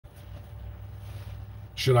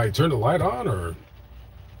Should I turn the light on or?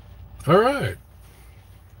 All right.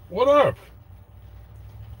 What up?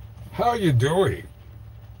 How you doing?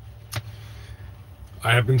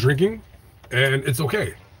 I have been drinking, and it's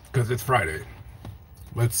okay because it's Friday.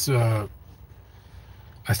 Let's. I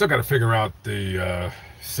still got to figure out the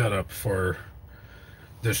setup for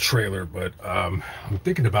this trailer, but I'm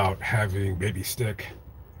thinking about having Baby Stick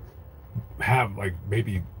have like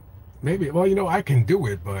maybe. Well, you know, I can do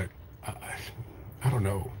it, but I don't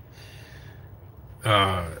know.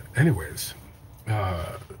 Anyways,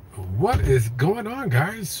 what is going on,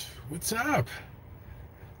 guys? What's up?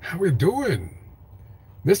 How we doing?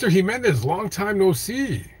 Mr. Jimenez, long time no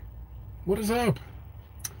see. What is up?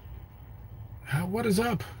 What is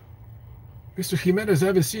up? Mr. Jimenez, I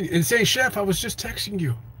haven't seen you. Insane Chef, I was just texting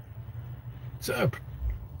you. What's up?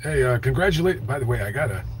 Hey, congratulate. By the way, I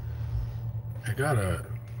gotta.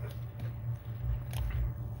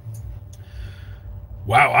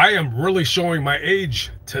 Wow, I am really showing my age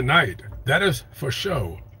tonight. That is for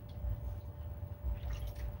show.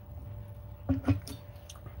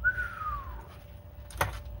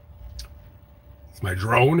 It's my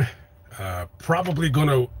drone. Probably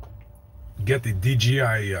gonna get the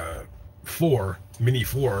DJI 4 Mini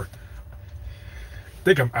 4.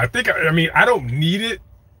 I mean, I don't need it,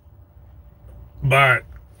 but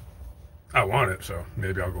I want it, so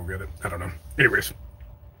maybe I'll go get it. I don't know. Anyways.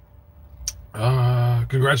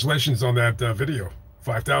 Congratulations on that video,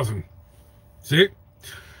 5,000. See,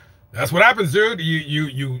 that's what happens, dude.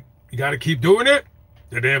 You got to keep doing it.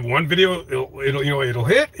 And then one video, it'll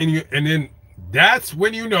hit, and then that's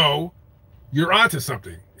when you know you're onto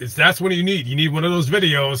something. That's what you need. You need one of those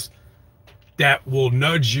videos that will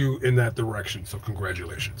nudge you in that direction. So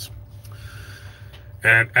congratulations.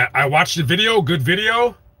 And I watched the video, good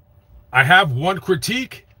video. I have one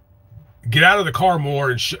critique. Get out of the car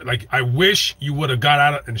more and like I wish you would have got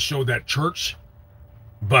out and showed that church,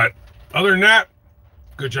 but other than that,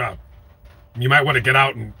 good job. You might want to get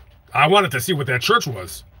out, and I wanted to see what that church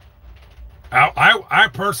was. I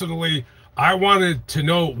personally, I wanted to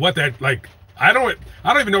know what that, like, I don't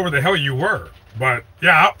even know where the hell you were, but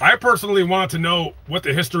yeah, I personally wanted to know what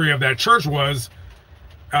the history of that church was.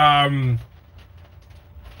 It's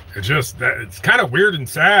kind of weird and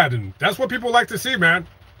sad, and that's what people like to see, man.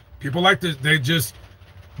 People like to,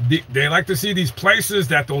 they like to see these places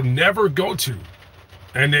that they'll never go to.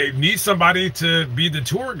 And they need somebody to be the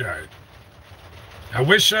tour guide. I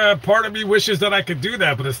wish, part of me wishes that I could do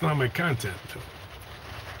that, but it's not my content.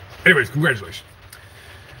 Anyways, congratulations.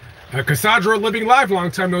 Cassandra Living Life,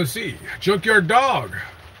 long time no see. Junkyard Dog,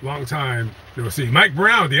 long time no see. Mike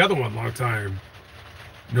Brown, the other one, long time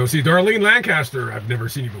no see. Darlene Lancaster, I've never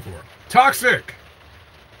seen you before. Toxic,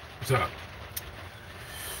 what's up?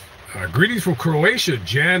 Greetings from Croatia,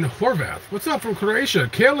 Jan Horvath. What's up from Croatia?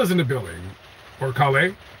 Kale is in the building. Or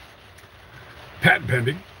Calais. Patent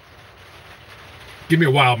pending. Give me a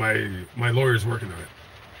while. My lawyer's working on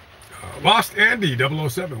it. Lost Andy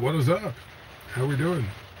 007. What is up? How we doing?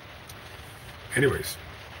 Anyways,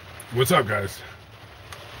 what's up, guys?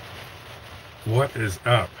 What is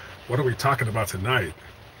up? What are we talking about tonight?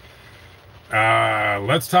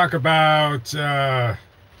 Let's talk about...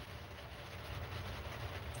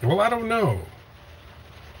 well, I don't know.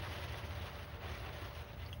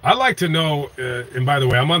 I like to know, and by the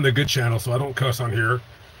way, I'm on the good channel, so I don't cuss on here,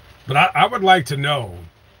 but I would like to know,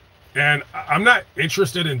 and I'm not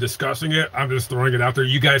interested in discussing it. I'm just throwing it out there.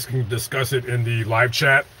 You guys can discuss it in the live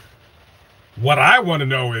chat. What I want to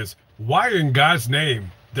know is, why in God's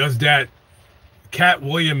name does that Cat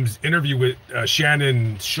Williams interview with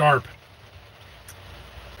Shannon Sharp,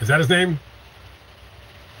 is that his name?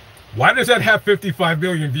 Why does that have 55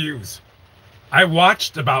 million views? I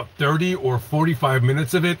watched about 30 or 45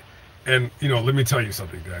 minutes of it, and, you know, let me tell you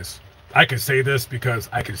something, guys. I can say this because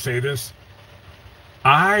I can say this.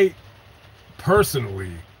 I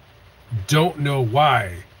personally don't know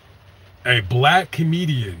why a black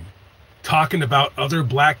comedian talking about other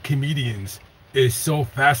black comedians is so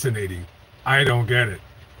fascinating. I don't get it.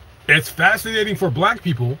 It's fascinating for black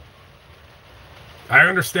people. I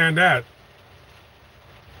understand that.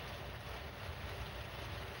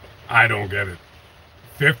 I don't get it.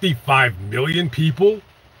 55 million people?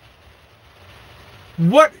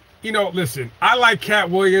 What? You know, listen, I like Cat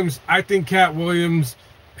Williams. I think Cat Williams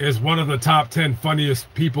is one of the top 10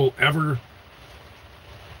 funniest people ever.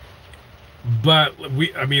 But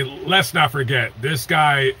I mean, let's not forget, this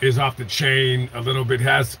guy is off the chain a little bit,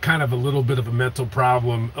 has kind of a little bit of a mental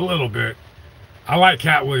problem, a little bit. I like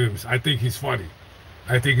Cat Williams. I think he's funny.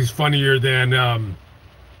 I think he's funnier than,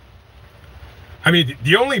 I mean,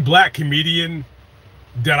 the only black comedian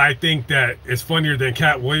that I think that is funnier than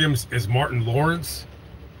Cat Williams is Martin Lawrence.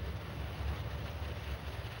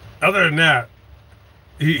 Other than that,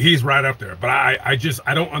 he's right up there. But I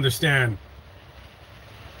don't understand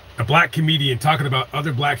a black comedian talking about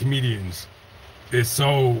other black comedians is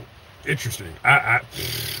so interesting.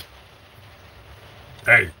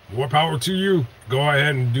 Hey, more power to you. Go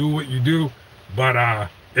ahead and do what you do. But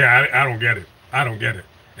yeah, I don't get it. I don't get it.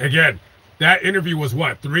 Again, that interview was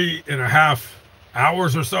what, 3.5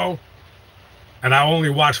 hours or so? And I only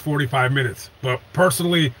watched 45 minutes. But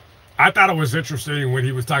personally, I thought it was interesting when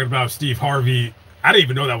he was talking about Steve Harvey. I didn't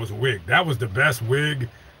even know that was a wig. That was the best wig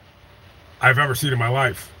I've ever seen in my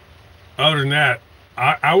life. Other than that,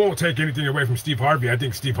 I won't take anything away from Steve Harvey. I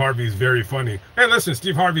think Steve Harvey is very funny. Hey, listen,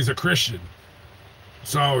 Steve Harvey's a Christian.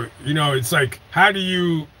 So, you know, it's like, how do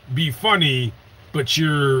you be funny, but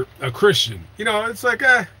you're a Christian? You know, it's like,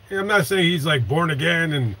 I'm not saying he's like born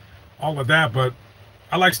again and all of that, but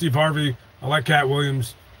I like Steve Harvey. I like Cat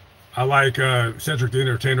Williams. I like Cedric the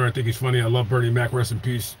Entertainer. I think he's funny. I love Bernie Mac. Rest in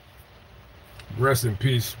peace. Rest in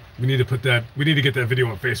peace. We need to get that video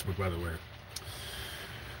on Facebook, by the way.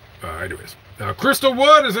 Anyways, Crystal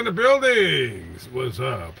Wood is in the buildings. What's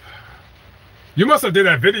up? You must have did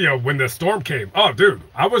that video when the storm came. Oh, dude,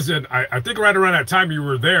 I was in, I think right around that time you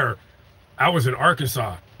were there, I was in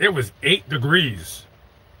Arkansas. It was 8 degrees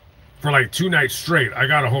for like 2 nights straight. I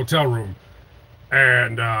got a hotel room.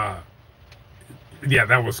 And, yeah,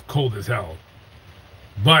 that was cold as hell.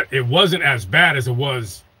 But it wasn't as bad as it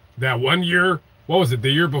was that one year. What was it,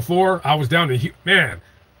 the year before? I was down in, man,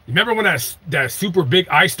 remember when that super big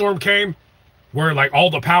ice storm came? Where like all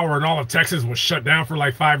the power in all of Texas was shut down for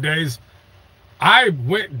like 5 days? I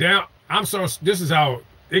went down, this is how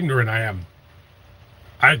ignorant I am.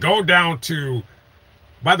 I go down to,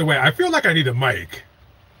 by the way, I feel like I need a mic.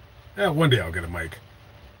 Yeah, one day I'll get a mic.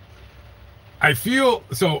 I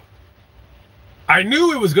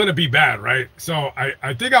knew it was going to be bad, right? So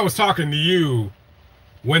I think I was talking to you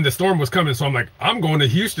when the storm was coming. So I'm like, I'm going to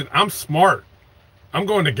Houston. I'm smart. I'm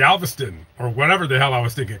going to Galveston or whatever the hell I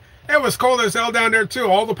was thinking. It was cold as hell down there too.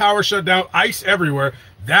 All the power shut down, ice everywhere.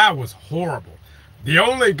 That was horrible. The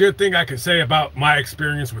only good thing I can say about my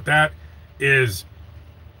experience with that is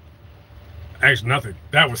actually nothing.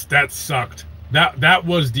 That sucked. That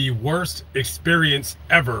was the worst experience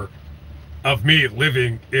ever of me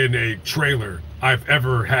living in a trailer I've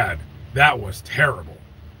ever had. That was terrible.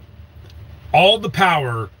 All the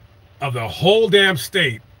power of the whole damn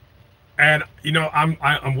state, and you know,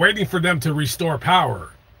 I'm waiting for them to restore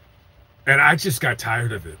power, and I just got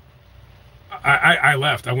tired of it. I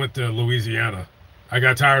left. I went to Louisiana. I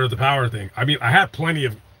got tired of the power thing. I mean, I had plenty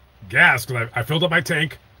of gas because I filled up my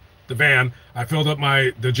tank, the van. I filled up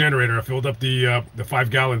the generator. I filled up the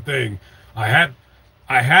 5-gallon thing. I had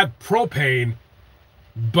propane,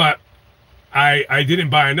 but I didn't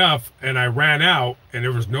buy enough, and I ran out, and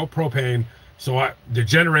there was no propane. So the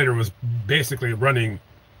generator was basically running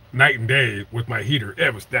night and day with my heater.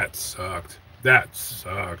 That sucked. That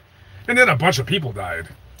sucked. And then a bunch of people died,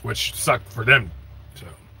 which sucked for them. So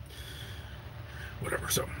whatever.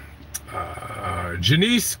 So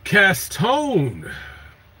Janice Castone,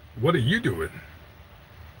 what are you doing?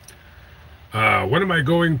 When am I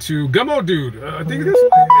going to Gummo Dude? I think this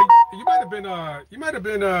you might have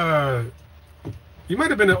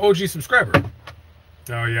been an OG subscriber.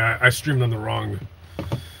 Oh yeah, I streamed on the wrong.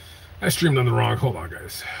 Hold on,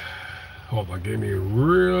 guys. Hold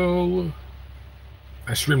on,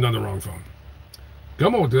 I streamed on the wrong phone.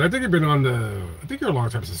 Gummo Dude, I think you're a long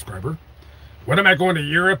time subscriber. When am I going to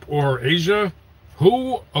Europe or Asia?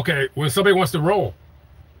 Okay, when somebody wants to roll.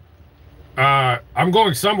 I'm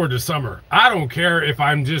going somewhere this summer. I don't care if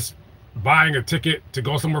I'm just buying a ticket to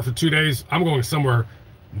go somewhere for 2 days. I'm going somewhere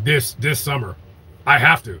this summer. I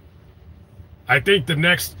have to. I think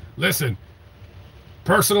listen,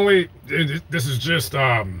 personally, this is just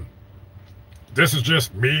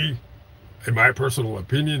me in my personal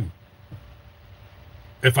opinion.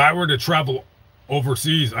 If I were to travel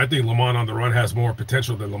overseas, I think Lamont on the Run has more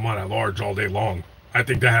potential than Lamont at Large all day long. I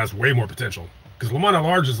think that has way more potential. Because Lamont at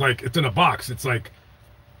Large is like, it's in a box. It's like,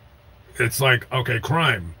 okay,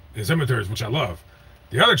 crime and cemeteries, which I love.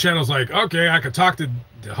 The other channel's like, okay, I can talk to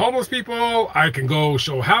the homeless people. I can go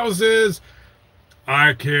show houses.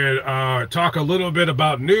 I can talk a little bit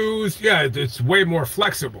about news. Yeah, it's way more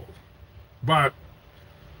flexible. But,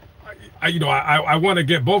 I want to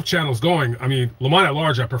get both channels going. I mean, Lamont at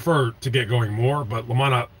Large, I prefer to get going more, but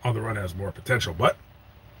Lamont on the Run has more potential. But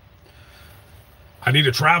I need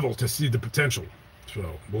to travel to see the potential.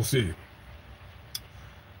 So we'll see.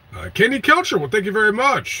 Kenny Kelcher, well, thank you very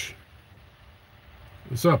much.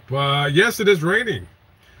 What's up? Yes, it is raining.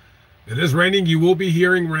 It is raining. You will be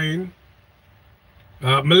hearing rain.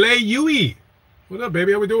 Malay Yui. What up,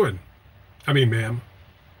 baby? How we doing? I mean, ma'am.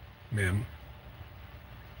 Ma'am.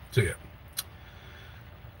 So, yeah.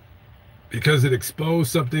 Because it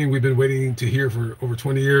exposed something we've been waiting to hear for over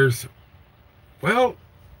 20 years. Well,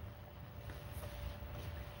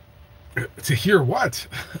 to hear what?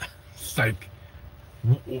 It's like,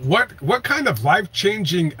 what kind of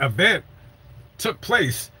life-changing event took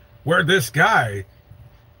place where this guy,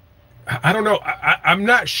 I don't know, I'm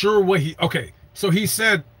not sure what he, okay, so he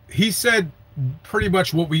said pretty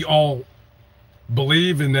much what we all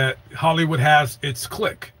believe, in that Hollywood has its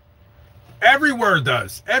clique. Everywhere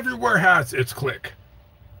does. Everywhere has its clique.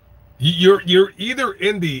 You're either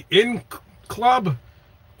in the in club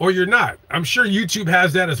or you're not. I'm sure YouTube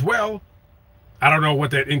has that as well. I don't know what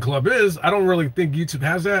that in club is. I don't really think YouTube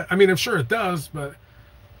has that. I mean, I'm sure it does, but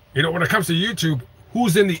you know, when it comes to YouTube,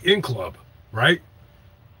 who's in the in club, right?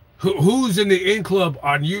 Who's in the in club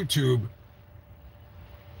on YouTube?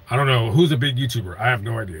 I don't know. Who's a big YouTuber? I have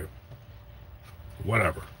no idea.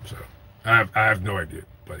 Whatever. So I have no idea.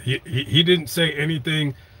 But he didn't say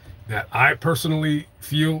anything that I personally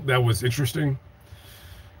feel that was interesting.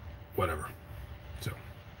 Whatever. So,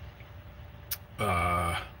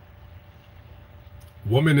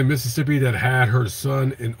 woman in Mississippi that had her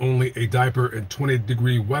son in only a diaper in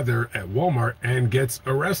 20-degree weather at Walmart and gets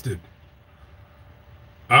arrested.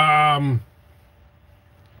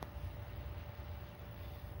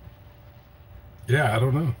 Yeah, I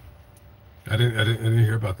don't know. I didn't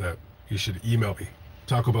hear about that. You should email me.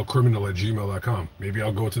 TacoBellCriminal@gmail.com. Maybe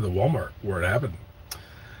I'll go to the Walmart where it happened.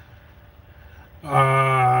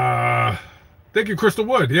 Thank you, Crystal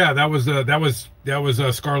Wood. Yeah, that was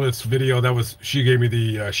Scarlett's video. She gave me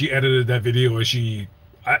the she edited that video, and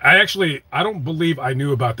I actually don't believe I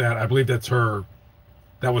knew about that. I believe that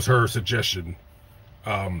was her suggestion,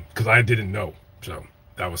 because I didn't know. So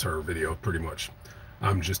that was her video, pretty much.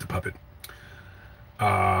 I'm just a puppet.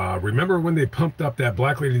 Remember when they pumped up that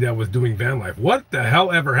black lady that was doing van life? What the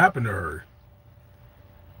hell ever happened to her?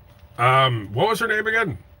 What was her name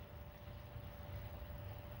again?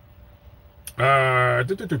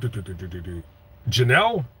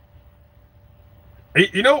 Janelle?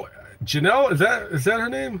 You know, Janelle, is that her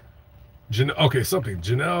name? Okay, something.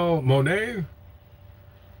 Janelle Monáe?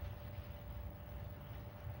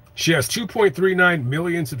 She has 2.39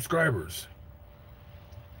 million subscribers.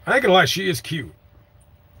 I ain't gonna lie, she is cute.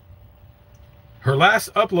 Her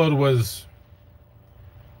last upload was...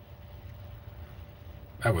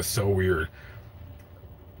 That was so weird.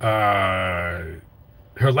 Her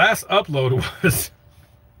last upload was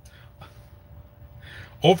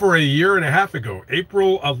over a year and a half ago,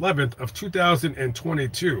 April 11th of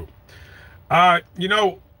 2022. You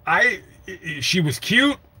know, she was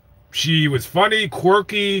cute. She was funny,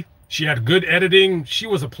 quirky. She had good editing. She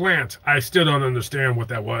was a plant. I still don't understand what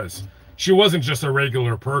that was. She wasn't just a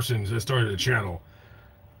regular person that started a channel.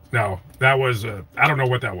 No, that was, I don't know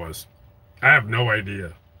what that was. I have no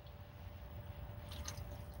idea.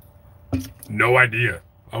 No idea.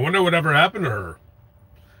 I wonder whatever happened to her.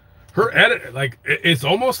 Her edit, like, it's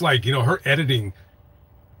almost like, you know, her editing,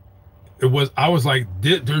 I was like,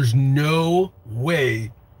 there's no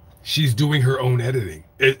way she's doing her own editing.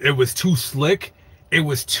 It was too slick. It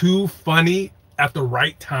was too funny at the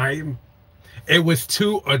right time. It was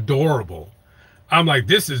too adorable. I'm like,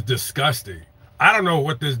 this is disgusting. I don't know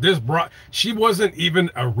what this brought. She wasn't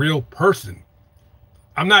even a real person.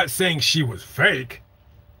 I'm not saying she was fake,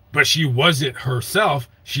 but she wasn't herself.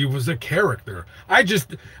 She was a character. I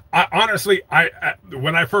honestly,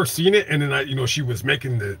 when I first seen it, and then you know, she was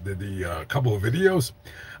making the couple of videos,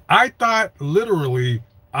 I thought literally,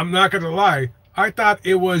 I'm not gonna lie, I thought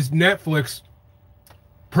it was Netflix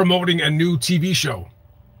promoting a new TV show.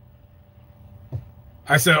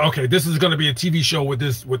 I said, okay, this is going to be a TV show with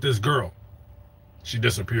this girl. She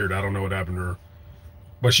disappeared. I don't know what happened to her.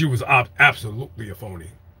 But she was absolutely a phony.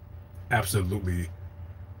 Absolutely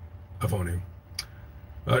a phony.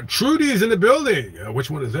 Trudy's in the building. Which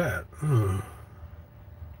one is that?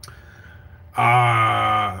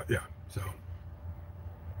 Yeah. So,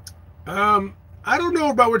 I don't know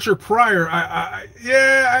about what your prior.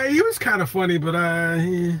 Yeah, he was kind of funny, but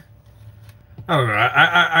I don't know.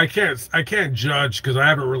 I can't judge because I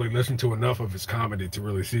haven't really listened to enough of his comedy to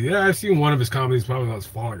really see. Yeah, I've seen one of his comedies. Probably when I was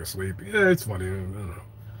falling asleep. Yeah, it's funny. I don't know.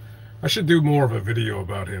 I should do more of a video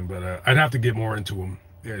about him, but I'd have to get more into him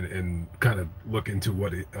and kind of look into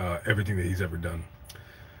what everything that he's ever done,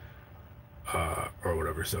 or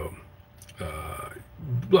whatever. So,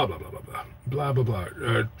 blah blah blah blah blah blah blah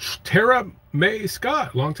blah. Tara May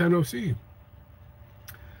Scott, long time no see.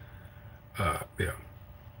 Yeah.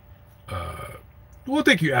 Well,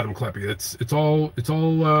 thank you, Adam Kleppy. It's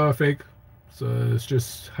all fake. So it's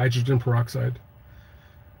just hydrogen peroxide.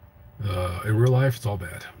 In real life, it's all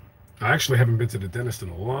bad. I actually haven't been to the dentist in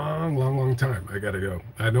a long time. I gotta go.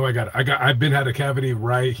 I know I've been had a cavity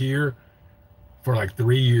right here for like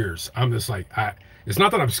 3 years. I'm just like, it's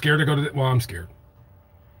not that I'm scared to go to well, I'm scared.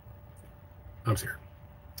 I'm scared.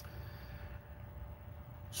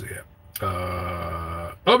 So yeah.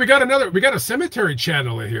 Oh, we got a cemetery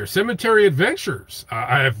channel in here. Cemetery Adventures.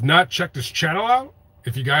 I have not checked his channel out.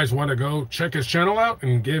 If you guys want to go check his channel out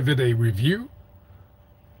and give it a review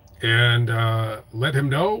and let him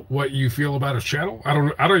know what you feel about his channel. I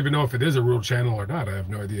don't even know if it is a real channel or not. I have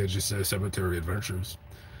no idea. It just says Cemetery Adventures.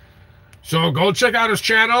 So go check out his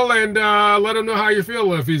channel and let him know how you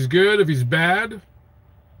feel. If he's good, if he's bad.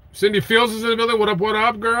 Cindy Fields is in the building. What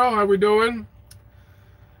up, girl? How we doing?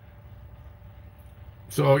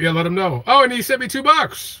 So yeah, let him know. Oh, and he sent me $2.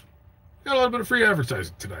 Got a little bit of free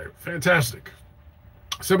advertising tonight. Fantastic.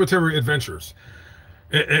 Cemetery Adventures.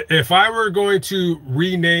 If I were going to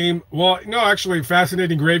rename, well, no, actually,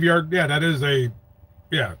 Fascinating Graveyard. Yeah, that is a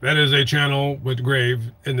channel with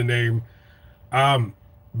grave in the name.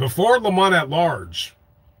 Before Lamont at Large,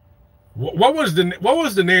 what was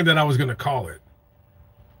the name that I was going to call it?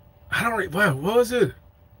 I don't. What was it?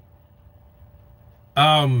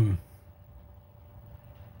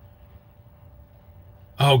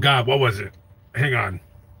 Oh God, what was it? Hang on.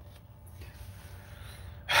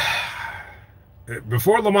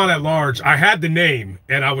 Before Lamont at Large, I had the name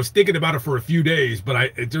and I was thinking about it for a few days,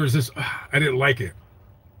 but there was this, I didn't like it.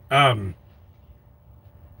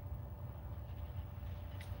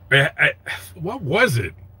 What was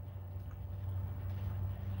it?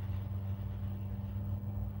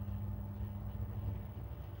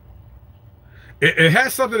 It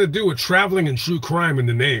has something to do with traveling and true crime in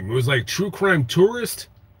the name. It was like True Crime Tourist.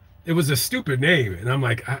 It was a stupid name. And I'm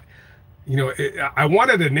like, I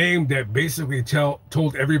wanted a name that basically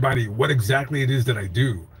told everybody what exactly it is that I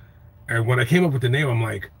do. And when I came up with the name, I'm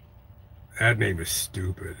like, that name is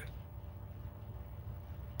stupid.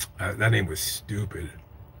 That name was stupid.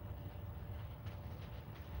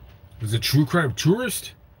 Was it True Crime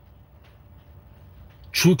Tourist?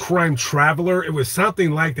 True Crime Traveler? It was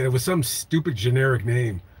something like that. It was some stupid generic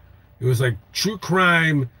name. It was like True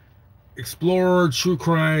Crime Explorer, True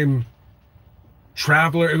Crime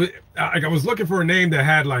Traveler. It was like I was looking for a name that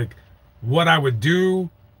had like what I would do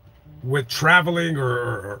with traveling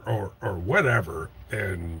or whatever.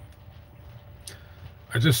 And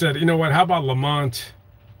I just said, you know what? How about Lamont?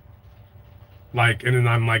 Like, and then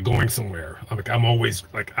I'm like going somewhere. I'm always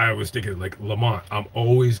like, I was thinking like Lamont. I'm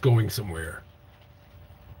always going somewhere.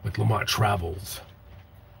 Like Lamont Travels.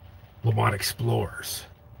 Lamont Explores.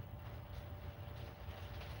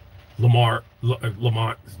 Lamont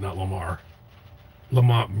is not Lamar.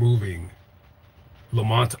 Lamont Moving.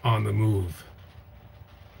 Lamont on the Move.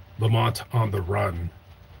 Lamont on the Run.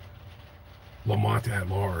 Lamont at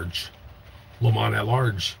Large. Lamont at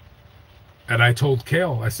Large. And I told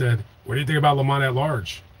Kale, I said, what do you think about Lamont at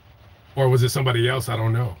Large? Or was it somebody else? I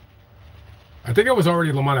don't know. I think it was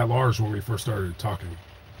already Lamont at Large when we first started talking.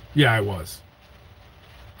 Yeah, I was.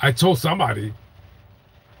 I told somebody.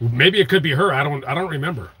 Maybe it could be her. I don't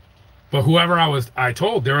remember. But whoever I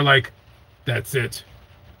told, they were like, that's it.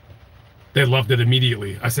 They loved it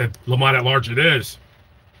immediately. I said, Lamont at Large it is.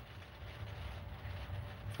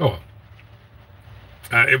 Oh.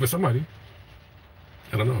 It was somebody.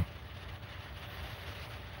 I don't know.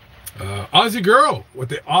 Aussie Girl with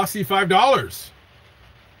the Aussie $5.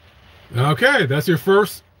 Okay, that's your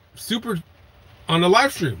first super on the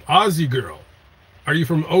live stream. Aussie Girl. Are you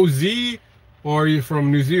from OZ or are you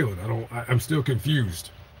from New Zealand? I'm still confused.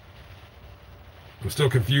 I'm still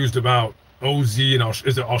confused about OZ and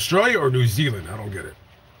is it Australia or New Zealand? I don't get it.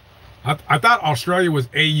 I thought Australia was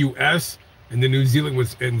AUS and then New Zealand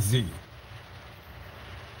was NZ.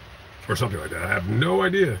 Or something like that. I have no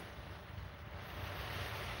idea.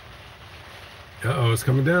 Uh-oh, it's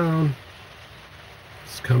coming down.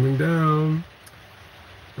 It's coming down.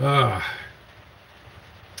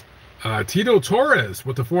 Tito Torres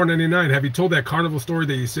with the $4.99. Have you told that carnival story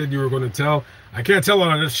that you said you were going to tell? I can't tell it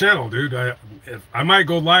on this channel, dude. I might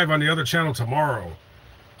go live on the other channel tomorrow.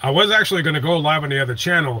 I was actually going to go live on the other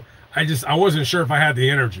channel. I wasn't sure if I had the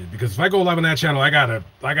energy, because if I go live on that channel, I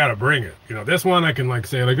gotta bring it. You know, this one I can like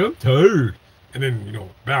say like I'm tired, and then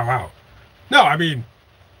bow out. No, I mean,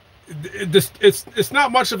 it's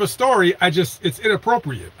not much of a story. It's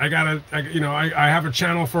inappropriate. I have a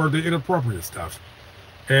channel for the inappropriate stuff,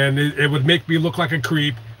 and it would make me look like a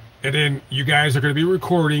creep. And then you guys are going to be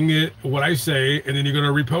recording it, what I say, and then you're going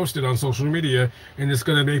to repost it on social media, and it's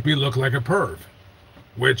going to make me look like a perv,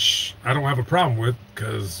 which I don't have a problem with,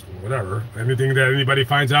 because whatever. Anything that anybody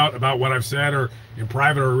finds out about what I've said, or in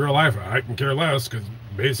private or real life, I can care less, because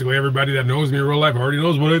basically everybody that knows me in real life already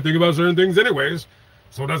knows what I think about certain things anyways,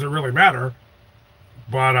 so it doesn't really matter.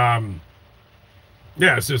 But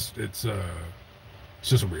yeah, it's just a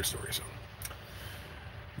weird story. So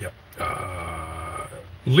yep.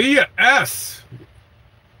 Leah S,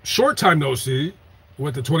 short time no see,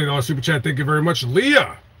 with the $20 super chat. Thank you very much,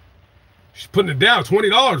 Leah. She's putting it down,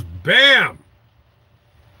 $20. Bam.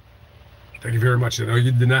 Thank you very much. I know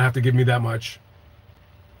you did not have to give me that much,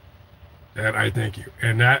 and I thank you.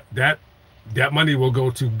 And that money will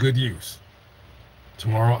go to good use.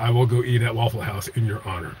 Tomorrow I will go eat at Waffle House in your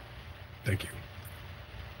honor. Thank you.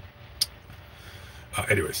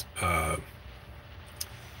 Anyways,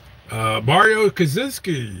 Mario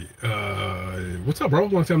Kaczynski, what's up, bro?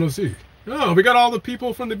 Long time no see. Oh, we got all the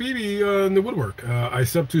people from the BB in the woodwork. I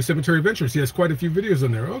sub to Cemetery Ventures. He has quite a few videos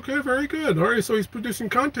in there. Okay, very good. All right, so he's producing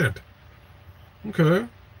content. Okay,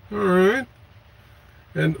 all right.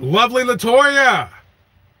 And lovely Latoya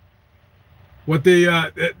with the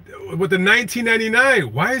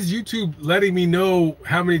 1999. Why is YouTube letting me know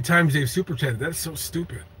how many times they've super chatted? That's so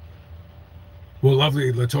stupid. Well,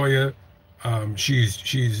 lovely Latoya,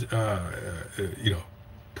 she's you know,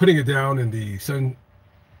 putting it down in the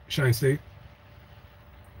Sunshine State.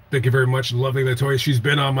 Thank you very much, lovely Latoya. She's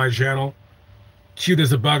been on my channel, cute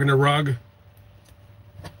as a bug in a rug,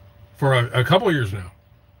 for a couple years now.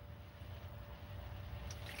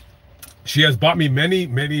 She has bought me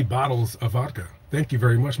many bottles of vodka. Thank you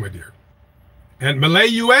very much, my dear. And Malay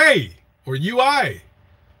UA or UI,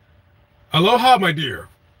 aloha, my dear.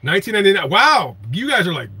 1999. Wow, you guys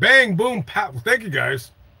are like bang, boom, pow. Thank you, guys.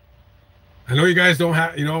 I know you guys don't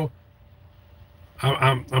have, you know,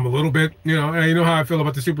 I'm a little bit, you know how I feel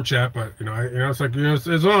about the super chat, but it's like,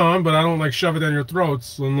 it's on, but I don't like shove it down your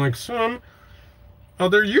throats unlike some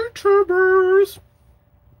other YouTubers.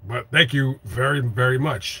 But thank you very, very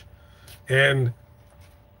much. And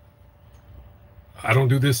I don't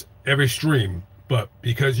do this every stream, but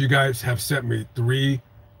because you guys have sent me 3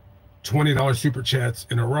 $20 super chats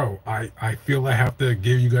in a row, I feel I have to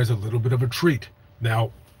give you guys a little bit of a treat.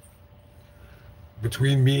 Now,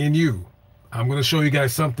 between me and you, I'm going to show you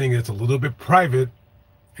guys something that's a little bit private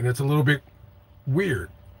and it's a little bit weird.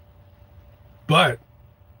 But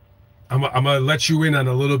I'm going to let you in on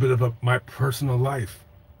a little bit of my personal life.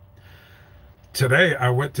 Today, I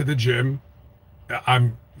went to the gym.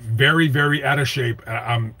 I'm very, very out of shape.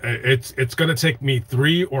 It's going to take me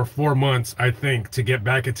 3 or 4 months, I think, to get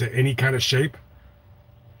back into any kind of shape.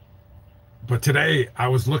 But today I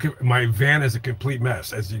was looking, my van is a complete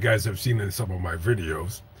mess, as you guys have seen in some of my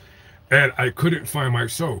videos, and I couldn't find my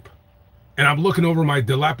soap. And I'm looking over my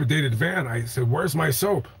dilapidated van. I said, where's my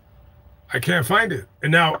soap? I can't find it.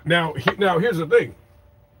 And now here's the thing.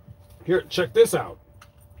 Here, check this out.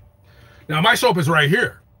 Now my soap is right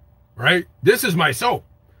here, right? This is my soap.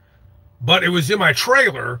 But it was in my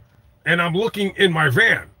trailer, and I'm looking in my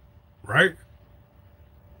van, right?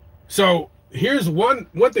 So here's one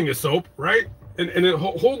thing of soap, right? And then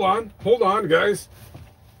hold on, guys.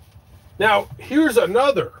 Now here's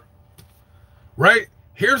another, right?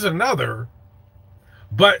 Here's another,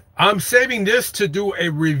 but I'm saving this to do a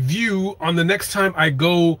review on the next time I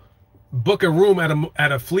go book a room at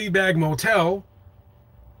a Fleabag motel.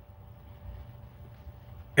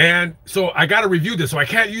 And so I got to review this, so I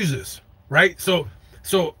can't use this. Right, so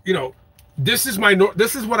this is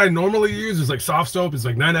what I normally use, is like soft soap. It's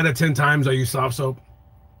like 9 out of 10 times I use soft soap,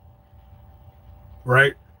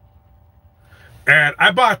 right? And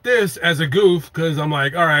I bought this as a goof because I'm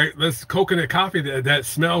like, all right, let's coconut coffee that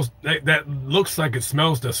smells, that looks like it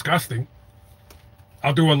smells disgusting.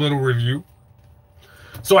 I'll do a little review.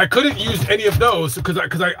 So I couldn't use any of those because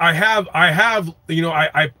I have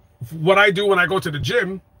what I do when I go to the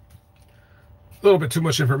gym. A little bit too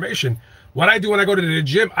much information. What I do when I go to the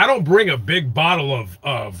gym, I don't bring a big bottle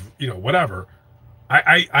of whatever.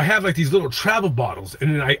 I have like these little travel bottles,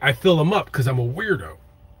 and then I fill them up because I'm a weirdo.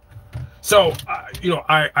 So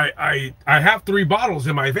I have 3 bottles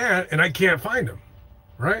in my van, and I can't find them.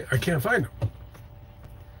 Right? I can't find them.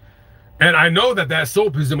 And I know that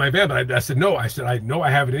soap is in my van, but I said no. I said I know I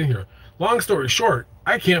have it in here. Long story short,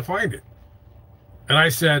 I can't find it. And I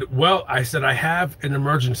said, well, I have an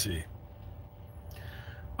emergency.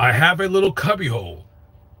 I have a little cubby hole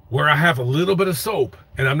where I have a little bit of soap,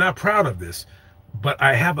 and I'm not proud of this, but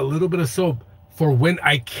I have a little bit of soap for when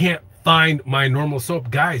I can't find my normal soap.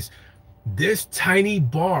 Guys, this tiny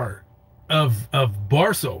bar of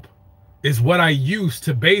bar soap is what I use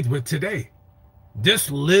to bathe with today.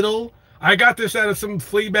 This little, I got this out of some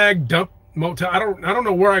flea bag dump motel. I don't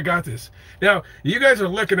know where I got this. Now, you guys are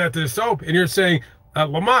looking at this soap and you're saying,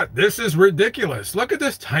 Lamont, this is ridiculous. Look at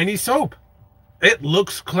this tiny soap. It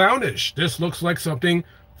looks clownish. This looks like something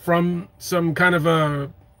from some kind of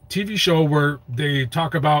a TV show where they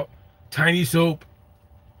talk about tiny soap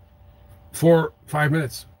for 5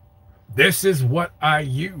 minutes. This is what I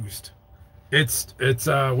used. It's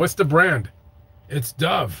what's the brand? It's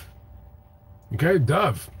Dove. Okay,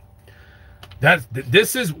 Dove.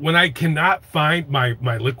 This is when I cannot find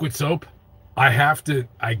my liquid soap.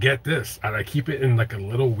 I get this and I keep it in like a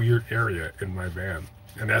little weird area in my van,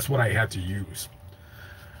 and that's what I had to use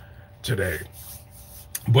today.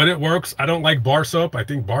 But it works. I don't like bar soap. I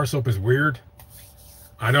think bar soap is weird.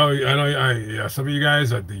 I know. Yeah, some of you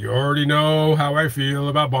guys, you already know how I feel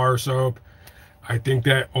about bar soap. I think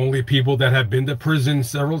that only people that have been to prison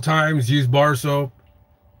several times use bar soap.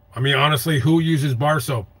 I mean, honestly, who uses bar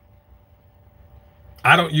soap?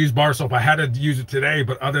 I don't use bar soap. I had to use it today,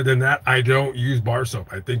 but other than that, I don't use bar soap.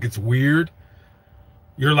 I think it's weird.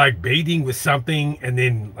 You're like bathing with something, and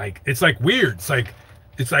then like it's like weird. It's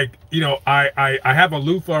like you know, I have a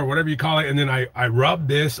loofah or whatever you call it, and then I rub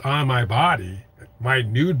this on my body, my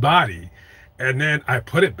nude body, and then I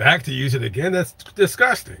put it back to use it again. That's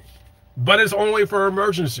disgusting. But it's only for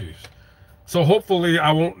emergencies. So hopefully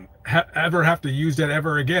I won't ever have to use that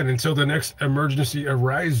ever again until the next emergency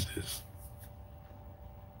arises.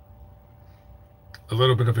 A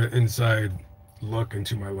little bit of an inside look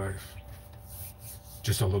into my life.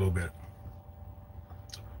 Just a little bit.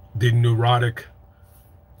 The neurotic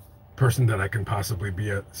person that I can possibly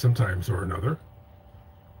be at sometimes or another.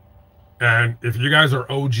 And if you guys are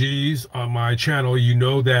OGs on my channel, you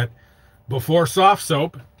know that before soft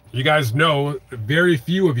soap, you guys know, very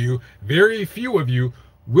few of you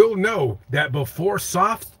will know that before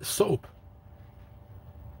soft soap,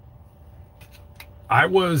 I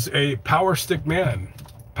was a Power Stick man.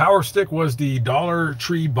 Power Stick was the Dollar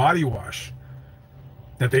Tree body wash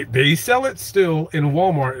that they sell it still in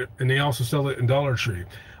Walmart, and they also sell it in Dollar Tree.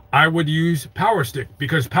 I would use Power Stick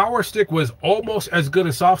because Power Stick was almost as good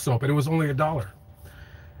as soft soap, and it was only $1.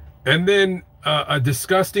 And then a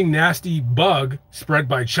disgusting, nasty bug spread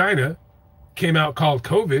by China came out called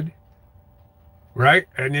COVID, right?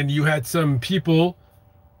 And then you had some people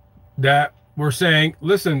that were saying,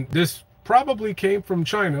 listen, this probably came from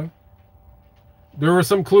China. There were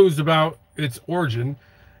some clues about its origin.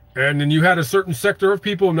 And then you had a certain sector of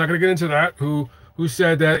people, I'm not going to get into that, who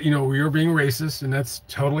said that, you know, we were being racist, and that's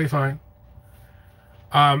totally fine.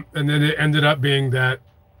 And then it ended up being that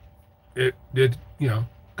it did, you know,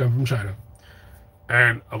 come from China.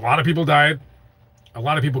 And a lot of people died. A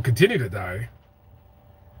lot of people continue to die.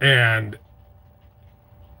 And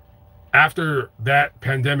after that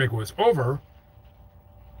pandemic was over,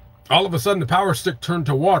 all of a sudden the Power Stick turned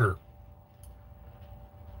to water.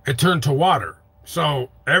 It turned to water. So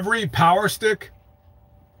every Power Stick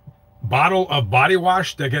bottle of body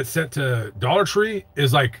wash that gets sent to Dollar Tree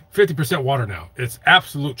is like 50% water now. It's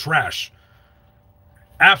absolute trash.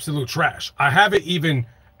 Absolute trash. I haven't even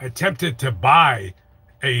attempted to buy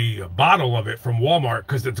a bottle of it from Walmart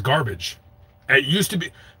because it's garbage. It used to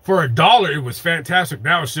be for $1, it was fantastic.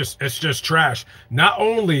 Now it's just trash. Not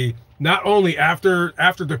only after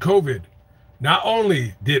the COVID, not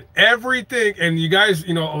only did everything, and you guys,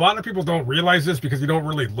 you know, a lot of people don't realize this because you don't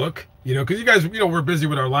really look, you know, because you guys, you know, we're busy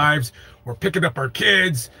with our lives. We're picking up our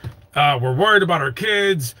kids. We're worried about our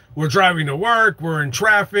kids. We're driving to work. We're in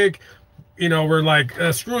traffic. You know, we're like,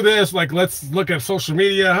 screw this. Like, let's look at social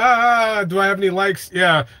media. Do I have any likes?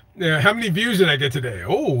 Yeah. How many views did I get today?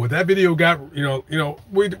 Oh, that video got, you know,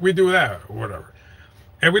 we do that or whatever.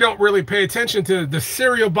 And we don't really pay attention to the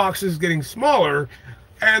cereal boxes getting smaller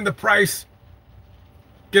and the price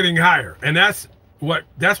getting higher. And that's what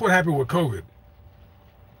happened with COVID.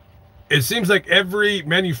 It seems like every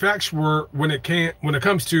manufacturer, when it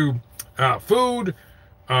comes to food,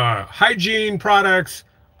 hygiene products,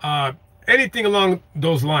 anything along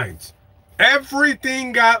those lines,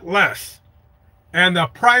 everything got less, and the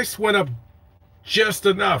price went up just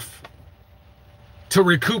enough to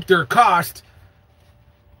recoup their cost.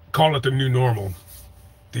 Call it the new normal.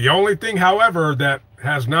 The only thing, however, that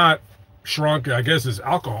has not shrunk, I guess, is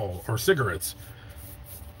alcohol or cigarettes.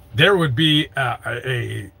 There would be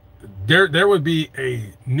there would be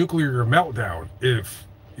a nuclear meltdown if,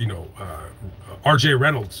 you know, R.J.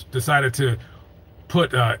 Reynolds decided to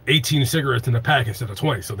put 18 cigarettes in a pack instead of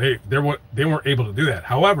 20. So they weren't able to do that.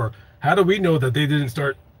 However, how do we know that they didn't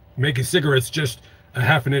start making cigarettes just a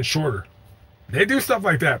half an inch shorter? They do stuff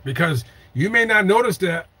like that because you may not notice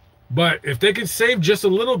that, But if they can save just a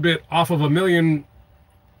little bit off of 1,000,000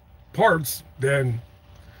 parts, then,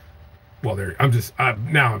 well, there. I'm just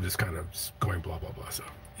kind of going blah blah blah. So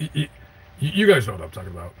you guys know what I'm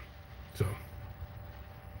talking about. So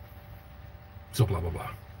blah blah blah.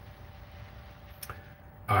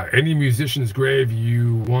 Any musician's grave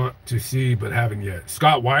you want to see but haven't yet?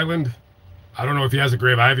 Scott Weiland. I don't know if he has a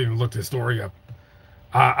grave. I haven't even looked his story up.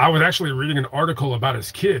 I was actually reading an article about his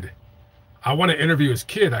kid. I want to interview his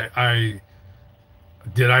kid.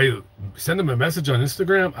 Did I send him a message on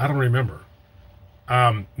Instagram? I don't remember.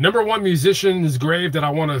 Number one musician's grave that I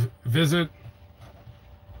want to visit,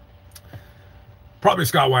 probably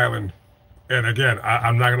Scott Weiland. And again,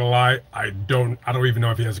 I'm not gonna lie, I don't even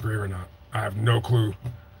know if he has a grave or not. I have no clue.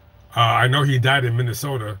 I know he died in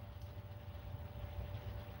Minnesota,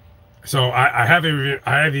 so I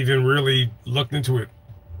haven't even really looked into it,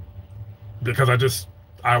 because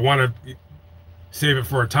I want to save it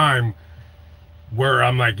for a time where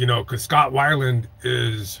I'm like, because Scott Weiland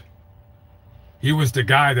he was the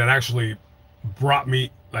guy that actually brought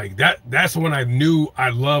me, like, that's when I knew I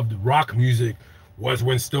loved rock music, was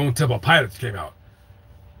when Stone Temple Pilots came out.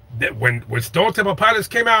 That when Stone Temple Pilots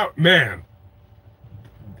came out, man,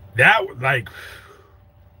 that like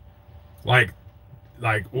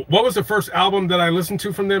what was the first album that I listened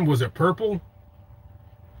to from them? Was it Purple?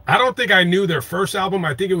 I don't think I knew their first album.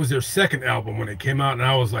 I think it was their second album when it came out, and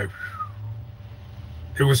I was like,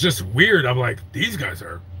 it was just weird. I'm like, these guys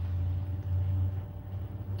are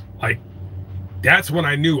like, that's when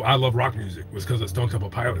I knew I love rock music, was because of Stone Temple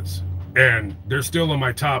Pilots. And they're still in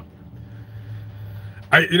my top.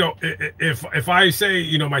 If I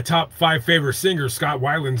say, my top 5 favorite singers, Scott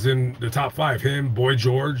Weiland's in the top 5. Him, Boy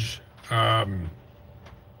George. God,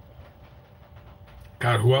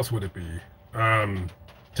 who else would it be?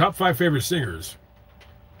 Top 5 favorite singers.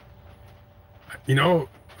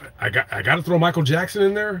 I got to throw Michael Jackson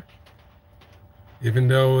in there, even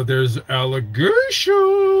though there's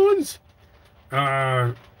allegations.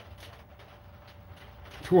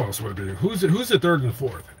 Who else would it be? Who's the third and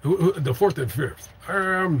fourth? Who the fourth and fifth? I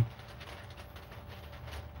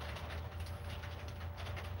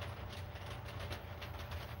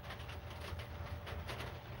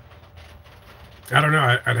don't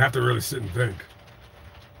know. I'd have to really sit and think.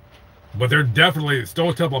 But they're definitely,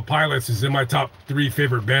 Stone Temple Pilots is in my top 3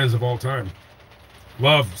 favorite bands of all time.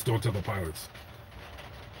 Love Stone Temple Pilots.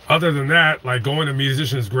 Other than that, like going to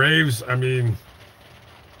musicians' graves, I mean,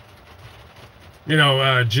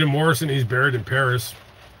 Jim Morrison, he's buried in Paris.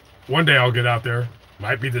 One day I'll get out there.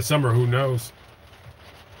 Might be this summer, who knows?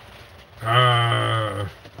 I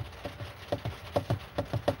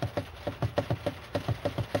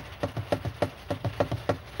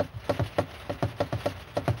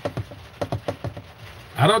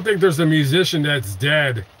don't think there's a musician that's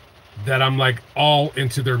dead that I'm like all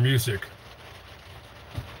into their music.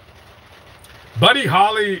 Buddy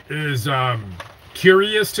Holly is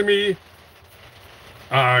curious to me.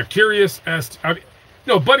 Buddy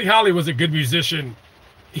Holly was a good musician.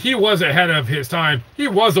 He was ahead of his time. He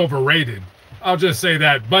was overrated. I'll just say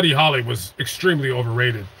that Buddy Holly was extremely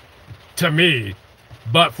overrated to me,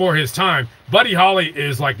 but for his time, Buddy Holly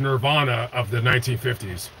is like Nirvana of the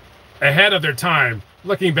 1950s, ahead of their time.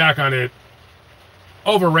 Looking back on it,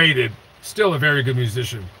 overrated. Still a very good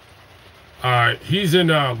musician. He's in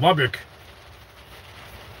Lubbock.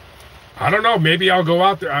 I don't know. Maybe I'll go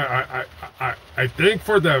out there. I think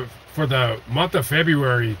for the month of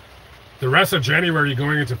February, the rest of January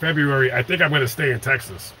going into February, I think I'm going to stay in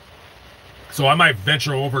Texas. So I might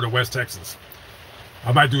venture over to West Texas.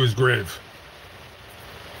 I might do his grave.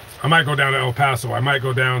 I might go down to El Paso. I might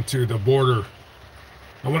go down to the border.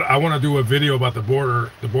 I want to do a video about the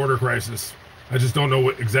border crisis. I just don't know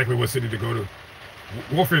exactly what city to go to.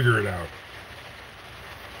 We'll figure it out.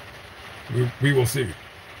 We will see.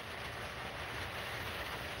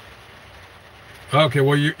 Okay,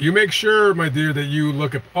 well, you make sure, my dear, that you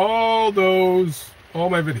look up all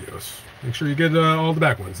my videos. Make sure you get all the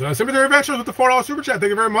back ones. Cemetery Adventures with the $4 super chat.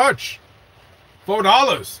 Thank you very much.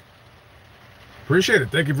 $4. Appreciate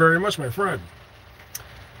it. Thank you very much, my friend.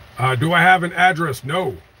 Do I have an address?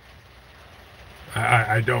 No.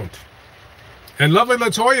 I don't. And lovely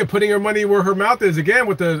Latoya putting her money where her mouth is again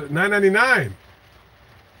with the $9.99.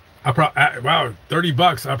 Wow,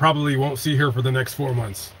 $30. I probably won't see her for the next 4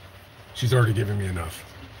 months. She's already given me enough.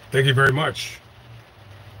 Thank you very much.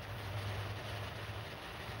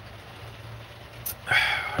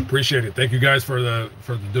 Appreciate it. Thank you guys for the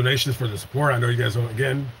donations, for the support. I know you guys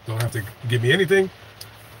don't have to give me anything,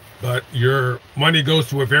 but your money goes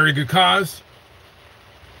to a very good cause.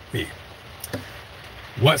 Me.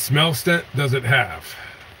 What smell scent does it have?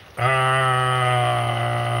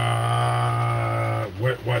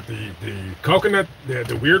 What the coconut,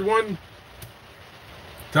 the weird one?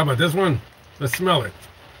 Talk about this one. Let's smell it.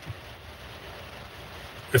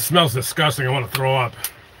 It smells disgusting. I want to throw up.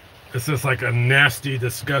 It's just like a nasty,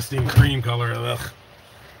 disgusting cream color. Ugh.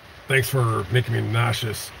 Thanks for making me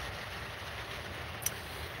nauseous.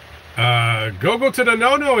 Go to the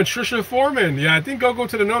no-no and Trisha Foreman. Yeah, I think go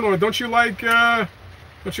to the no-no. Don't you like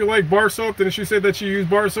bar soap? Didn't you say that you use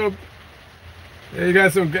bar soap? Yeah,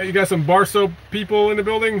 you got some bar soap people in the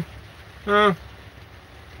building? Huh?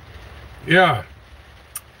 Yeah.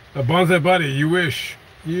 A bonsai buddy, you wish.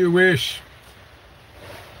 You wish.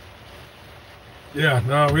 Yeah,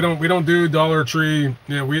 no, we don't do Dollar Tree.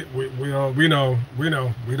 Yeah, we know. We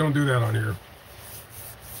don't do that on here.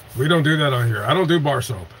 We don't do that on here. I don't do bar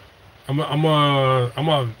soap. I'm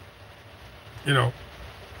a you know,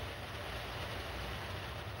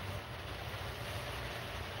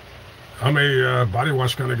 I'm a body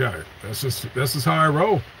wash kind of guy. That's just how I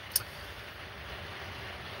roll.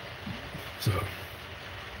 So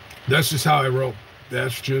that's just how I roll.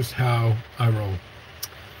 That's just how I roll.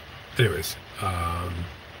 Anyways,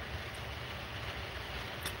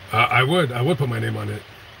 I would put my name on it.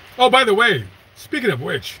 Oh, by the way, speaking of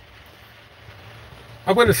which,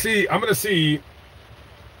 I want to see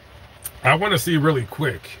really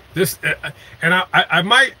quick this, and I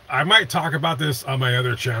might talk about this on my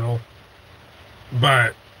other channel,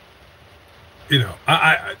 but you know,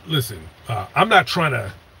 I listen. I'm not trying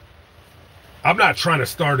to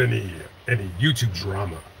start any YouTube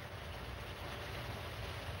drama.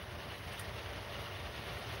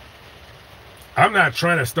 I'm not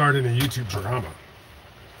trying to start any YouTube drama.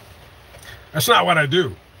 That's not what I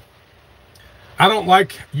do. I don't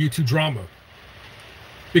like YouTube drama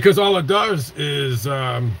because all it does is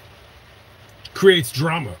creates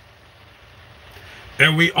drama.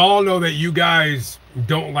 And we all know that you guys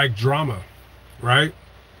don't like drama, right?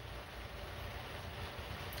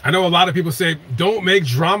 I know a lot of people say, don't make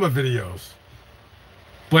drama videos,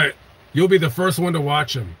 but you'll be the first one to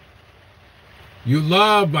watch them. You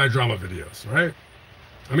love my drama videos, right?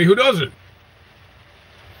 I mean, who doesn't?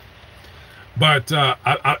 But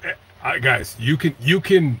guys, you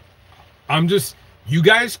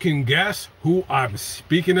guys can guess who I'm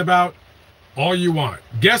speaking about all you want.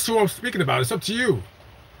 Guess who I'm speaking about. It's up to you.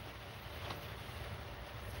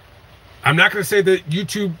 I'm not going to say the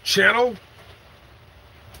YouTube channel.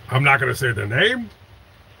 I'm not going to say the name.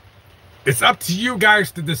 It's up to you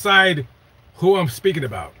guys to decide who I'm speaking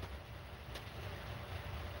about.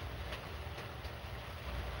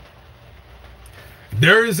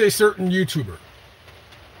 There is a certain YouTuber.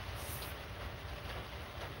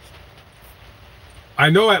 I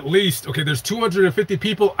know at least, okay, there's 250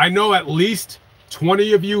 people. I know at least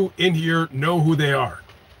 20 of you in here know who they are.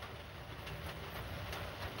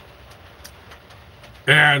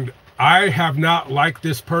 And I have not liked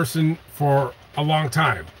this person for a long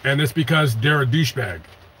time. And it's because they're a douchebag.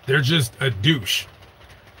 They're just a douche.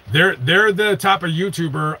 They're the type of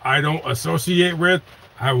YouTuber I don't associate with.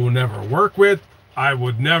 I will never work with. I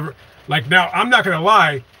would never, like, now, I'm not going to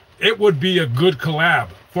lie. It would be a good collab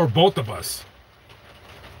for both of us.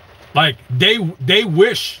 Like, they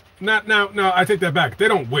wish, no, I take that back. They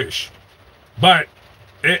don't wish. But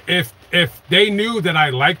if they knew that I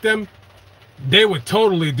liked them, they would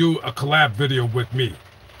totally do a collab video with me.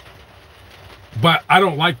 But I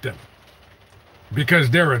don't like them because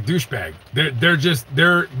they're a douchebag. They're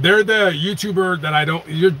the YouTuber that I don't,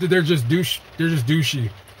 they're just douchey.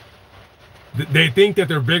 They think that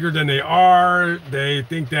they're bigger than they are. They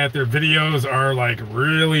think that their videos are like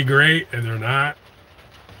really great and they're not.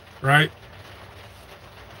 Right?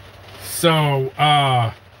 So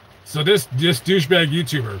this douchebag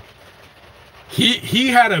YouTuber, he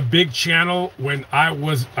had a big channel when I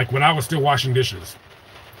was still washing dishes.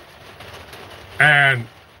 And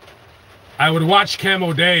I would watch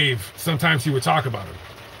Camo Dave. Sometimes he would talk about him.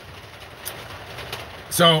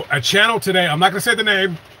 So a channel today, I'm not gonna say the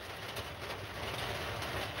name.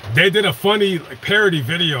 They did a funny parody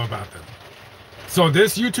video about them. So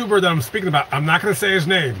this YouTuber that I'm speaking about, I'm not going to say his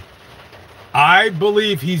name. I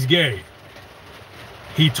believe he's gay.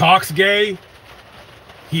 He talks gay.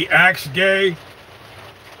 He acts gay.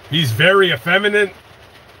 He's very effeminate.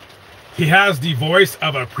 He has the voice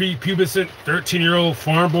of a prepubescent 13-year-old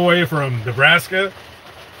farm boy from Nebraska.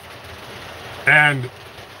 And,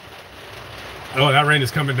 oh, that rain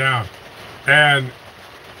is coming down. And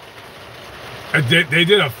they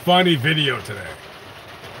did a funny video today.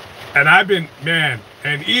 And I've been, man,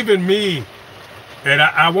 and even me, and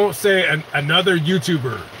I won't say another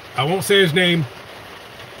YouTuber, I won't say his name,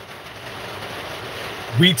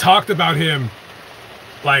 we talked about him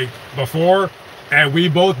like before, and we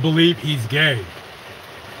both believe he's gay.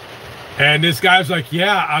 And this guy's like,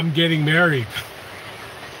 yeah, I'm getting married.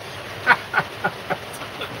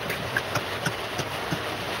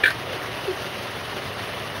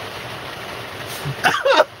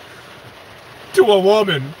 To a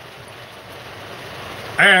woman.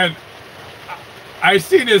 And I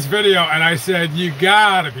seen this video and I said, you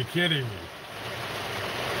gotta be kidding me.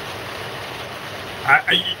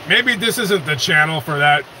 Maybe this isn't the channel for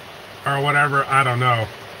that or whatever, I don't know.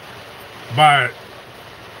 But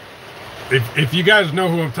if you guys know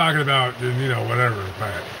who I'm talking about, then you know, whatever.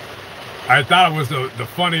 But I thought it was the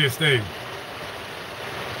funniest thing.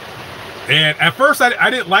 And at first I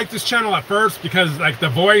didn't like this channel at first because like the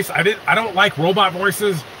voice, I don't like robot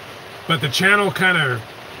voices, but the channel kind of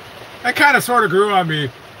sort of grew on me.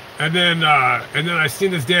 And then I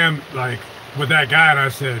seen this damn like with that guy and I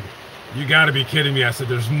said, you gotta be kidding me. I said,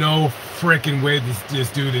 there's no freaking way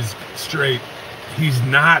this dude is straight. He's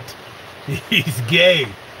not. He's gay.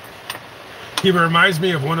 He reminds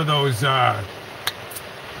me of one of those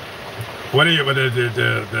what are you,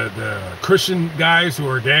 the Christian guys who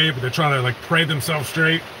are gay, but they're trying to like pray themselves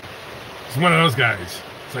straight. It's one of those guys.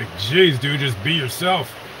 It's like, geez, dude, just be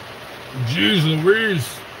yourself. Jeez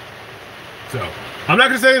Louise. So, I'm not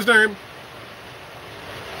gonna say his name.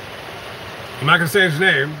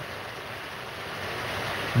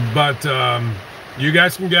 But you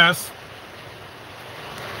guys can guess.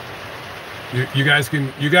 You guys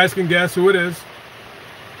can guess who it is.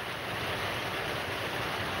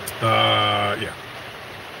 Yeah.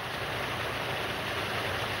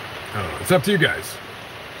 I don't know. It's up to you guys.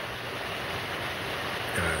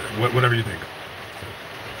 Whatever you think.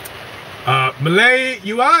 Malay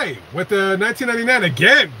UI with the 1999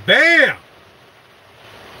 again. Bam!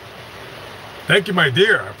 Thank you, my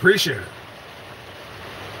dear. I appreciate it.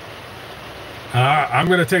 I'm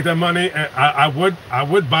gonna take that money. I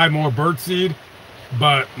would buy more birdseed,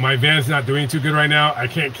 but my van's not doing too good right now. I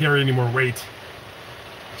can't carry any more weight.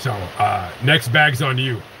 So next bag's on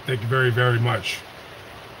you. Thank you very, very much.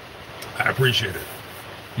 I appreciate it.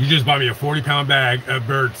 You just bought me a 40-pound bag of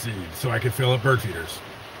birdseed so I can fill up bird feeders.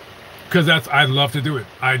 Because I love to do it.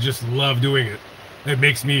 I just love doing it. It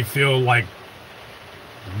makes me feel like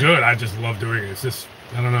good. I just love doing it. It's just,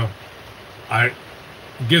 I don't know. It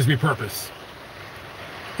gives me purpose.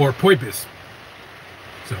 Or poipus.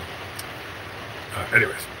 So,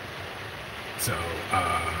 anyways. So,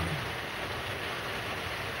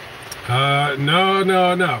 no,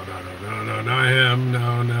 not him.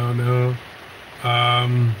 No.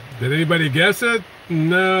 Did anybody guess it?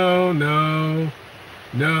 No.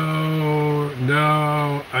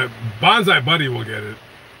 Bonsai Buddy will get it.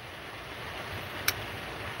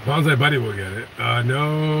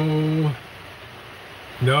 No.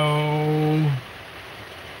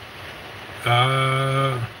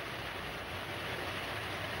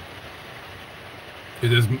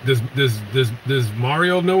 Does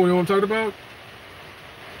Mario know what I'm talking about?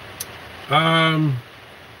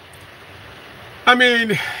 I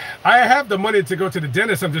mean, I have the money to go to the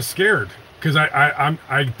dentist. I'm just scared because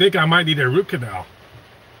I think I might need a root canal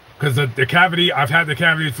because the cavity, I've had the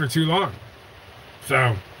cavity for too long.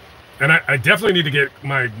 So, and I definitely need to get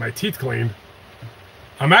my teeth cleaned.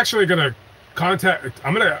 I'm actually gonna I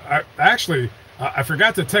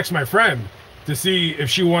forgot to text my friend to see if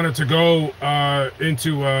she wanted to go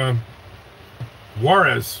into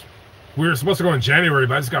Juarez. We were supposed to go in January,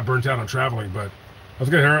 but I just got burnt out on traveling. But I was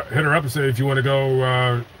gonna hit her up and say if you want to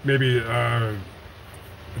go maybe at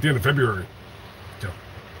the end of February. So.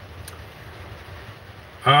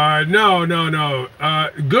 No.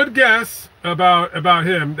 Good guess about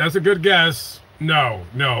him. That's a good guess. No.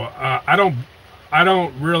 I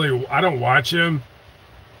don't watch him.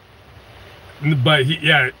 But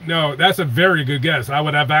that's a very good guess. I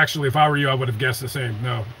would have actually, if I were you, I would have guessed the same.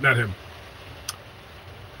 No, not him.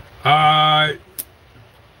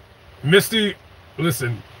 Misty,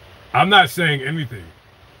 listen, I'm not saying anything.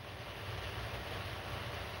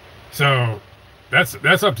 So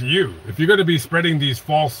that's up to you. If you're going to be spreading these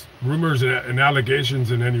false rumors and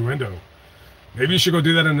allegations and innuendo, maybe you should go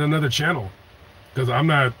do that in another channel. Because I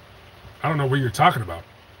don't know what you're talking about.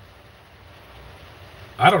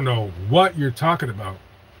 I don't know what you're talking about.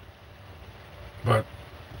 But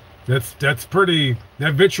that's pretty,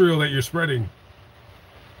 that vitriol that you're spreading,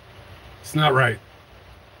 it's not right.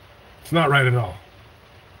 It's not right at all.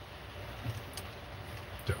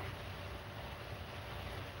 So.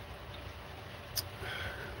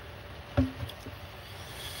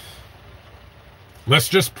 Let's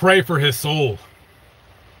just pray for his soul.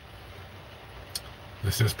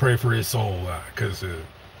 It says pray for his soul, because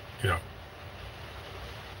you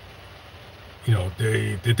know,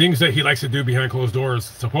 the things that he likes to do behind closed doors,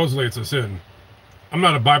 supposedly it's a sin. I'm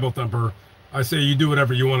not a Bible thumper. I say you do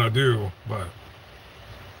whatever you want to do, but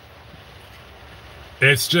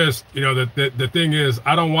it's just, the thing is,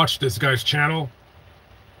 I don't watch this guy's channel.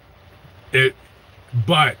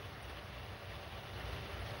 But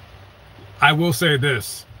I will say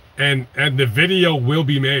this, and the video will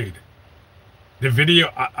be made. The video,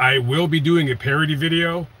 I will be doing a parody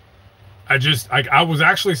video. I was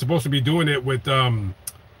actually supposed to be doing it with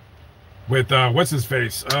what's his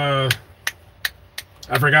face? I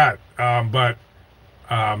forgot.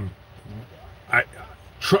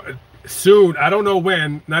 Soon, I don't know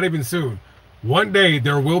when, not even soon. One day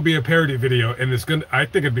there will be a parody video, and I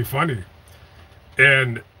think it'd be funny.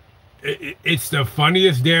 And it's the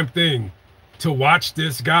funniest damn thing to watch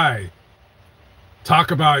this guy talk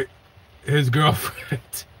about his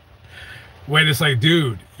girlfriend when it's like,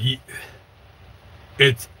 dude,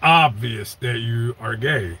 it's obvious that you are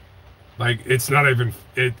gay. Like, it's not even,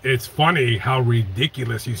 it's funny how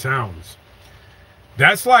ridiculous he sounds.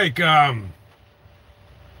 That's like, I'm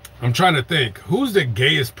trying to think, who's the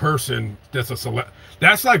gayest person that's a celeb?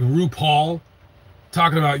 That's like RuPaul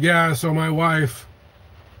talking about, yeah, so my wife,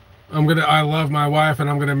 I love my wife and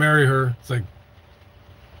I'm gonna marry her. It's like,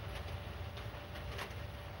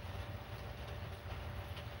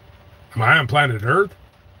 am I on planet Earth?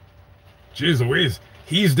 Jeez Louise.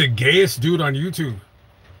 He's the gayest dude on YouTube.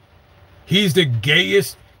 He's the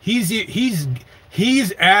gayest. He's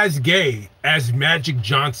as gay as Magic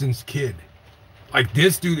Johnson's kid. Like,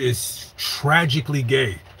 this dude is tragically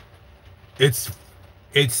gay.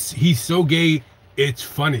 He's so gay, it's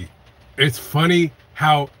funny. It's funny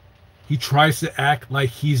how he tries to act like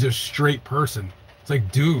he's a straight person. It's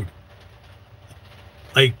like, dude,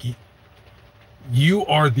 like, you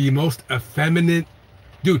are the most effeminate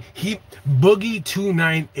dude. Boogie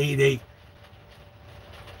 2988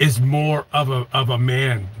 is more of a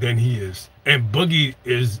man than he is, and Boogie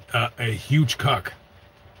is a huge cuck.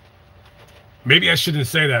 Maybe I shouldn't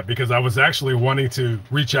say that, because I was actually wanting to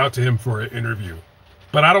reach out to him for an interview,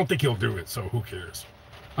 but I don't think he'll do it, so who cares?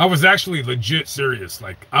 I was actually legit serious.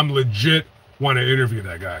 Like, I'm legit want to interview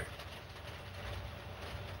that guy.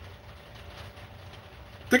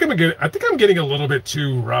 I think I'm getting a little bit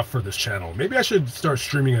too rough for this channel. Maybe I should start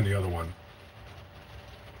streaming on the other one.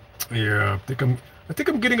 Yeah, I think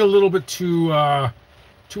I'm getting a little bit too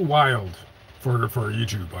wild for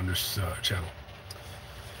YouTube on this channel.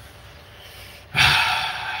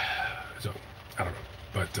 So I don't know,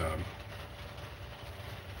 but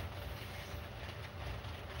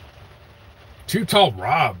Too Tall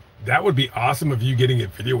Rob, that would be awesome if you getting a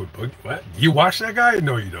video with Boogie. What? You watch that guy?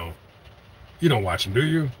 No, you don't. You don't watch him, do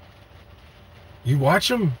you? You watch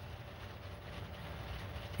him?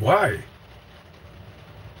 Why?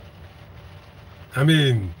 I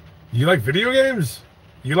mean, you like video games?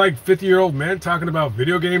 You like 50-year-old men talking about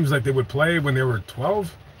video games like they would play when they were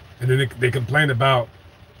 12? And then they complain about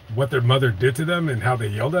what their mother did to them and how they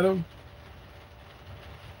yelled at them?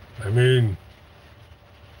 I mean...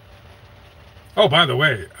 Oh, by the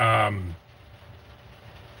way,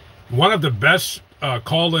 one of the best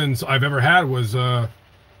call-ins I've ever had was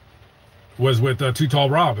with Too Tall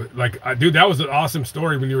Rob. Like, dude, that was an awesome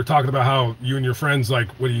story when you were talking about how you and your friends, like,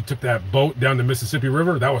 when you took that boat down the Mississippi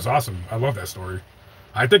River. That was awesome. I love that story.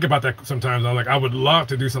 I think about that sometimes. I'm like, I would love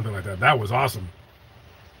to do something like that. That was awesome.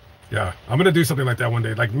 Yeah, I'm gonna do something like that one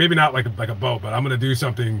day. Like, maybe not like a boat, but I'm gonna do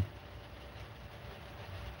something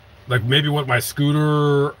like maybe with my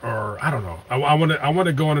scooter, or I don't know. I want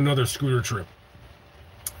to go on another scooter trip.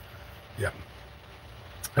 Yeah.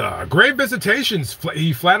 Great visitations.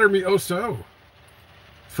 He flattered me oh so.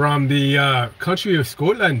 From the country of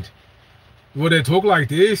Scotland, where they talk like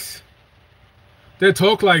this. They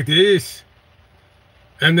talk like this,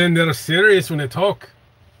 and then they're serious when they talk.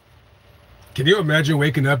 Can you imagine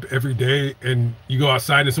waking up every day and you go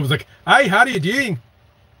outside and someone's like, "Hi, how are you doing?"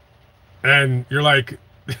 And you're like,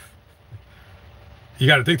 you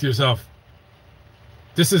got to think to yourself,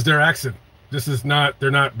 this is their accent. This is not,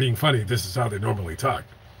 they're not being funny. This is how they normally talk.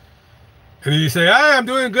 And then you say, "Hi, I'm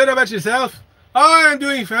doing good. How about yourself?" "Oh, I'm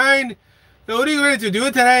doing fine. So what are you going to do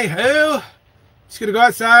today?" "Oh, just going to go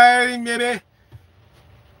outside and maybe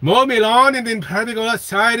mow my lawn and then probably go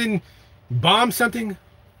outside and bomb something.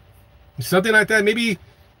 Something like that.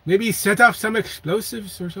 Maybe set off some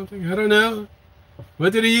explosives or something. I don't know.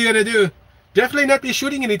 What are you going to do? Definitely not be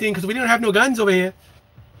shooting anything, because we don't have no guns over here.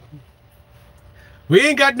 We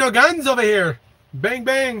ain't got no guns over here. Bang,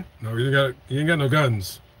 bang. No, you ain't got no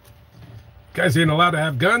guns. Guys ain't allowed to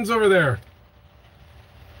have guns over there.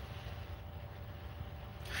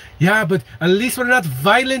 Yeah, but at least we're not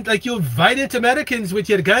violent like you violent Americans with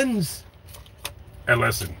your guns. And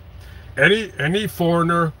listen, any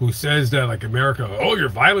foreigner who says that, like America, oh, you're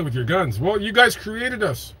violent with your guns. Well, you guys created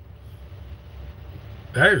us.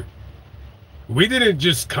 Hey, we didn't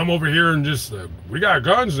just come over here and just, we got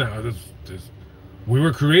guns now. We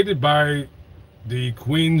were created by the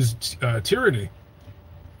Queen's tyranny.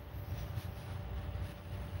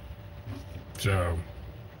 So,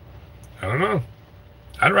 I don't know.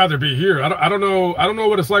 I'd rather be here. I don't know. I don't know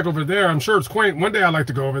what it's like over there. I'm sure it's quaint. One day I'd like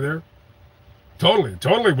to go over there. Totally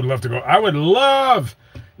would love to go. I would love,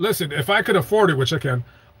 listen, if I could afford it, which I can,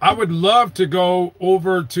 I would love to go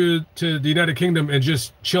over to the United Kingdom and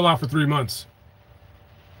just chill out for 3 months.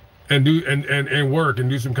 And do and work and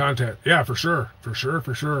do some content. Yeah, for sure.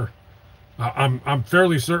 I'm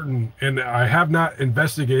fairly certain, and I have not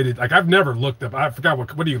investigated. Like, I've never looked up. I forgot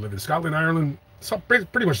what do you live in? Scotland, Ireland?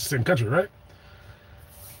 Pretty much the same country, right?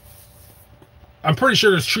 I'm pretty sure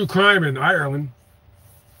there's true crime in Ireland,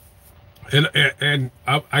 and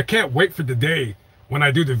I can't wait for the day when I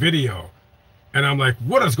do the video, and I'm like,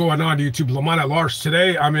 what is going on YouTube? Lamont at Large.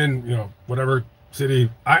 Today I'm in whatever city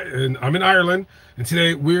I'm in Ireland, and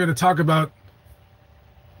today we're going to talk about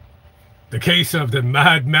the case of the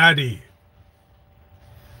Mad Maddie.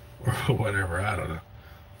 Or whatever, I don't know.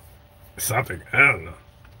 Something, I don't know.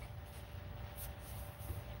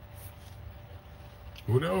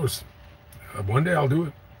 Who knows? One day I'll do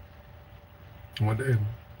it. One day.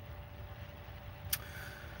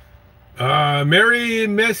 Mary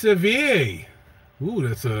Messavier. Ooh,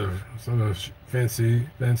 that's a fancy.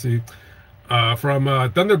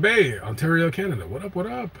 From Thunder Bay, Ontario, Canada. What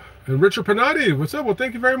up? And Richard Panatti, what's up? Well,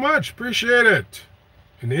 thank you very much. Appreciate it.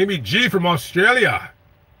 And Amy G from Australia.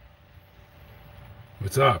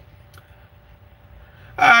 What's up?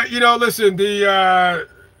 Listen, the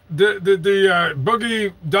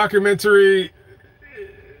Boogie documentary,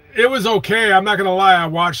 it was okay. I'm not gonna lie, I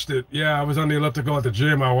watched it. Yeah, I was on the elliptical at the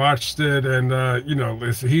gym. I watched it, and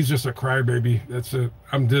listen, he's just a crybaby. That's it.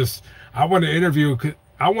 I want to interview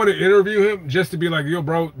him just to be like, yo,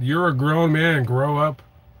 bro, you're a grown man. Grow up.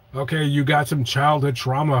 Okay, you got some childhood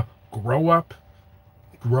trauma. Grow up.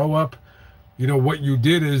 What you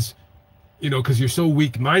did is, because you're so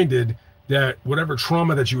weak-minded that whatever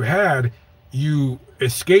trauma that you had, you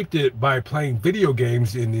escaped it by playing video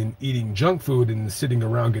games and then eating junk food and sitting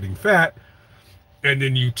around getting fat. And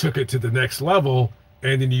then you took it to the next level,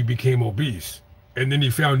 and then you became obese. And then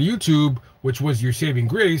you found YouTube, which was your saving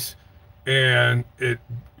grace, and it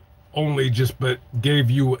only but gave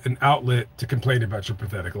you an outlet to complain about your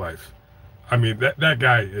pathetic life. I mean, that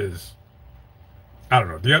guy is, I don't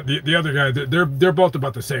know. The other guy, they're both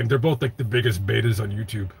about the same. They're both like the biggest betas on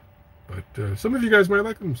YouTube, but some of you guys might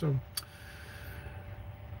like them.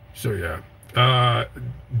 So yeah.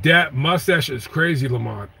 That mustache is crazy,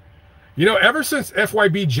 Lamont. Ever since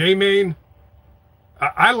FYB J-Main,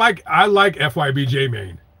 I like FYB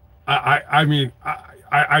J-Main.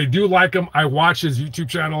 I do like him. I watch his YouTube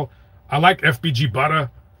channel. I like FBG Butter.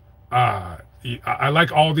 I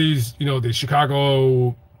like all these, the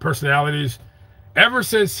Chicago personalities. Ever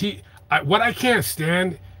since what I can't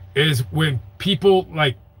stand is when people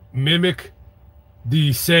like mimic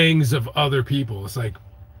the sayings of other people. It's like,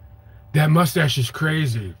 that mustache is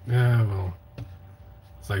crazy. Yeah, well,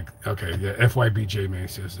 it's like, okay, yeah, FYB J-Man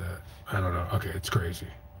says that. I don't know. Okay, it's crazy.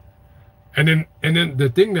 And then the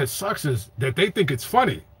thing that sucks is that they think it's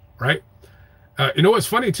funny, right? What's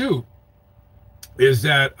funny too is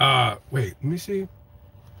that wait, let me see.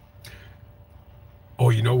 Oh,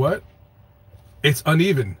 you know what? It's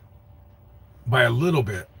uneven by a little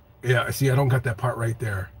bit. Yeah, see, I don't got that part right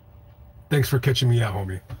there. Thanks for catching me out,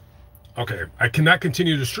 homie. Okay, I cannot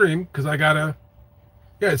continue to stream because I gotta.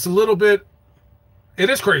 Yeah, it's a little bit. It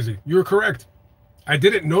is crazy. You were correct. I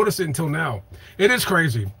didn't notice it until now. It is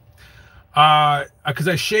crazy. Because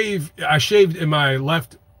I shaved in my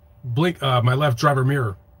left my left driver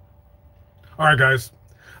mirror. All right, guys,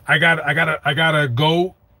 I gotta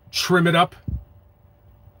go trim it up.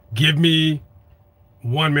 Give me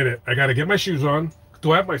 1 minute. I gotta get my shoes on.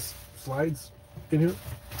 Do I have my slides in here?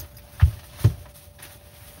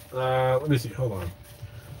 Let me see. Hold on.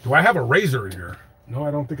 Do I have a razor in here? No,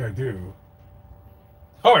 I don't think I do.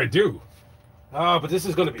 Oh, I do. But this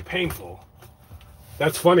is going to be painful.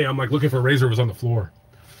 That's funny. I'm like looking for a razor. It was on the floor.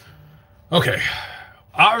 Okay.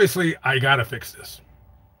 Obviously, I got to fix this.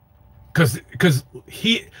 Because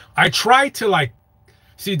I try to like,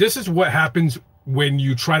 see, this is what happens when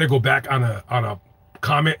you try to go back on a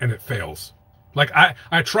comment and it fails. Like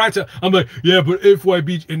I tried to, I'm like, yeah, but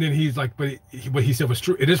FYB, and then he's like, but what he said was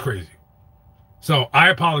true. It is crazy. So I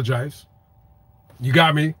apologize. You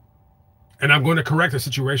got me. and I'm going to correct the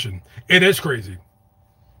situation. It is crazy.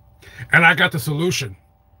 And I got the solution.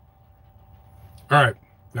 All right,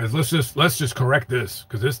 guys, let's just correct this,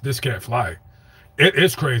 because this can't fly. It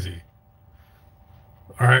is crazy.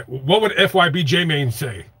 All right, what would FYBJ Main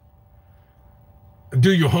say?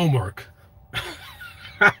 Do your homework.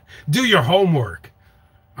 Do your homework.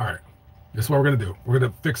 All right, this is what we're gonna do. We're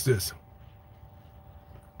gonna fix this.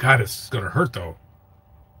 God, it's gonna hurt though.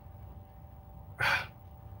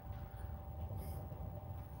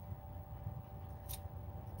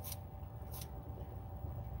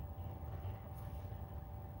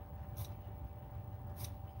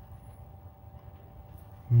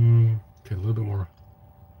 Okay, a little bit more.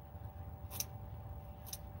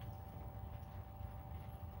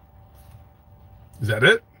 Is that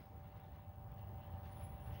it?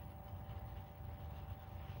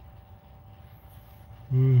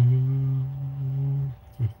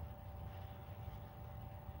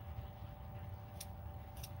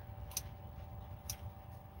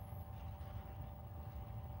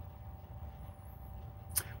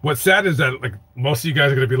 What's sad is that like most of you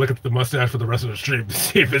guys are going to be looking at the mustache for the rest of the stream to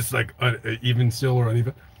see if it's like even still or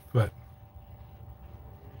uneven, but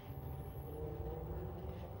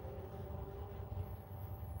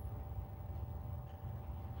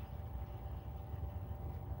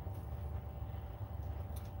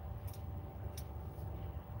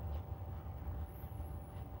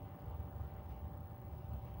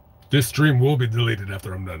this stream will be deleted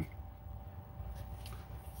after I'm done.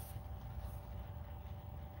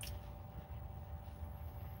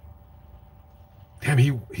 Damn,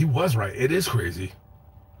 he was right. It is crazy.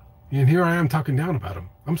 And here I am talking down about him.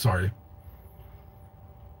 I'm sorry.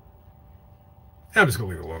 I'm just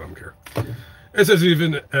going to leave it alone. I don't care. It's as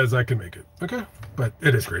even as I can make it. Okay? But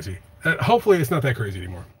it is crazy. Hopefully it's not that crazy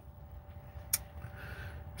anymore.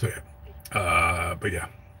 So yeah. But yeah.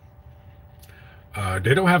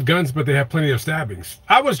 They don't have guns, but they have plenty of stabbings.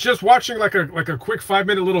 I was just watching like a quick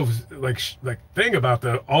 5-minute little like thing about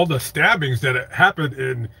all the stabbings that happened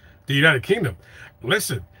in the United Kingdom.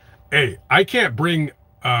 Listen, hey, I can't bring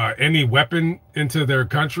any weapon into their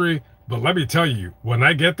country, but let me tell you, when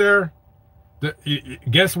I get there,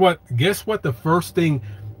 guess what? Guess what? The first thing,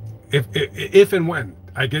 if and when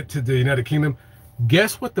I get to the United Kingdom,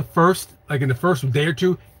 guess what? The first, like in the first day or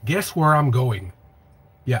two, guess where I'm going?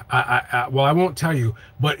 Yeah, well, I won't tell you,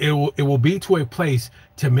 but it will be to a place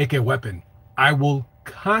to make a weapon. I will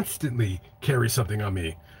constantly carry something on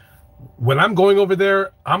me. When I'm going over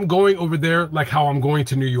there like how I'm going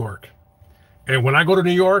to New York. And when I go to New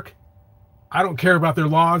York, I don't care about their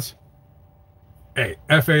laws. Hey,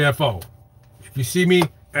 FAFO. If you see me,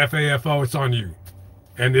 FAFO, it's on you.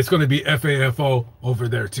 And it's going to be FAFO over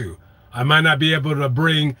there too. I might not be able to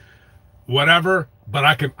bring whatever, but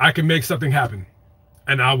I can make something happen.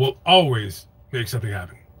 And I will always make something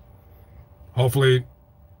happen. Hopefully,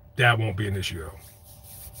 that won't be an issue though.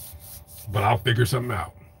 But I'll figure something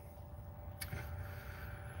out.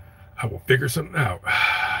 I will figure something out.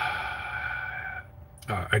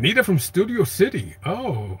 Anita from Studio City.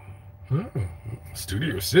 Oh,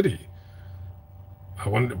 Studio City. I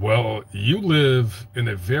wonder. Well, you live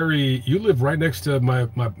right next to my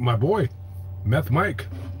boy, Meth Mike.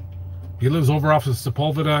 He lives over off of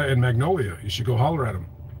Sepulveda and Magnolia. You should go holler at him.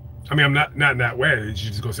 I mean, I'm not in that way. You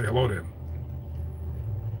should just go say hello to him.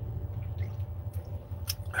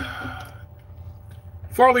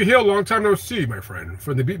 Farley Hill, long time no see, my friend,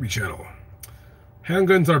 from the BB channel.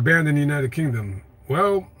 Handguns are banned in the United Kingdom.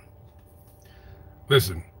 Well,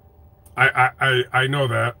 listen, I know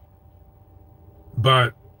that,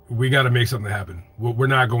 but we got to make something happen. We're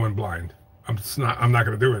not going blind. I'm not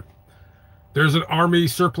going to do it. There's an army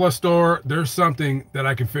surplus store. There's something that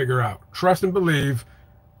I can figure out. Trust and believe.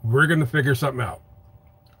 We're going to figure something out.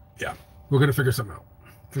 Yeah, we're going to figure something out.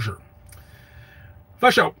 For sure.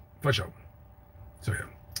 For sure. For sure. So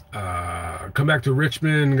yeah. Come back to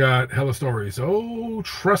Richmond. Got hella stories. Oh,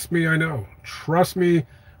 trust me, I know. Trust me,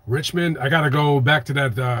 Richmond. I got to go back to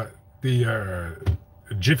that, the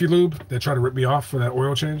Jiffy Lube that tried to rip me off for that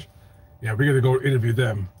oil change. Yeah, we're going to go interview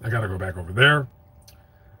them. I got to go back over there.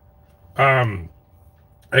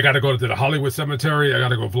 I got to go to the Hollywood Cemetery. I got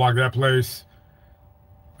to go vlog that place.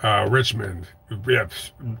 Richmond. Yeah,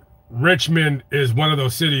 Richmond is one of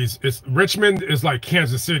those cities. Richmond is like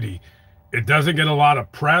Kansas City. It doesn't get a lot of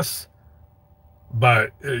press,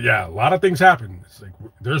 but yeah, a lot of things happen. It's like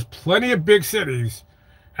there's plenty of big cities.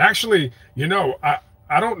 Actually, you know,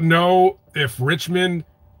 I don't know if Richmond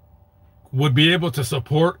would be able to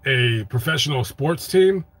support a professional sports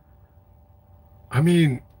team. I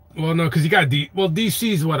mean, well, no, because you got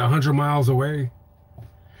DC is what, 100 miles away.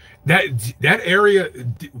 that area,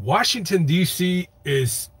 Washington D.C.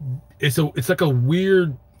 it's like a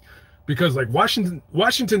weird, because like Washington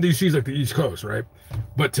D.C. is like the East Coast, right?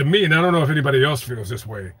 But to me, and I don't know if anybody else feels this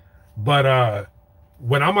way, but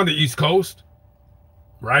when I'm on the East Coast,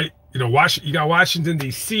 right? You know, you got Washington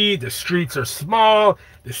D.C. The streets are small.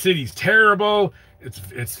 The city's terrible.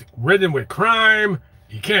 It's ridden with crime.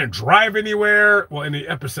 You can't drive anywhere. Well, in the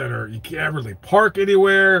epicenter, you can't really park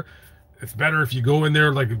anywhere. It's better if you go in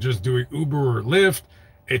there like just doing Uber or Lyft.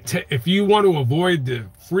 If you want to avoid the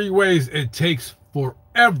freeways, it takes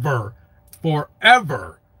forever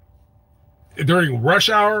during rush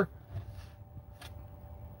hour.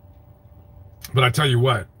 But I tell you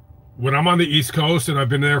what, when I'm on the East Coast and I've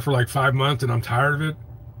been there for like 5 months and I'm tired of it,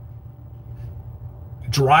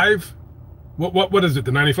 drive, what is it,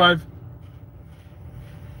 the 95?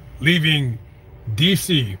 Leaving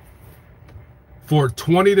DC for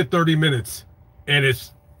 20 to 30 minutes, and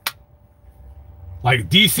it's like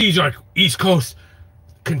DC's like East Coast,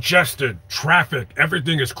 congested, traffic,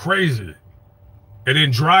 everything is crazy. And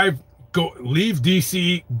then leave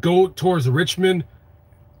DC, go towards Richmond.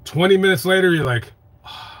 20 minutes later, you're like,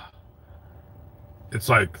 it's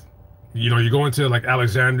like, you know, you go into like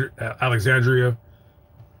Alexandria,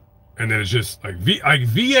 and then it's just like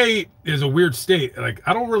VA is a weird state. Like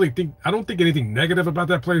I don't think anything negative about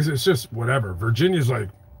that place. It's just whatever. Virginia's like,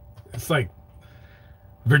 it's like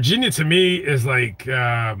Virginia to me is like it's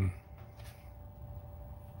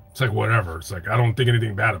like whatever. It's like I don't think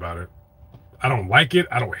anything bad about it. I don't like it.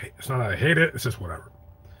 It's not that I hate it. It's just whatever.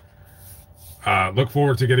 Look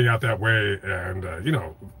forward to getting out that way. And, you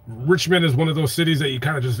know, Richmond is one of those cities that you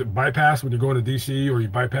kind of just bypass when you're going to DC, or you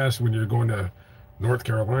bypass when you're going to North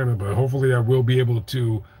Carolina. But hopefully I will be able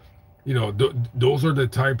to, you know, those are the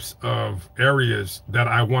types of areas that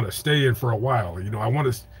I want to stay in for a while. You know, I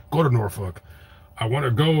want to go to Norfolk. I want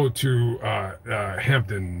to go to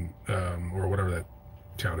Hampton, or whatever that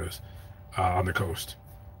town is, on the coast.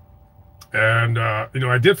 And, you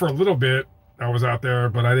know, I did for a little bit. I was out there,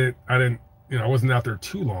 but I didn't, you know, I wasn't out there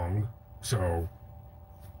too long. So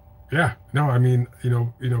yeah, no, I mean, you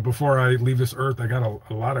know, before I leave this earth, I got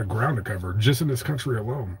a lot of ground to cover just in this country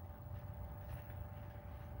alone.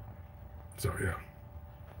 So yeah.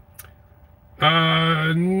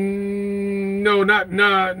 No,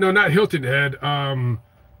 not Hilton Head.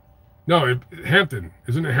 No, Hampton.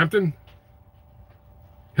 Isn't it Hampton?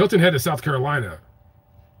 Hilton Head is South Carolina,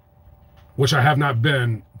 which I have not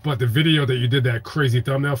been, but the video that you did that crazy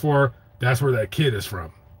thumbnail for, that's where that kid is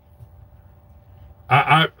from.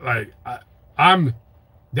 That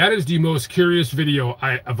is the most curious video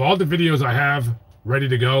of all the videos I have ready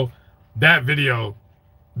to go. That video,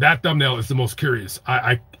 that thumbnail is the most curious.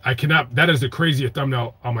 I cannot, that is the craziest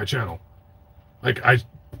thumbnail on my channel. Like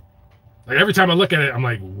every time I look at it, I'm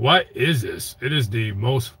like, what is this? It is the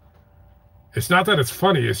most, it's not that it's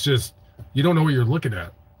funny, it's just, you don't know what you're looking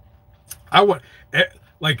at.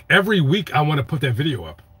 Like every week I want to put that video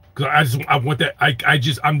up, because I want that,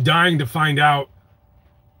 I'm dying to find out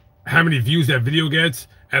how many views that video gets,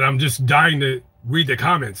 and I'm just dying to read the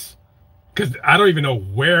comments, because I don't even know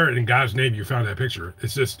where in God's name you found that picture.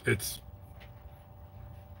 It's just, let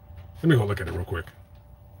me go look at it real quick.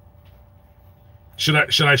 Should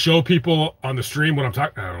I show people on the stream what I'm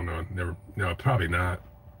talking? I don't know. No, probably not.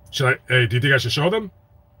 Hey, do you think I should show them?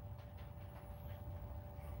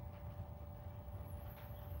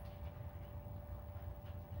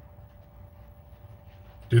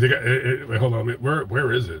 Do you think wait, hold on.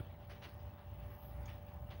 Where is it?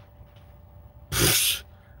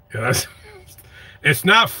 Yeah, it's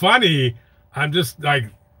not funny. I'm just like,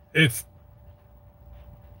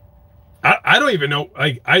 I don't even know.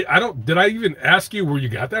 Like, I don't, did I even ask you where you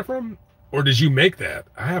got that from? Or did you make that?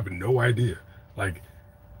 I have no idea. Like,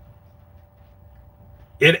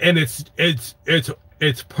 and it's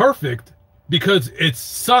perfect because it's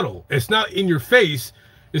subtle. It's not in your face.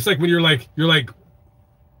 It's like when you're like,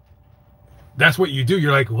 that's what you do.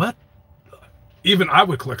 You're like, what? Even I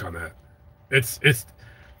would click on that. It's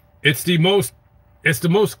the most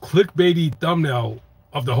clickbaity thumbnail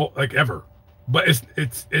of the whole, like, ever. But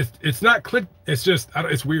it's not click. It's just,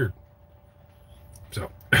 it's weird.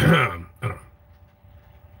 So I don't know.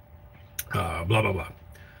 Blah blah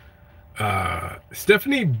blah.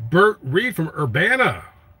 Stephanie Burt Reed from Urbana.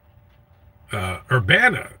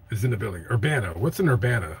 Urbana is in the building. Urbana. What's in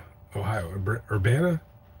Urbana, Ohio? Urbana.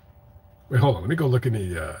 Wait, hold on. Let me go look in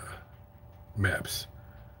the maps.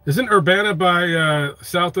 Isn't Urbana by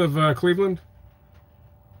south of Cleveland?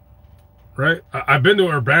 Right? I've been to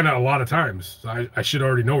Urbana a lot of times. So I should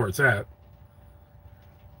already know where it's at.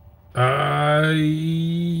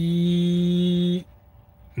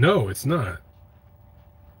 No, it's not.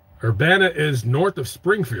 Urbana is north of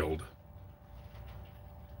Springfield.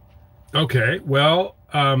 Okay, well,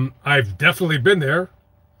 I've definitely been there,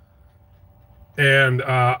 and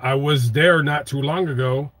I was there not too long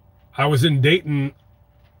ago. I was in Dayton.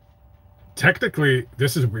 Technically,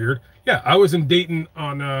 this is weird. Yeah, I was in Dayton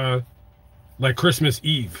on like Christmas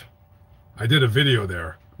Eve. I did a video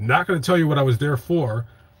there. I'm not going to tell you what I was there for,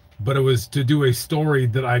 but it was to do a story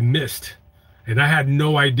that I missed, and I had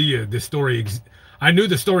no idea this story. I knew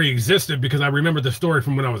the story existed because I remember the story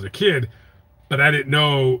from when I was a kid, but I didn't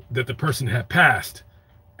know that the person had passed.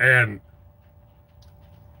 And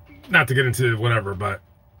not to get into whatever, but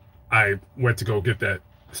I went to go get that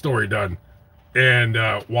story done. And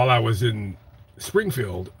while I was in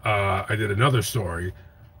Springfield, I did another story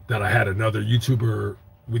that I had another YouTuber,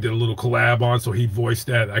 we did a little collab on, so he voiced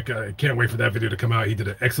that. I can't wait for that video to come out. He did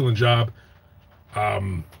an excellent job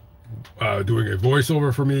doing a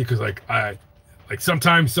voiceover for me, because like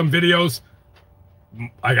sometimes some videos,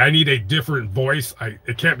 I need a different voice.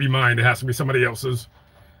 It can't be mine. It has to be somebody else's.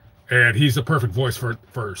 And he's the perfect voice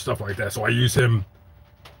for stuff like that. So I use him.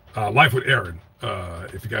 Life with Aaron.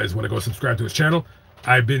 If you guys want to go subscribe to his channel,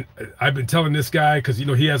 I've been telling this guy, because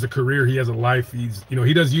he has a career, he has a life. He's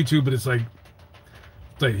he does YouTube, but it's like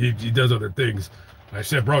he does other things. I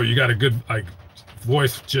said, bro, you got a good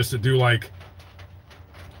voice just to do like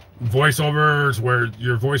voiceovers where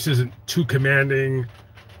your voice isn't too commanding.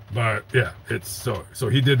 But yeah, it's so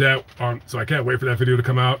he did that on. So I can't wait for that video to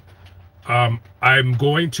come out. I'm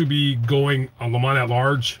going to be going on Lamont at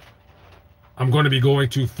Large. I'm going to be going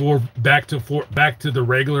to back to the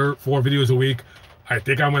regular 4 videos a week. I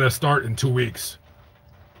think I'm going to start in 2 weeks.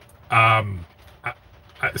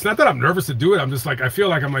 It's not that I'm nervous to do it. I'm just like, I feel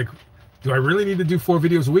like I'm like, do I really need to do 4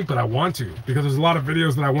 videos a week? But I want to, because there's a lot of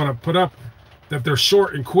videos that I want to put up that they're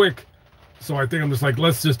short and quick. So I think I'm just like,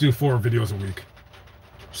 let's just do 4 videos a week.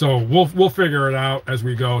 So we'll figure it out as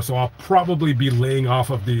we go. So I'll probably be laying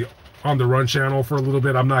off of the On The Run channel for a little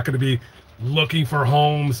bit. I'm not going to be looking for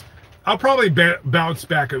homes. I'll probably bounce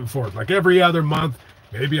back and forth, like every other month.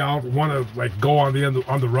 Maybe I'll want to like go on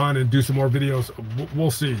the run and do some more videos. We'll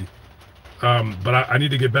see. But I need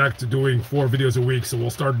to get back to doing 4 videos a week, so we'll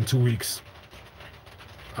start in 2 weeks.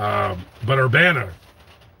 But Urbana,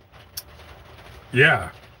 yeah.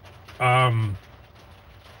 I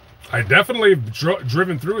definitely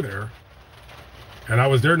driven through there, and I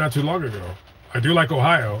was there not too long ago. I do like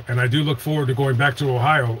Ohio, and I do look forward to going back to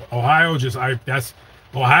Ohio. Ohio is just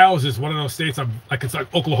one of those states it's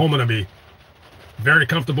like Oklahoma to me. Very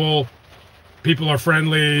comfortable. People are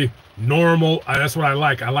friendly, normal. That's what I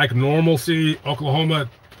like. I like normalcy. Oklahoma,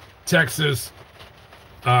 Texas,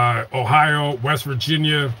 Ohio, West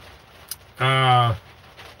Virginia,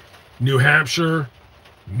 New Hampshire,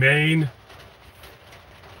 Maine.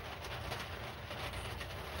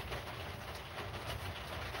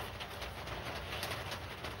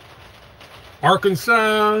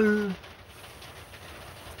 Arkansas,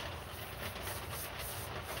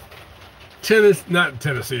 not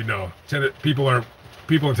Tennessee, no. People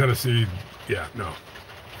in Tennessee, yeah, no.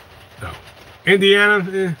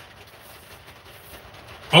 Indiana,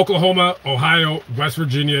 Oklahoma, Ohio, West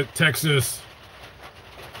Virginia, Texas,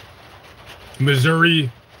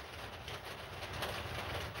 Missouri,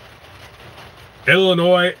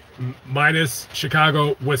 Illinois, minus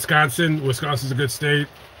Chicago, Wisconsin. Wisconsin's a good state.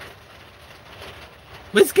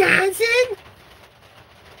 Wisconsin?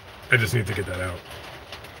 I just need to get that out.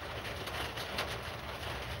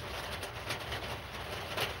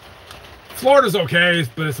 Florida's okay,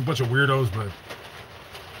 but it's a bunch of weirdos,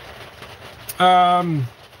 but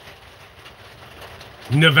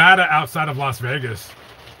Nevada outside of Las Vegas.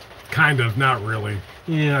 Kind of, not really.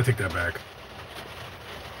 Yeah, I take that back.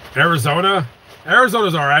 Arizona?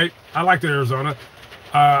 Arizona's all right. I liked Arizona.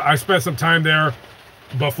 I spent some time there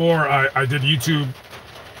before I did YouTube.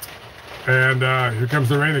 And here comes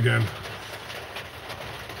the rain again.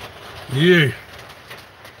 Yeah.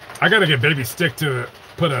 I gotta get Baby Stick to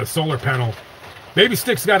put a solar panel. Baby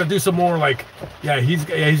Stick's got to do some more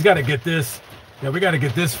he's got to get this. Yeah, we got to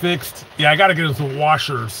get this fixed. Yeah, I got to get him some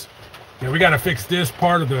washers. Yeah, we got to fix this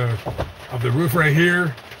part of the roof right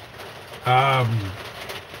here. Other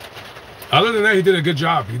than that, he did a good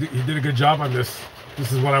job. He did a good job on this.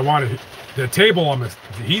 This is what I wanted. The table on this,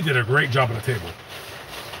 he did a great job on the table.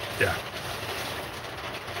 Yeah.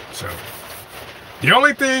 So the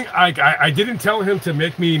only thing I didn't tell him to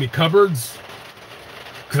make me any cupboards,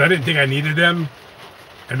 because I didn't think I needed them.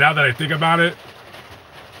 And now that I think about it,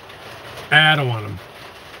 I don't want them.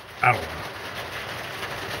 I don't want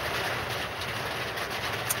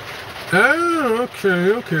them. Oh,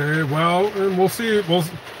 okay. Well, and we'll see.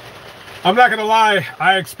 I'm not gonna lie.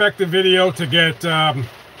 I expect the video to get,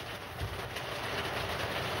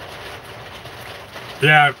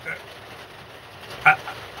 yeah,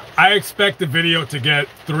 I expect the video to get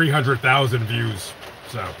 300,000 views.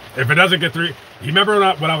 So if it doesn't get you remember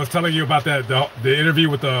what I was telling you about that the interview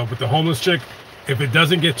with the homeless chick? If it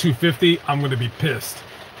doesn't get 250, I'm gonna be pissed.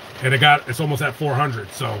 And it's almost at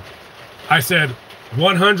 400. So I said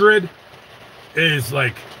 100 is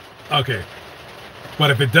like okay, but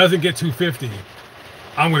if it doesn't get 250,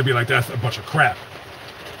 I'm gonna be like, that's a bunch of crap.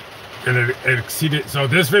 And it exceeded. So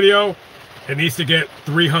this video, it needs to get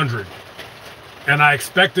 300, and I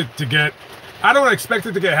expect it to get. I don't expect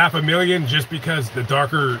it to get 500,000 just because the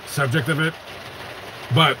darker subject of it.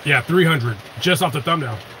 But yeah, 300 just off the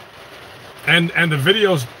thumbnail. And the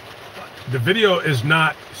video is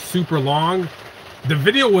not super long. The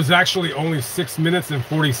video was actually only 6 minutes and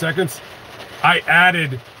 40 seconds. I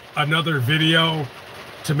added another video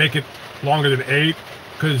to make it longer than 8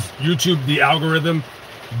 because YouTube, the algorithm,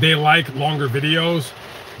 they like longer videos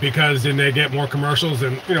because then they get more commercials.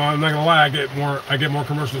 And you know, I'm not gonna lie, I get more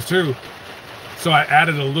commercials too. So I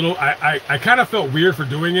added a little. I kind of felt weird for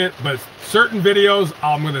doing it, but certain videos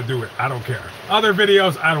I'm gonna do it. I don't care. Other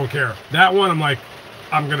videos I don't care. That one I'm like,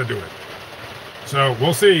 I'm gonna do it. So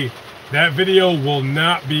we'll see. That video will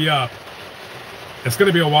not be up. It's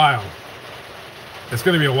gonna be a while. It's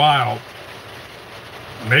gonna be a while.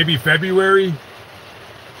 Maybe February.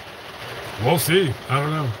 We'll see. I don't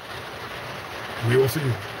know. We will see.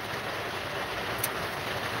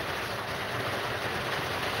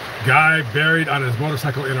 Guy buried on his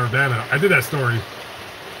motorcycle in Urbana. I did that story.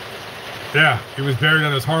 Yeah, he was buried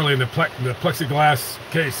on his Harley in the plexiglass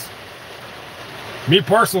case. Me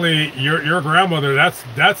personally, your grandmother, that's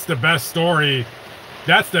the best story.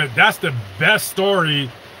 That's the best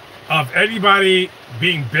story of anybody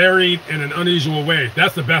being buried in an unusual way.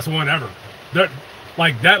 That's the best one ever.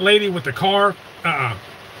 Like that lady with the car.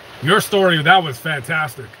 Your story, that was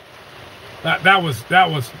fantastic. That was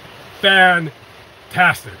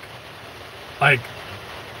fantastic. Like,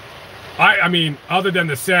 I mean, other than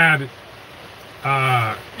the sad,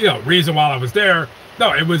 reason while I was there,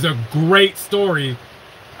 no, it was a great story.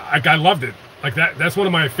 Like, I loved it. Like that's one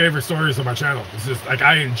of my favorite stories on my channel. It's just like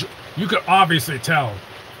you could obviously tell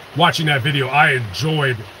watching that video, I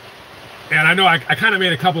enjoyed. And I know I kind of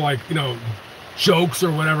made a couple jokes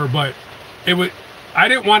or whatever, but I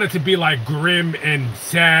didn't want it to be like grim and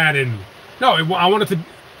sad and no, I wanted to,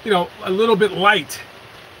 a little bit light.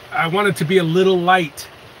 I want it to be a little light.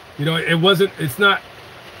 It's not,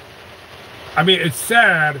 I mean, it's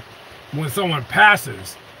sad when someone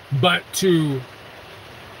passes, but it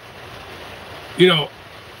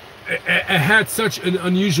had such an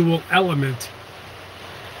unusual element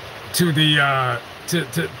to the,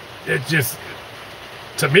 it just,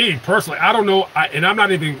 to me personally, I don't know, and I'm not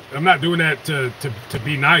doing that to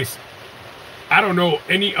be nice. I don't know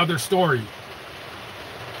any other story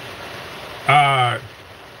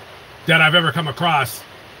that I've ever come across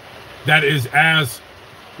that is as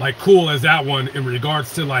cool as that one in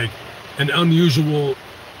regards to an unusual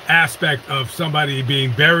aspect of somebody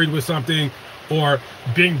being buried with something or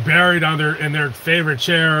being buried in their favorite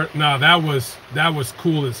chair. No, that was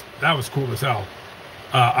cool as hell.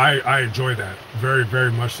 I enjoy that very,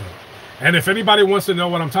 very much so. And if anybody wants to know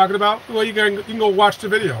what I'm talking about, well, you can go watch the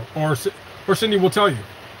video, or Cindy will tell you.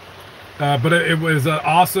 But it was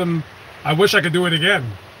awesome. I wish I could do it again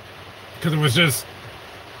because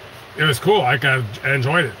it was cool. I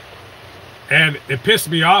enjoyed it. And it pissed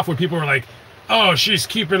me off when people were like, "Oh, she's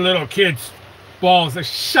keeping little kids' balls." Like,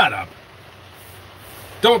 shut up.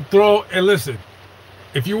 Don't throw. And listen,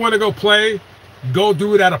 if you want to go play, go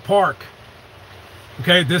do it at a park.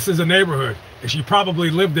 Okay, this is a neighborhood. And she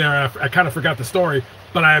probably lived there. I kind of forgot the story,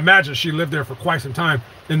 but I imagine she lived there for quite some time.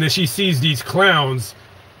 And then she sees these clowns,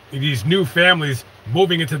 these new families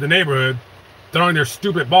moving into the neighborhood, throwing their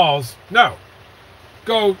stupid balls. No,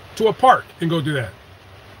 go to a park and go do that.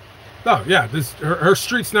 No, yeah, her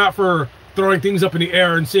street's not for throwing things up in the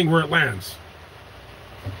air and seeing where it lands.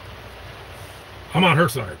 I'm on her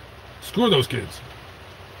side. Screw those kids.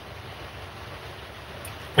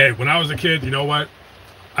 Hey, when I was a kid, you know what?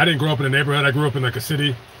 I didn't grow up in a neighborhood. I grew up in a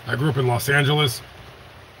city. I grew up in Los Angeles.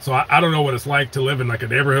 So I don't know what it's like to live in a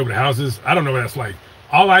neighborhood with houses. I don't know what that's like.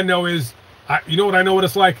 All I know is, you know what I know what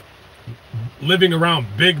it's like? Living around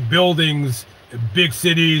big buildings, big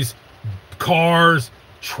cities, cars,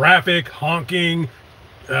 traffic, honking,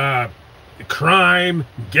 crime,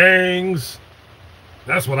 gangs.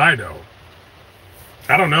 That's what I know.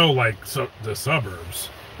 I don't know, the suburbs.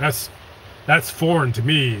 That's foreign to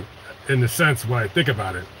me in the sense when I think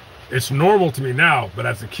about it. It's normal to me now, but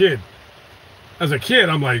as a kid, as a kid,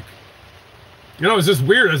 I'm like, you know, it's just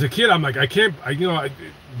weird. As a kid, I'm like, I can't,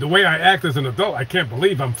 the way I act as an adult, I can't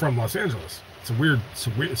believe I'm from Los Angeles. It's a weird,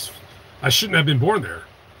 I shouldn't have been born there.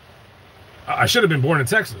 I should have been born in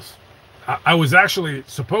Texas. I was actually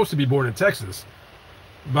supposed to be born in Texas,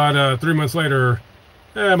 but 3 months later,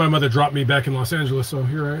 my mother dropped me back in Los Angeles, so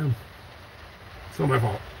here I am. It's not my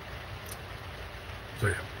fault. So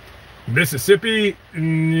yeah. Mississippi,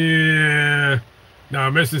 yeah. No,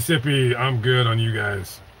 Mississippi, I'm good on you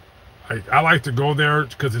guys. I like to go there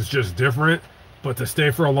because it's just different, but to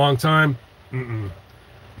stay for a long time,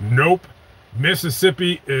 nope.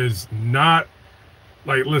 Mississippi is not,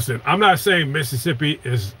 like, listen, I'm not saying Mississippi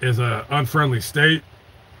is a unfriendly state,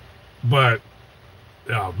 but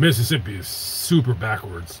Mississippi is super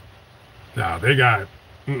backwards. No, they got,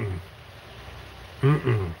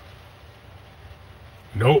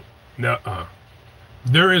 nope, no,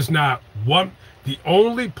 there is not one, the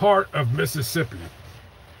only part of Mississippi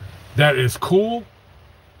that is cool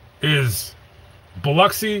is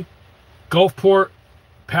Biloxi, Gulfport,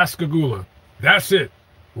 Pascagoula. That's it.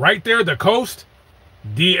 Right there, the coast,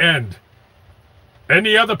 the end.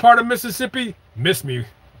 Any other part of Mississippi, miss me.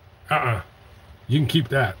 You can keep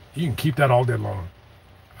that. You can keep that all day long.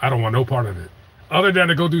 I don't want no part of it. Other than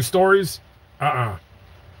to go do stories, that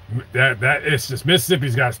it's just,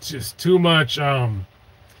 Mississippi's got just too much,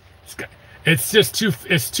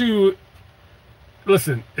 it's too,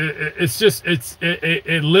 listen,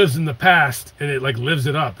 it lives in the past and it like lives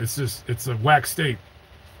it up. It's a whack state.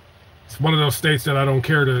 It's one of those states that I don't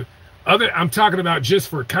care to, I'm talking about just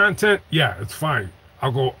for content. Yeah, it's fine.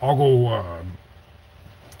 I'll go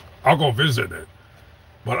visit it.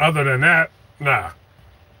 But other than that, nah.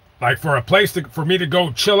 Like for a place for me to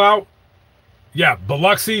go chill out, yeah,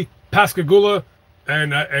 Biloxi, Pascagoula,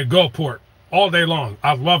 and Gulfport all day long.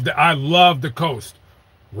 I love the coast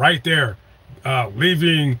right there.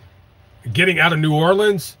 Getting out of New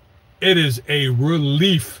Orleans, it is a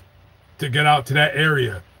relief to get out to that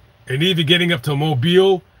area. And even getting up to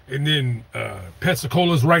Mobile, and then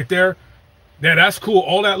Pensacola's right there. Yeah, that's cool.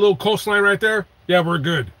 All that little coastline right there. Yeah, we're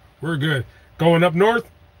good. We're good. Going up north,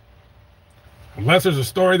 unless there's a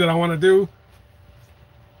story that I want to do.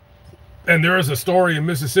 And there is a story in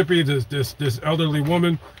Mississippi, this elderly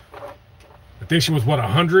woman, I think she was, what,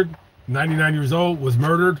 99 years old, was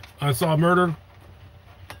murdered, unsolved murder.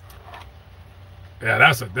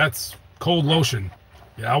 Yeah, that's cold lotion.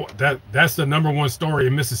 Yeah, that's the #1 story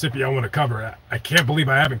in Mississippi I want to cover. I can't believe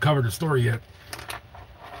I haven't covered the story yet.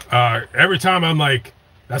 Every time I'm like,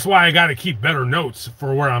 that's why I got to keep better notes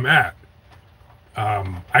for where I'm at.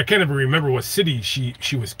 I can't even remember what city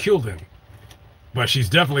she was killed in, but she's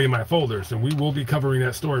definitely in my folders, and we will be covering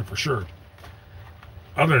that story for sure.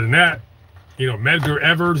 Other than that, you know, Medgar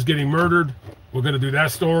Evers getting murdered, we're going to do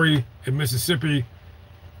that story in Mississippi.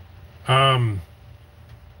 We're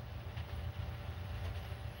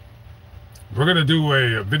going to do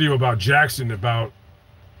a video about Jackson, about,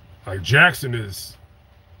 like, Jackson is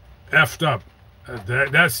effed up.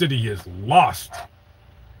 That city is lost.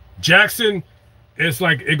 Jackson, it's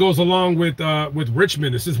like, it goes along with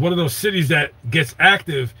Richmond. It's just one of those cities that gets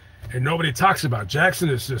active and nobody talks about. Jackson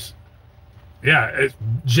is just, yeah,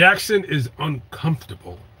 Jackson is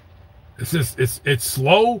uncomfortable. It's just, it's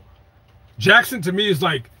slow. Jackson to me is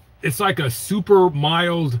like, it's like a super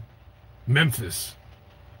mild Memphis.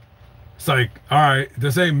 It's like, all right,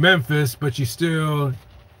 this ain't Memphis, but you still,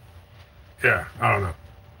 yeah, I don't know.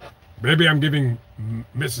 Maybe I'm giving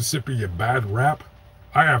Mississippi a bad rap.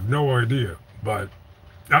 I have no idea, but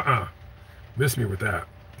miss me with that.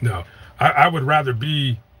 No, I would rather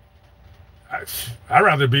be, I'd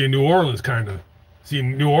rather be in New Orleans, kind of. See,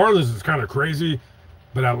 New Orleans is kind of crazy,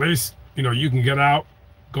 but at least, you know, you can get out,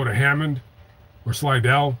 go to Hammond or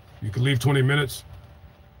Slidell. You can leave 20 minutes.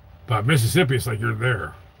 But Mississippi, it's like you're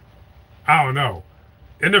there. I don't know.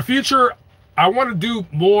 In the future, I want to do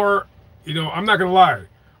more, you know, I'm not going to lie.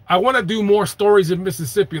 I want to do more stories in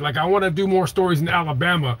Mississippi. Like, I want to do more stories in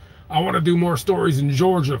Alabama. I want to do more stories in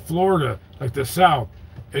Georgia, Florida, like the South.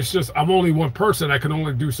 It's just, I'm only one person. I can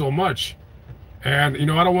only do so much. And, you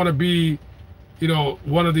know, I don't want to be, you know,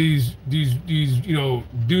 one of these, you know,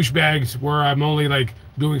 douchebags where I'm only like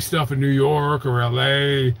doing stuff in New York or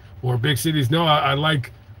LA or big cities. No, I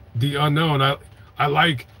like the unknown. I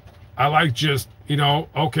like just, you know,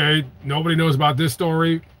 okay, nobody knows about this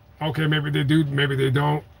story. Okay, maybe they do, maybe they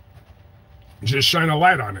don't. Just shine a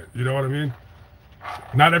light on it. You know what I mean?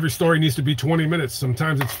 Not every story needs to be 20 minutes.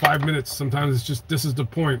 Sometimes it's 5 minutes. Sometimes it's just, this is the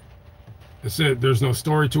point. That's it. There's no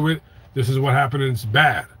story to it. This is what happened and it's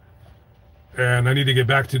bad. And I need to get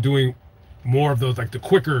back to doing more of those, like the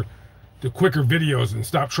quicker the quicker videos and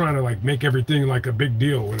stop trying to like make everything like a big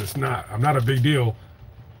deal when it's not. I'm not a big deal,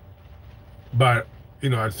 but you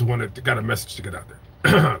know, I just wanted to got a message to get out there.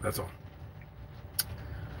 That's all.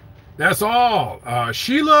 That's all.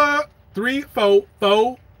 Sheila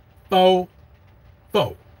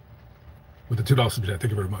 3444 with the $2 super chat.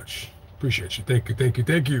 Thank you very much. Appreciate you. Thank you. Thank you.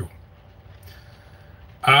 Thank you.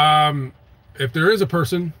 If there is a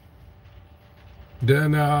person,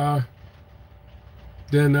 then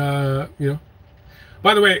you know.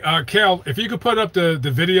 By the way, Cal, if you could put up the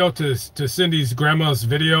video to Cindy's grandma's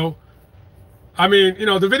video. I mean, you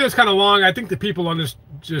know, the video's kind of long. I think the people on this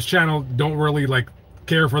channel don't really like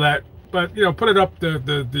care for that. But you know, put it up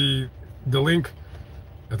the link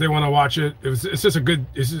if they want to watch it. It's just a good.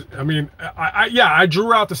 It's just, I mean, I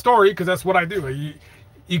drew out the story because that's what I do.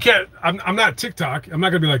 You can't. I'm not TikTok. I'm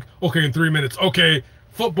not gonna be like, okay, in 3 minutes. Okay,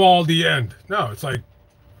 football, the end. No, it's like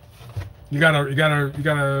you gotta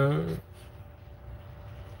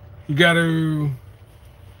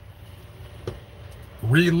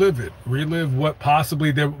relive it. Relive what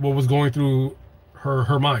possibly what was going through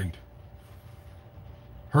her mind.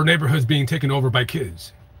 Her neighborhood's being taken over by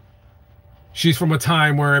kids. She's from a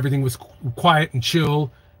time where everything was quiet and chill,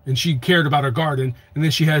 and she cared about her garden, and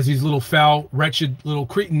then she has these little foul, wretched little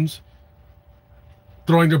cretins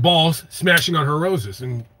throwing their balls, smashing on her roses,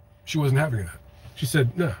 and she wasn't having that. She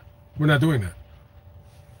said, "No, we're not doing that."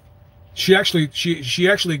 She actually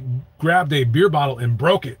grabbed a beer bottle and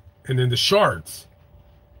broke it, and then the shards.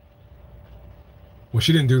 Well,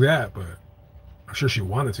 she didn't do that, but I'm sure she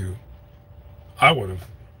wanted to. I would have.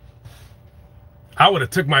 I would have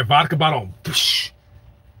took my vodka bottle and psh.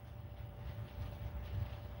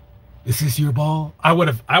 Is this your ball? I would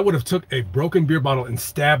have took a broken beer bottle and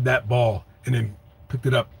stabbed that ball and then picked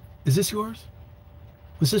it up. Is this yours?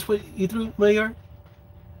 Was this what you threw in my yard?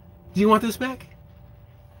 Do you want this back?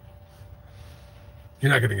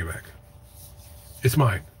 You're not getting it back. It's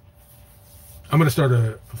mine. I'm gonna start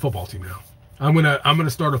a football team now. I'm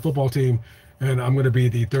gonna start a football team, and I'm gonna be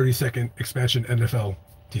the 32nd expansion NFL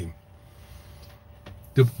team.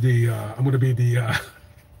 I'm gonna be the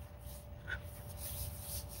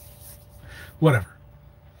whatever.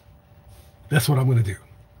 That's what I'm gonna do.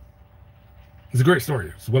 It's a great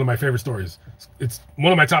story. It's one of my favorite stories. It's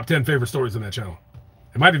one of my top 10 favorite stories on that channel.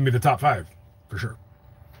 It might even be the top 5 for sure.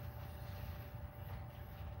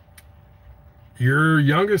 Your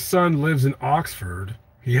youngest son lives in Oxford.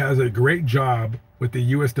 He has a great job with the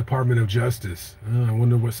U.S. Department of Justice. Oh, I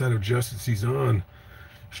wonder what side of justice he's on.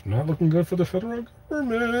 It's not looking good for the federal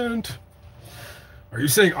government. Are you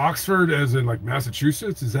saying Oxford as in like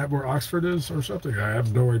Massachusetts? Is that where Oxford is or something? I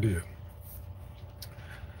have no idea.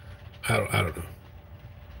 I don't know.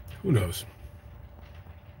 Who knows?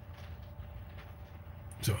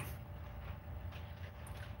 So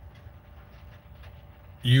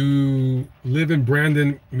you live in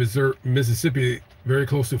Brandon, Mississippi, very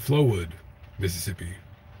close to Flowood, Mississippi.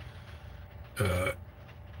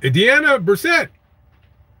 Indiana Brissett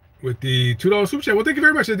with the $2 super chat. Well, thank you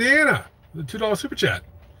very much, Indiana. The $2 super chat.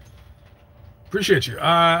 Appreciate you.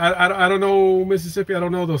 I don't know Mississippi. I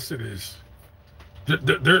don't know those cities.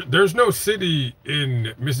 There's no city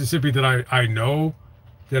in Mississippi that I know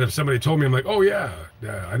that if somebody told me, I'm like, oh yeah,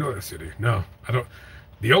 I know that city. No, I don't.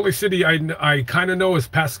 The only city I kind of know is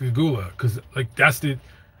Pascagoula, because like that's the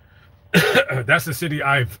city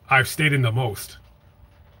I've stayed in the most.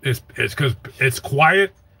 It's because it's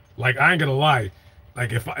quiet. Like I ain't gonna lie.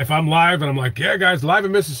 Like if I'm live and I'm like, yeah guys, live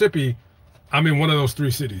in Mississippi, I'm in one of those 3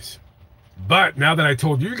 cities. But now that I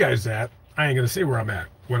told you guys that, I ain't gonna say where I'm at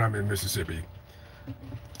when I'm in Mississippi.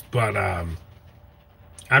 But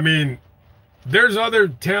I mean, there's other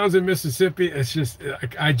towns in Mississippi. It's just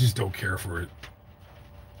I just don't care for it.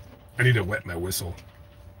 I need to wet my whistle.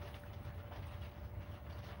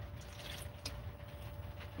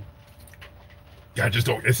 Yeah, I just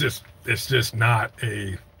don't. It's just not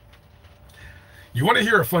a. You want to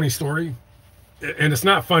hear a funny story, and it's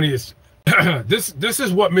not funny. It's this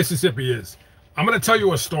is what Mississippi is. I'm gonna tell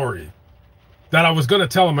you a story that I was gonna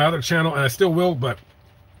tell on my other channel, and I still will, but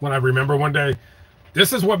when I remember one day,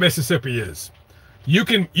 this is what Mississippi is. You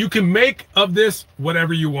can make of this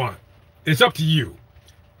whatever you want. It's up to you.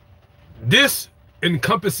 This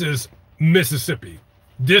encompasses Mississippi.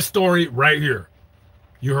 This story right here.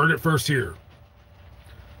 You heard it first here.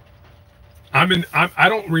 I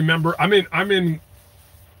don't remember. I'm in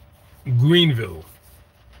Greenville.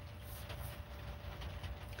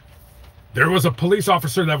 There was a police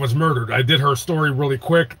officer that was murdered. I did her story really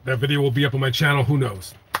quick. That video will be up on my channel. Who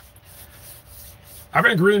knows? I'm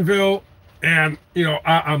in Greenville, and you know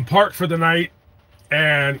I'm parked for the night,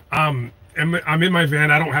 and I'm I'm in my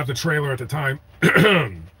van. I don't have the trailer at the time.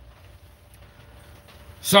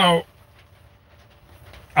 So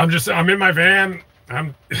I'm in my van.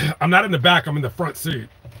 I'm not in the back. I'm in the front seat.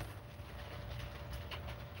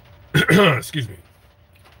 Excuse me.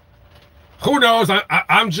 Who knows?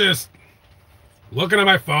 I'm just looking at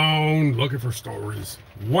my phone, looking for stories,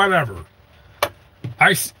 whatever.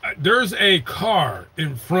 There's a car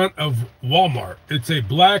in front of Walmart. It's a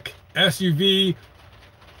black SUV,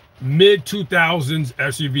 mid 2000s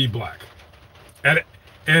SUV, black,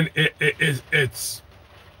 and it's.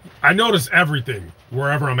 I notice everything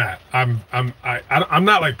wherever I'm at. I'm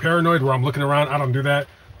not like paranoid where I'm looking around. I don't do that,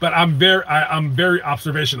 but I'm very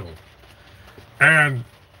observational. And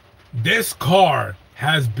this car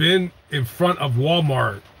has been in front of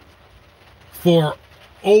Walmart for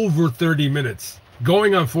over 30 minutes,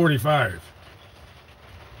 going on 45.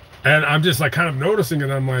 And I'm just like kind of noticing it.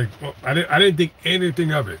 I'm like, well, I didn't think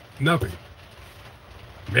anything of it. Nothing.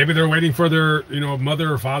 Maybe they're waiting for their,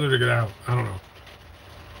 mother or father to get out. I don't know.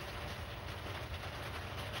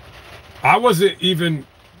 I wasn't even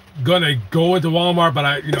gonna go into Walmart, but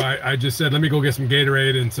I just said, let me go get some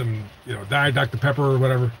Gatorade and some, Diet Dr. Pepper or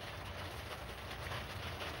whatever.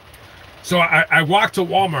 So I walked to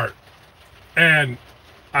Walmart, and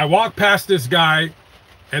I walked past this guy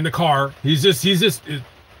in the car. He's just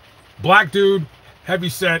black dude, heavy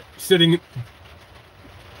set, sitting,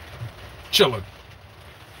 chilling.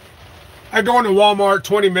 I go into Walmart,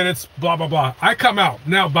 20 minutes, blah, blah, blah. I come out.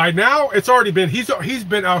 Now, by now, it's already been, he's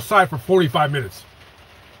been outside for 45 minutes.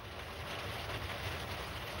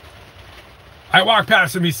 I walk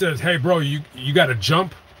past him, he says, hey, bro, you got to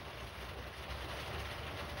jump?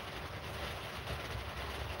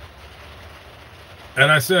 And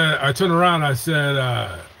I turned around, I said,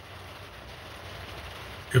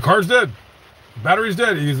 your car's dead. Battery's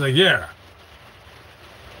dead. He's like, yeah.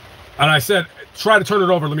 And I said, try to turn it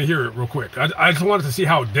over. Let me hear it real quick. I just wanted to see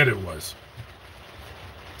how dead it was.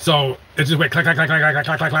 So it just went clack, clack, clack, clack, clack,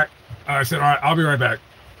 clack, clack, clack. I said, all right, I'll be right back.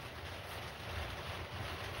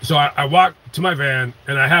 So I walked to my van,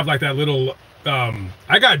 and I have like that little,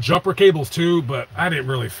 I got jumper cables too, but I didn't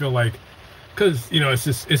really feel like, cause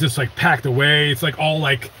it's just like packed away. It's like all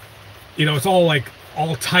like, it's all like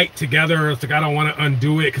all tight together. It's like, I don't want to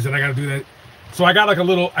undo it, cause then I got to do that. So I got like a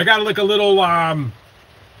little, I got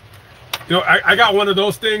one of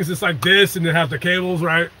those things. It's like this, and it has the cables,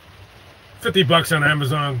 right? $50 on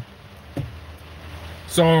Amazon.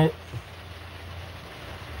 So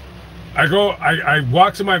I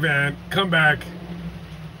walk to my van, come back,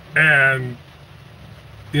 and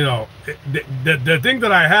the thing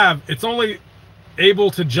that I have, it's only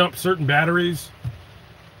able to jump certain batteries.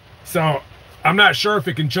 So I'm not sure if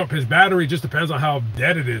it can jump his battery. It just depends on how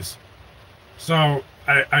dead it is. So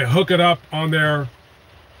I hook it up on there,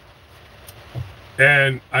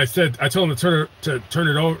 and I told him to turn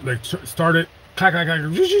it over, like start it. Clack, clack, clack,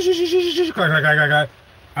 clack, clack, clack, clack.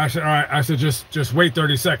 I said, all right. I said, just wait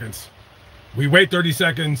 30 seconds. We wait 30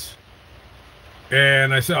 seconds,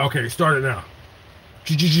 and I said, okay, start it now.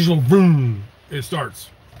 Boom, it starts.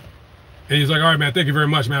 And he's like, all right, man, thank you very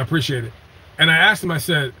much, man, I appreciate it. And I asked him, I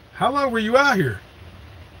said, how long were you out here?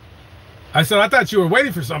 I said, I thought you were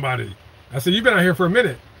waiting for somebody. I said, you've been out here for a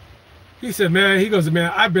minute. He said, man,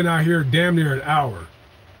 I've been out here damn near an hour.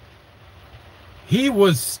 He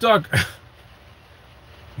was stuck.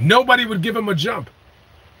 Nobody would give him a jump.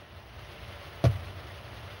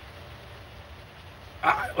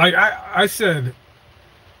 I said,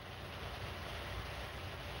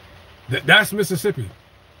 that's Mississippi.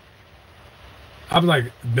 I'm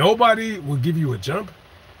like, nobody will give you a jump.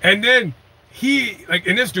 And then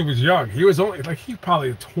and this dude was young. He was only he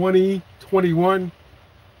probably 20, 21.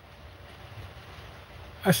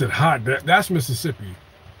 I said, hot, that's Mississippi.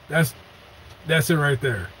 That's it right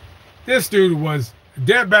there. This dude was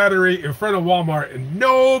dead battery in front of Walmart, and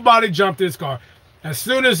nobody jumped his car. As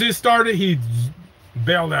soon as he started, he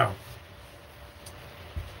bailed out.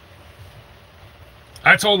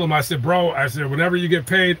 I told him, I said, bro, I said, whenever you get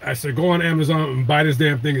paid, I said, go on Amazon and buy this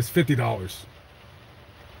damn thing. It's $50.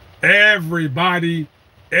 Everybody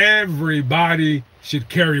should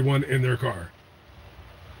carry one in their car.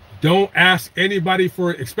 Don't ask anybody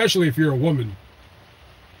for it, especially if you're a woman.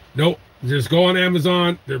 Nope. Just go on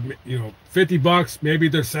Amazon. They're, $50, maybe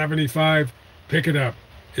they're 75. Pick it up.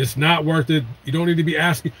 It's not worth it. You don't need to be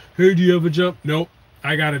asking, hey, do you have a jump? Nope.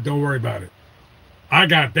 I got it. Don't worry about it. I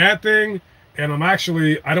got that thing, and I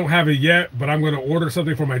don't have it yet, but I'm going to order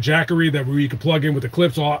something for my Jackery that we can plug in with the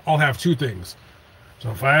clip, so I'll have two things.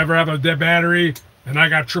 So if I ever have a dead battery and I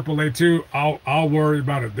got AAA too, I'll worry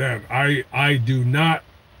about it then. I do not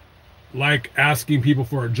like asking people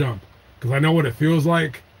for a jump. because I know what it feels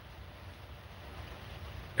like.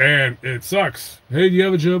 And it sucks. Hey, do you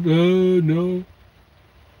have a jump? No.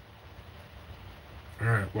 All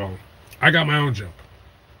right, well, I got my own jump.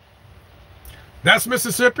 That's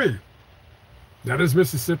Mississippi. That is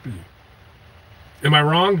Mississippi. Am I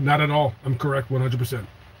wrong? Not at all. I'm correct 100%.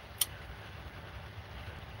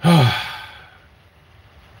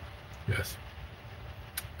 Yes.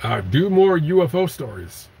 Do more UFO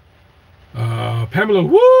stories. Pamela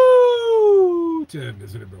Wooten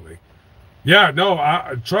is in the building. Yeah,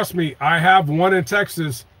 no, trust me, I have one in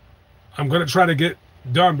Texas. I'm going to try to get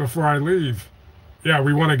done before I leave. Yeah,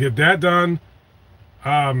 we want to get that done.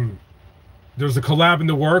 There's a collab in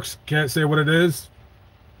the works. Can't say what it is.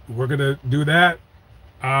 We're going to do that.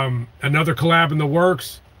 Another collab in the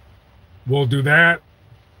works. We'll do that.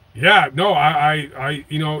 Yeah, no, I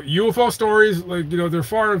you know, UFO stories, like, you know, they're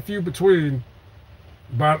far and few between.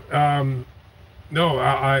 But no,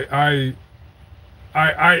 I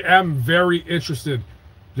am very interested.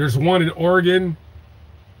 There's one in Oregon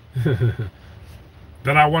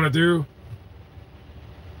that I want to do.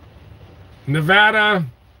 Nevada,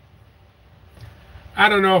 I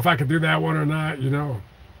don't know if I could do that one or not, you know.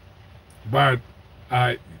 But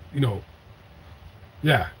you know,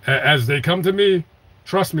 yeah, as they come to me,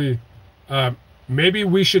 trust me, maybe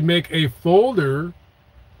we should make a folder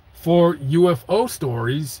for UFO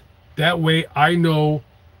stories. That way I know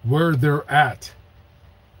where they're at.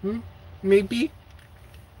 Maybe.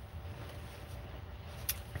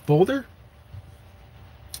 Folder?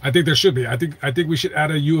 I think there should be. I think we should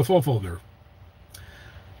add a UFO folder.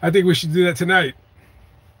 I think we should do that tonight.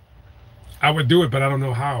 I would do it, but I don't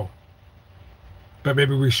know how. But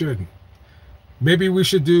maybe we should. Maybe we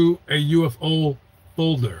should do a UFO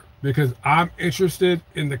folder because I'm interested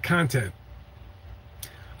in the content.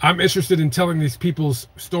 I'm interested in telling these people's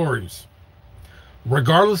stories.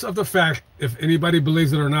 Regardless of the fact, if anybody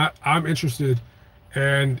believes it or not, I'm interested.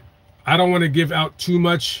 And I don't want to give out too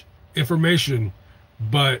much information,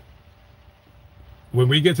 but when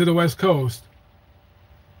we get to the West Coast,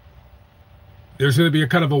 there's going to be a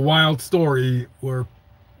kind of a wild story where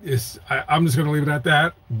I'm just going to leave it at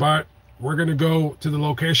that, but we're going to go to the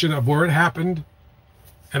location of where it happened,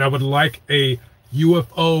 and I would like a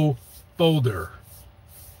UFO folder.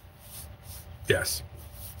 Yes,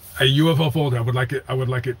 a UFO folder. I would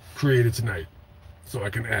like it created tonight, so I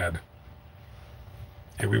can add,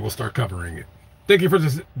 and we will start covering it. Thank you for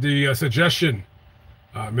the suggestion,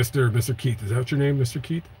 Mr. Keith. Is that your name, Mr.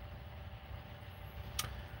 Keith?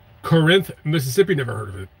 Corinth, Mississippi. Never heard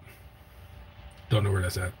of it. Don't know where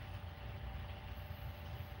that's at.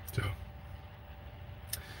 So,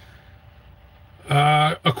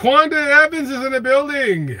 Aquanda Evans is in the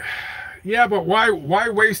building. Yeah, but why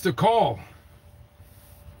waste a call?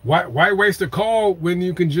 Why waste a call when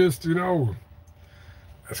you can just, you know?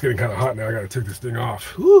 That's getting kind of hot now. I got to take this thing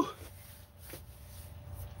off. Whew.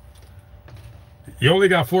 You only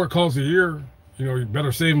got 4 calls a year. You know, you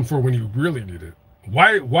better save them for when you really need it.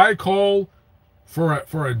 Why call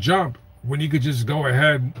for a jump when you could just go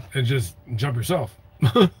ahead and just jump yourself?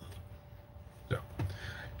 So,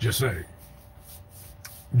 just saying.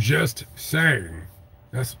 Just saying.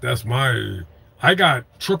 That's my. I got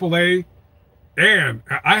AAA, and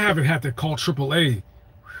I haven't had to call AAA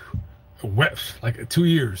like 2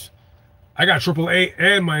 years. I got AAA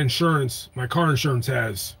and my insurance, my car insurance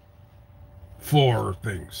has 4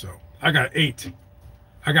 things. So I got 8.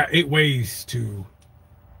 I got 8 ways to.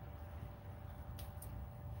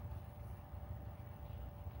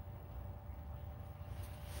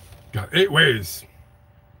 Got 8 ways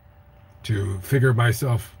to figure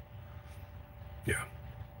myself. Yeah.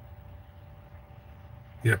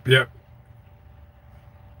 Yep.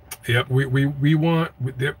 We want,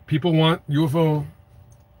 people want UFO.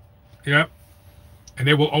 Yep. And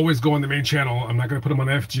they will always go on the main channel. I'm not going to put them on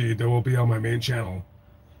FG. They will be on my main channel.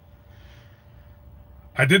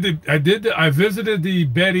 I visited the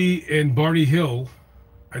Betty in Barney Hill.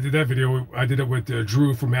 I did that video. I did it with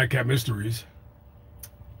Drew from Madcat Mysteries.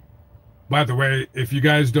 By the way, if you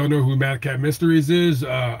guys don't know who Madcat Mysteries is,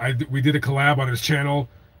 we did a collab on his channel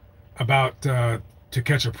about To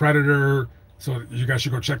Catch a Predator. So you guys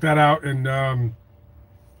should go check that out. And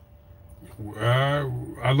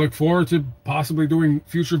I look forward to possibly doing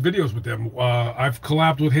future videos with them. I've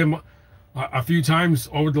collabed with him a few times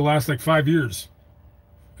over the last like 5 years.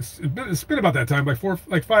 It's been about that time, like 4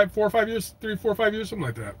 or 5 years, 3, 4, 5 years, something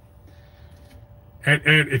like that. And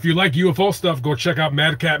if you like UFO stuff, go check out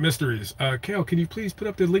Madcat Mysteries. Kale, can you please put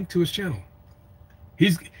up the link to his channel?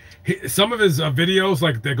 Some of his videos,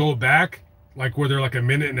 like they go back, like where they're like 1.5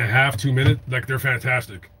 minutes, 2 minutes, like they're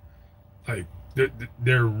fantastic. Like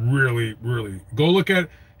They're really, really. Go look at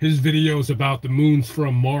his videos about the moons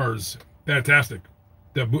from Mars. Fantastic.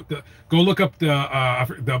 Go look up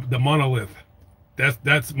the monolith.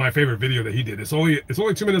 That's my favorite video that he did. It's only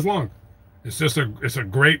 2 minutes long. It's a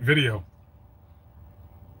great video.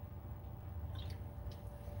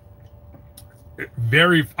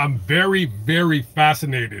 I'm very, very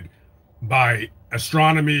fascinated by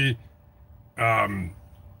astronomy,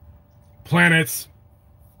 planets,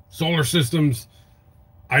 solar systems.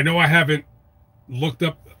 I know I haven't looked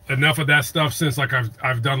up enough of that stuff since like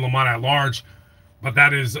I've done Lamont at Large, but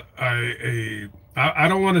that is I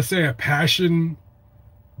don't want to say a passion,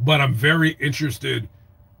 but I'm very interested.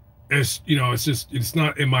 It's, you know, it's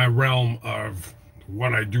not in my realm of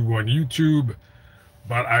what I do on YouTube,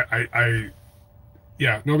 but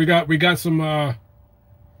yeah, no, we got some I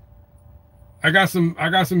got some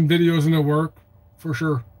videos in the work for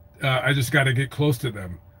sure. I just got to get close to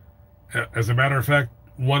them. As a matter of fact,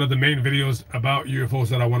 one of the main videos about UFOs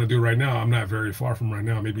that I want to do right now, I'm not very far from right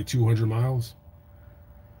now, maybe 200 miles.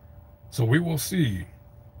 So we will see.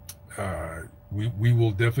 We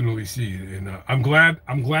will definitely see. And I'm glad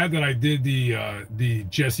that I did the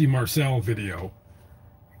Jesse Marcel video.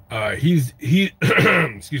 He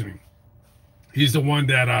excuse me. He's the one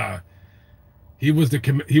that he was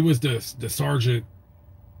the sergeant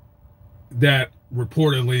that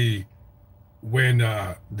reportedly, when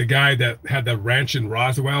the guy that had the ranch in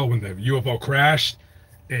Roswell, when the UFO crashed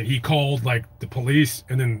and he called like the police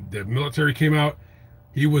and then the military came out,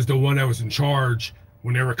 he was the one that was in charge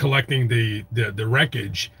when they were collecting the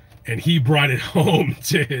wreckage, and he brought it home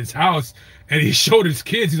to his house and he showed his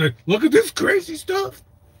kids. He's like, look at this crazy stuff.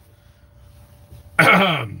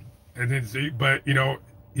 And then, but you know,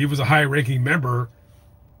 he was a high-ranking member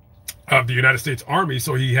of the United States Army,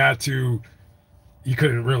 so he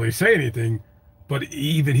couldn't really say anything. But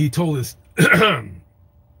even he told his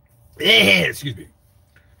excuse me,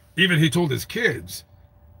 even he told his kids,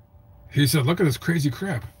 he said, look at this crazy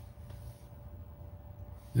crap.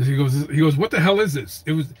 He goes, what the hell is this?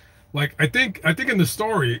 It was like, I think in the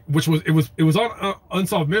story, which was, it was on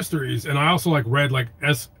Unsolved Mysteries, and I also like read like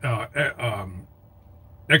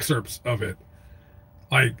excerpts of it.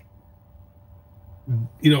 Like,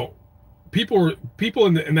 you know, people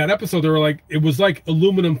in that episode, they were like, it was like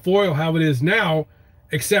aluminum foil, how it is now,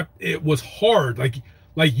 except it was hard. Like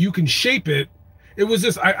you can shape it. It was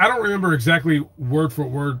just, I don't remember exactly word for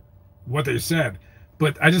word what they said,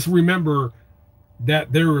 but I just remember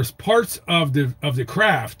that there was parts of the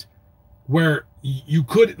craft where you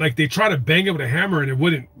could, like, they try to bang it with a hammer and it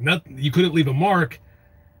wouldn't, nothing, you couldn't leave a mark.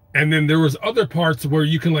 And then there was other parts where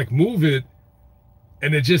you can like move it,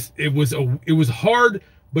 and it was hard,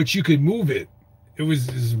 but you could move it. It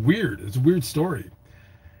was weird. It's a weird story.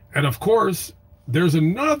 And of course, there's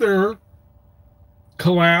another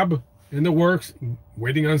collab in the works,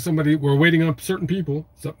 waiting on somebody. We're waiting on certain people.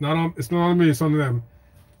 It's not on me, it's on them.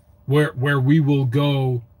 Where we will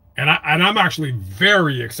go, and I'm actually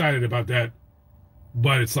very excited about that.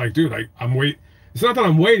 But it's like, dude, I'm wait. It's not that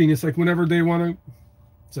I'm waiting. It's like whenever they want to.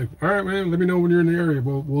 It's like, all right, man, let me know when you're in the area.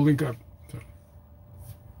 We'll link up. So,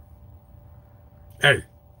 hey,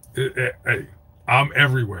 I'm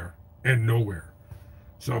everywhere and nowhere.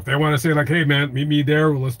 So if they want to say like, hey, man, meet me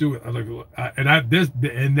there, well, let's do it.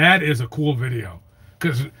 And that is a cool video,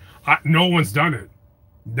 because no one's done it.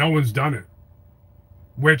 No one's done it.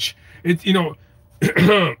 Which it's, you know,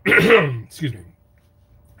 excuse me.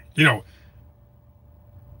 You know,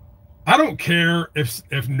 I don't care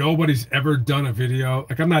if nobody's ever done a video.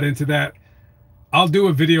 Like, I'm not into that. I'll do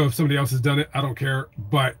a video if somebody else has done it. I don't care.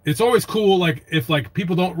 But it's always cool, like, if like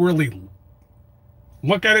people don't really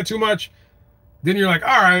look at it too much, then you're like,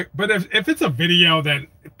 all right. But if it's a video that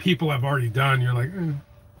people have already done, you're like,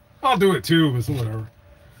 I'll do it too, but whatever.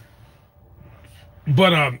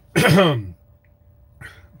 But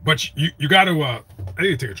but you got to I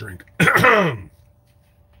need to take a drink.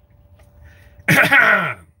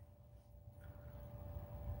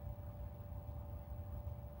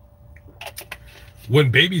 When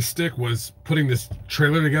Baby Stick was putting this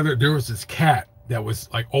trailer together, there was this cat that was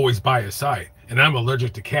like always by his side, and I'm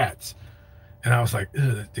allergic to cats, and I was like,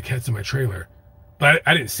 the cat's in my trailer, but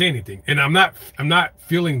I didn't say anything, and I'm not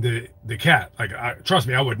feeling the cat. Like, trust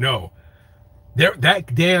me, I would know.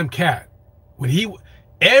 That damn cat,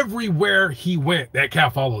 everywhere he went, that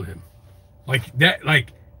cat followed him. Like that,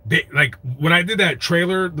 like when I did that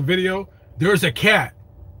trailer, the video, there's a cat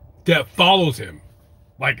that follows him,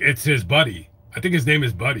 like it's his buddy. I think his name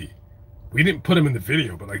is Buddy. We didn't put him in the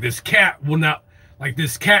video, but like this cat will not,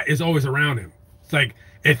 this cat is always around him. It's like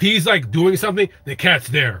if he's like doing something, the cat's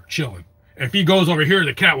there chilling. If he goes over here,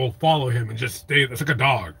 the cat will follow him and just stay. It's like a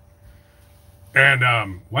dog.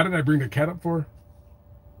 And why did I bring the cat up for?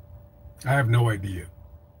 I have no idea.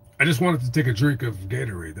 I just wanted to take a drink of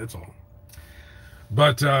Gatorade. That's all.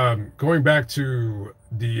 But going back to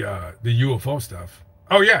the UFO stuff.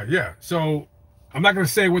 Oh yeah. So I'm not going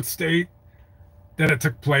to say what state that it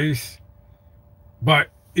took place, but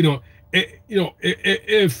if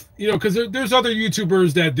because there's other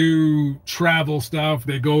YouTubers that do travel stuff.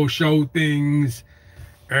 They go show things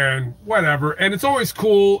and whatever, and it's always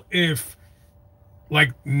cool if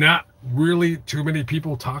like not really too many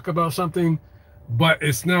people talk about something, but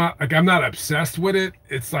it's not like I'm not obsessed with it.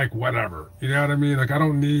 It's like whatever, you know what I mean? Like I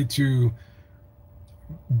don't need to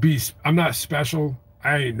be. I'm not special.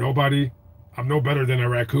 I ain't nobody. I'm no better than a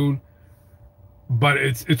raccoon. But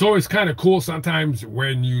it's always kind of cool sometimes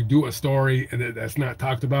when you do a story and that's not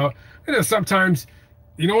talked about. And then sometimes,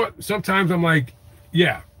 you know what? Sometimes I'm like,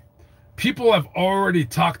 yeah, people have already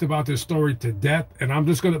talked about this story to death, and I'm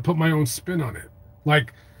just going to put my own spin on it.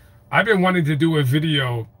 Like, I've been wanting to do a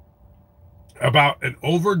video about an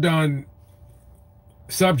overdone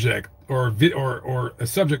subject or a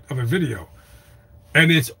subject of a video,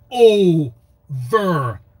 and it's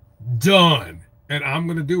overdone. And I'm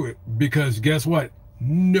going to do it because guess what?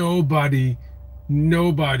 Nobody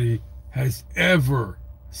has ever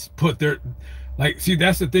put their, like, see,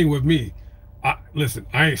 that's the thing with me. Listen,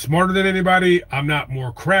 I ain't smarter than anybody. I'm not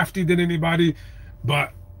more crafty than anybody,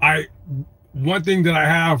 but one thing that I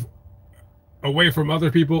have away from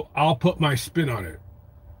other people, I'll put my spin on it.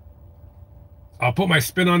 I'll put my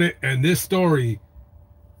spin on it. And this story,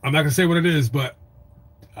 I'm not going to say what it is, but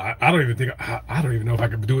I don't even know if I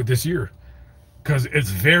could do it this year. Because it's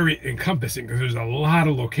very encompassing, because there's a lot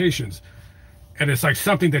of locations, and it's like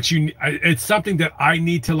something that it's something that I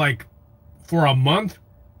need to, like, for a month,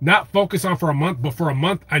 not focus on for a month, but for a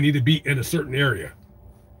month I need to be in a certain area.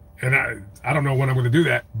 And I don't know when I'm going to do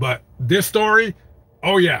that, but this story,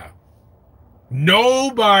 oh yeah,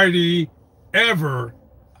 nobody ever,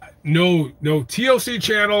 no TLC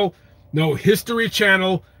channel, no History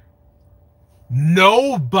Channel,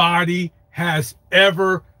 nobody has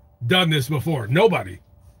ever done this before. Nobody.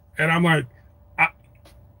 And I'm like,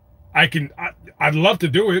 I'd love to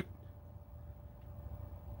do it.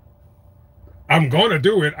 I'm going to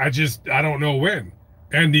do it. I don't know when.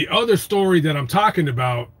 And the other story that I'm talking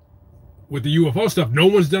about with the UFO stuff, no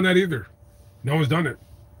one's done that either. No one's done it.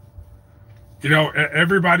 You know,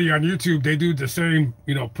 everybody on YouTube, they do the same,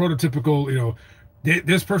 prototypical,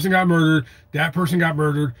 this person got murdered, that person got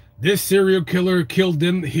murdered, this serial killer killed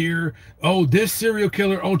them here, oh, this serial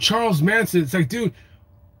killer, oh, Charles Manson. It's like, dude,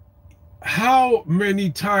 how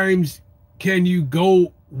many times can you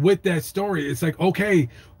go with that story? It's like, okay,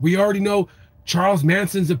 we already know Charles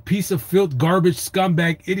Manson's a piece of filth, garbage,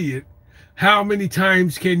 scumbag, idiot. How many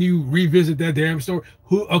times can you revisit that damn story?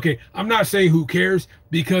 Okay, I'm not saying who cares,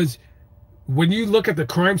 because when you look at the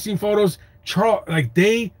crime scene photos, Charles, like,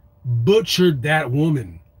 they butchered that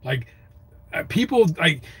woman. Like, people,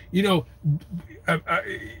 like,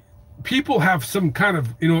 people have some kind of,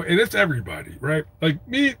 and it's everybody, right? Like,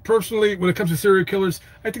 me personally, when it comes to serial killers,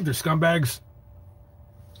 I think they're scumbags.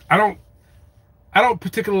 I don't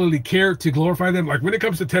particularly care to glorify them. Like, when it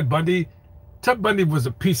comes to Ted Bundy was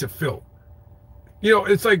a piece of filth.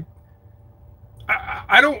 It's like,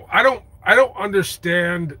 I don't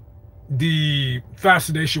understand the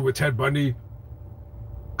fascination with Ted Bundy,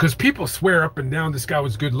 because people swear up and down this guy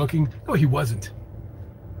was good looking. No, he wasn't.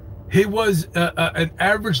 He was an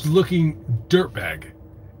average looking dirtbag,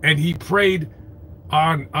 and he preyed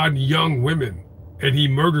on young women, and he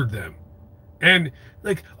murdered them. And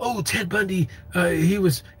like, oh, Ted Bundy, he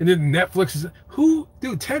was, and then Netflix is, who,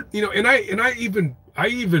 dude, Ted, and I even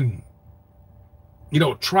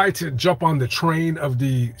try to jump on the train of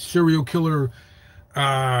the serial killer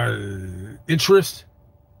interest,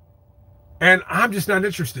 and I'm just not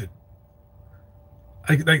interested.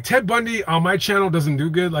 Like Ted Bundy on my channel doesn't do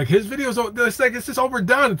good. Like, his videos, it's just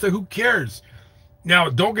overdone. It's like, who cares? Now,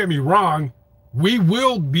 don't get me wrong, we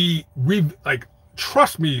will be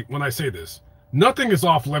trust me when I say this, nothing is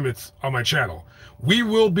off limits on my channel. We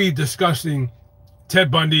will be discussing Ted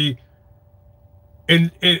Bundy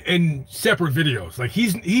in separate videos. Like,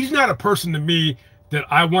 he's not a person to me that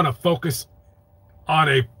I want to focus on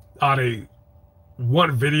a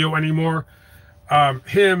one video anymore.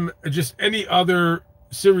 Him, just any other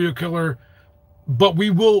serial killer, but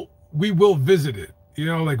we will visit it.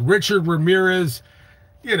 Like Richard Ramirez,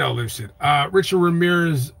 listen, Richard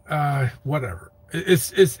Ramirez, whatever.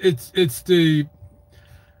 It's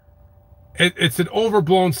an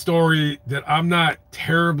overblown story that I'm not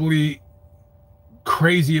terribly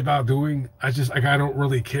crazy about doing. I just like I don't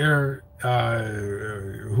really care.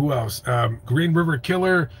 Who else? Green River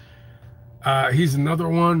Killer. He's another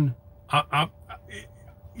one.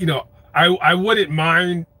 You know, I wouldn't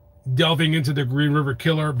mind delving into the Green River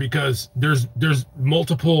Killer because there's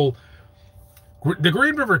multiple. The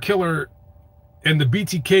Green River Killer and the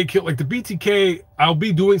BTK kill, like the BTK, I'll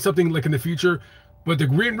be doing something like in the future, but the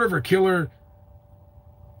Green River Killer,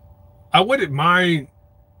 I wouldn't mind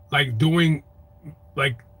like doing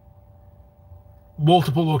like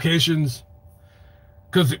multiple locations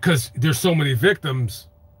because there's so many victims.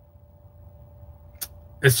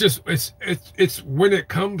 It's just it's when it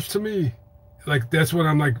comes to me, like that's when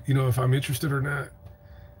I'm like, you know, if I'm interested or not.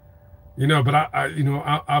 You know, but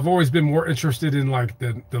I've always been more interested in like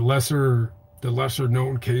the lesser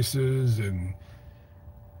known cases and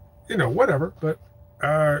you know whatever. But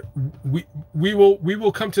we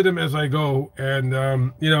will come to them as I go, and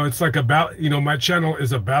you know it's like about my channel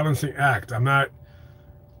is a balancing act. I'm not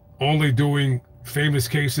only doing famous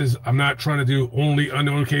cases. I'm not trying to do only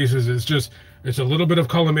unknown cases. It's a little bit of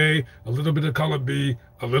column A, a little bit of column B,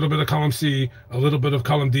 a little bit of column C, a little bit of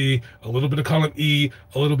column D, a little bit of column E,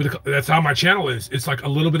 a little bit of, that's how my channel is. It's like a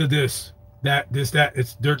little bit of this, that, it's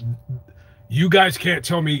there. You guys can't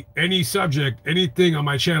tell me any subject, anything on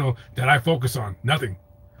my channel that I focus on, nothing.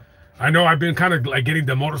 I know I've been kind of like getting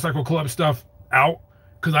the motorcycle club stuff out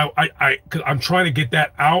because I'm trying to get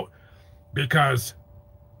that out because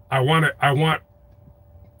I want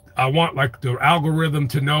like the algorithm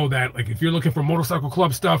to know that like if you're looking for motorcycle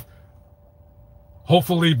club stuff,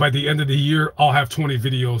 hopefully by the end of the year I'll have 20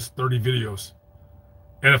 videos, 30 videos.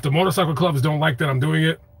 And if the motorcycle clubs don't like that I'm doing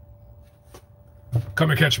it,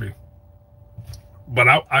 come and catch me. But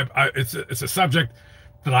it's a subject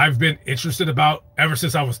that I've been interested about ever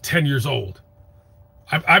since I was 10 years old.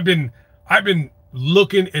 I've been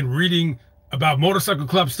looking and reading about motorcycle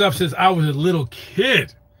club stuff since I was a little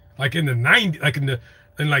kid, like in the 90s, like in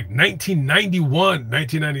 1991,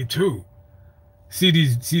 1992. See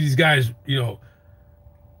these guys, you know,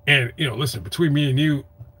 and you know, listen, between me and you,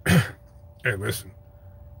 hey, listen,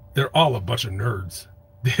 they're all a bunch of nerds.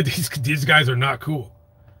 These guys are not cool.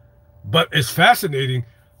 But it's fascinating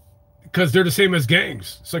because they're the same as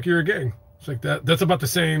gangs. It's like you're a gang. It's like that's about the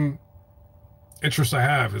same interest I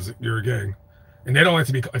have as you're a gang. And they don't like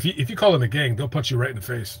to be, if you call them a gang, they'll punch you right in the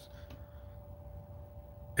face.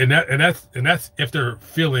 And that's if they're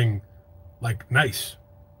feeling like nice.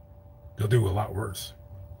 They'll do a lot worse.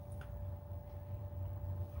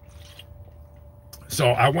 So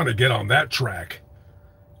I want to get on that track.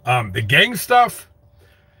 The gang stuff,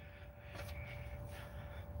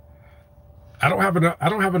 I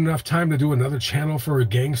don't have enough time to do another channel for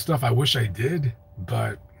gang stuff. I wish I did,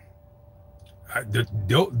 but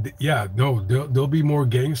there'll be more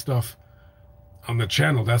gang stuff on the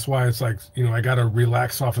channel. That's why it's like, you know, I gotta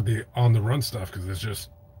relax off of the on the run stuff because it's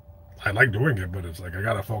just, I like doing it, but it's like I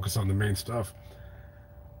gotta focus on the main stuff.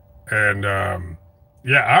 And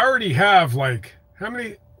yeah, I already have like, how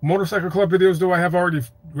many motorcycle club videos do I have already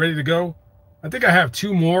ready to go? I think I have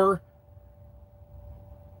 2 more.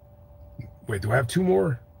 Wait, do I have 2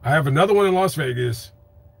 more? I have another one in Las Vegas.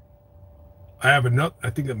 I have another, I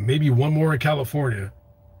think maybe 1 more in California.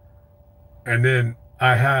 And then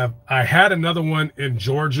I had another one in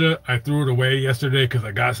Georgia. I threw it away yesterday because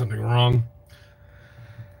I got something wrong.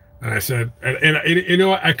 And I said, and you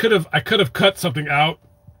know, I could have cut something out,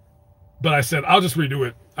 but I said, I'll just redo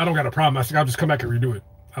it. I don't got a problem. I said, I'll just come back and redo it.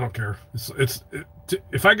 I don't care.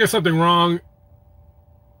 If I get something wrong,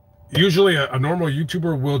 usually a normal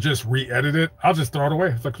YouTuber will just re-edit it. I'll just throw it away.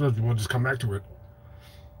 It's like, we'll just come back to it.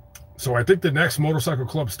 So I think the next motorcycle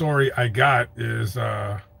club story I got is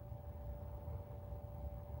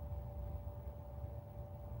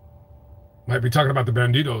might be talking about the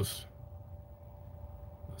Banditos.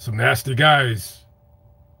 Some nasty guys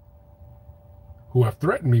who have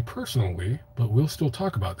threatened me personally, but we'll still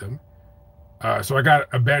talk about them. So I got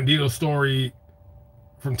a Bandito story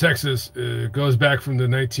from Texas. It goes back from the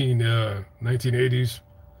 1980s.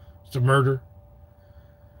 It's a murder.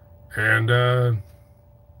 And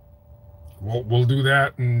we'll do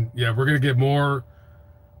that. And yeah, we're going to get more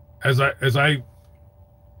as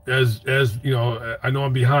you know, I know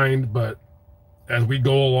I'm behind, but as we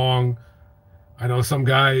go along, I know some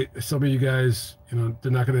of you guys, you know,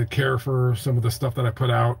 they're not going to care for some of the stuff that I put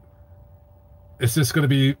out. It's just going to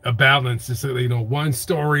be a balance. It's, you know, one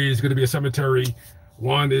story is going to be a cemetery.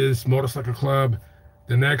 One is motorcycle club.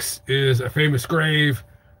 The next is a famous grave.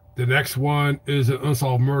 The next one is an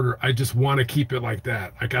unsolved murder. I just want to keep it like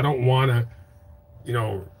that. Like, I don't want to, you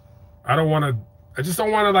know, I just don't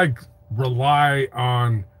want to like rely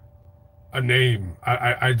on a name.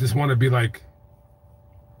 I just want to be like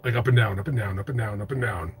up and down, up and down, up and down, up and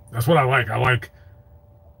down. That's what I like. I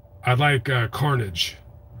like Carnage.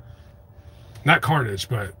 Not Carnage,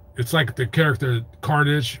 but it's like the character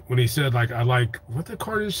Carnage when he said like I like, what did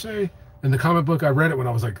Carnage say in the comic book? I read it when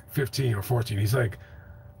I was like 15 or 14. He's like,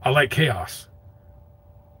 I like chaos.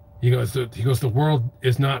 He goes, the world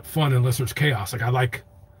is not fun unless there's chaos. Like I like,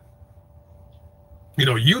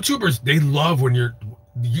 YouTubers, they love when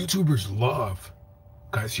YouTubers love.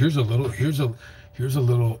 Guys, here's a little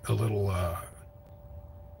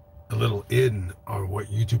in on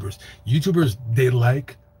what YouTubers, they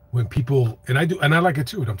like when people, and I like it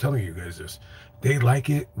too, and I'm telling you guys this, they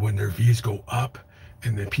like it when their views go up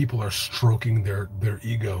and then people are stroking their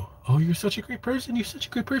ego. Oh, you're such a great person. You're such a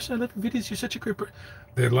great person. I love your videos. You're such a great person.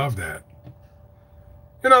 They love that.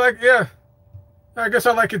 Like, yeah, I guess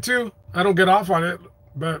I like it too. I don't get off on it,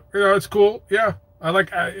 but, it's cool. Yeah, I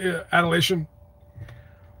like adulation.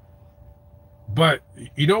 But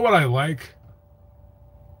you know what I like?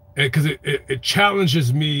 Because it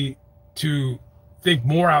challenges me to think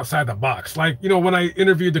more outside the box. Like, when I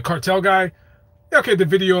interviewed the cartel guy, okay, the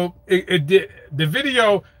video,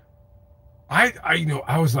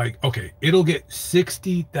 I was like, okay, it'll get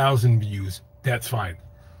 60,000 views. That's fine.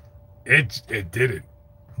 It didn't.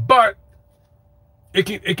 But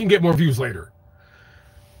it can get more views later.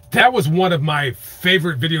 That was one of my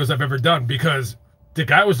favorite videos I've ever done because the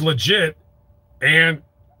guy was legit, and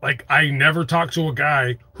like I never talked to a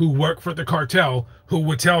guy who worked for the cartel who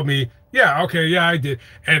would tell me, yeah, okay, yeah, I did.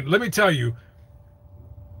 And let me tell you,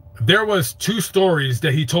 there was 2 stories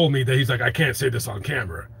that he told me that he's like, I can't say this on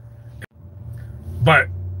camera. But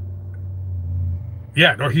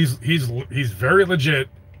yeah, no, he's very legit.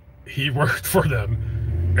 He worked for them.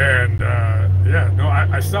 And yeah, no,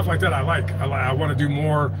 I stuff like that I like. I want to do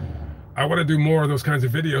more. I want to do more of those kinds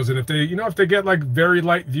of videos. And if they, if they get like very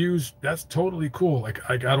light views, that's totally cool. Like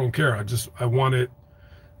I don't care. I want it.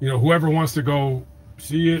 Whoever wants to go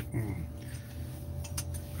see it, and,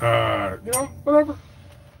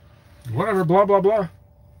 whatever, blah blah blah.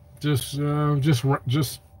 Just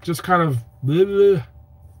kind of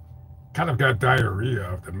got diarrhea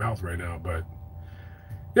of the mouth right now, but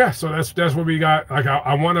yeah. So that's what we got. Like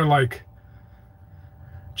I want to like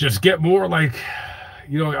just get more like,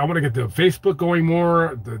 I want to get the Facebook going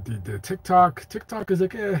more. The TikTok is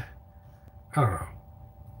like, I don't know,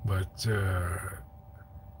 but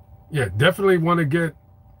yeah, definitely want to get.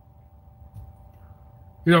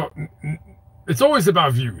 It's always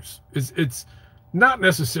about views. It's not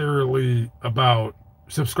necessarily about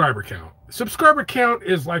subscriber count. Subscriber count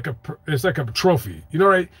is like a trophy.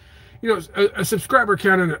 Right? A subscriber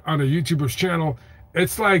count on a YouTuber's channel,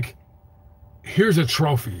 it's like, here's a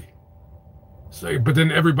trophy. So, but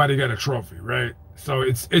then everybody got a trophy, right? So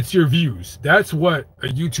it's your views. That's what a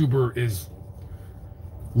YouTuber is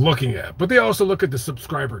looking at. But they also look at the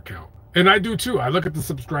subscriber count, and I do too. I look at the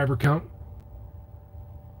subscriber count.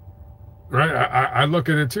 Right, I look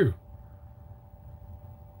at it too.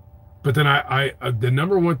 But then the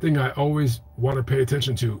number one thing I always want to pay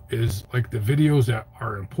attention to is like the videos that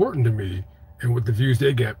are important to me and what the views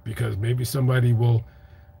they get, because maybe somebody will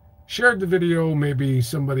share the video, maybe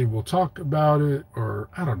somebody will talk about it, or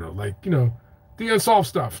I don't know, like, the unsolved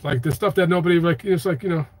stuff, like the stuff that nobody, like, it's like,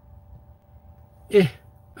 I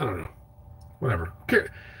don't know, whatever. Okay,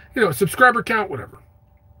 subscriber count, whatever.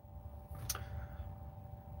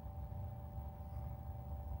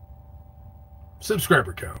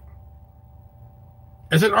 Subscriber count.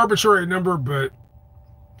 It's an arbitrary number, but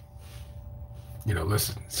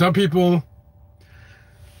listen, some people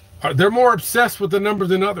they're more obsessed with the number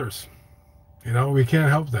than others. We can't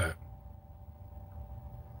help that.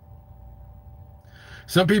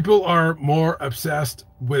 Some people are more obsessed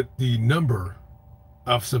with the number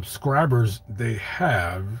of subscribers they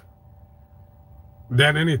have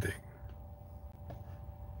than anything.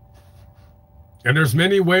 And there's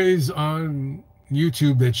many ways on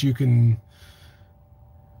YouTube that you can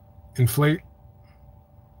inflate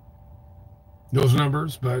those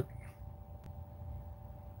numbers, but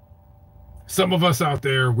some of us out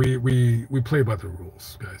there, we play by the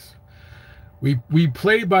rules, guys. We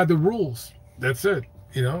play by the rules. That's it.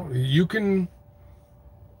 You can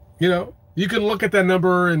look at that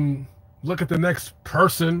number and look at the next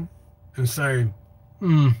person and say,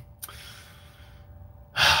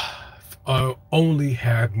 only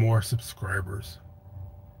had more subscribers.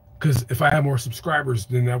 Because if I had more subscribers,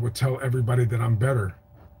 then that would tell everybody that I'm better.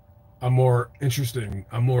 I'm more interesting.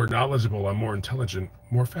 I'm more knowledgeable. I'm more intelligent,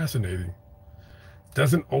 more fascinating.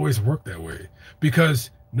 Doesn't always work that way.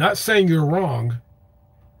 Because not saying you're wrong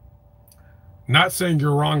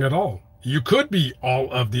at all. You could be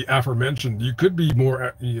all of the aforementioned. You could be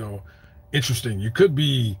more, interesting. You could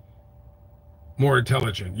be more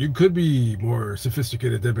intelligent. You could be more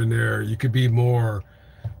sophisticated, debonair. You could be more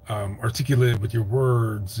articulate with your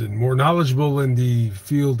words and more knowledgeable in the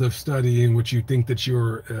field of study in which you think that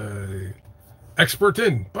you're expert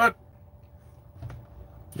in. But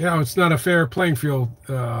it's not a fair playing field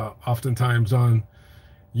oftentimes on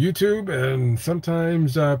YouTube, and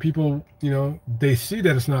sometimes people, they see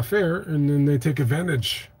that it's not fair, and then they take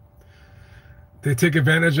advantage. They take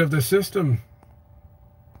advantage of the system.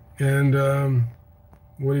 And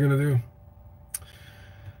what are you gonna do?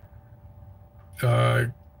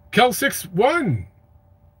 Kel61.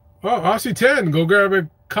 Oh, Aussie 10. Go grab a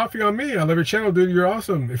coffee on me. I love your channel, dude. You're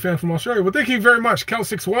awesome. A fan from Australia. Well, thank you very much,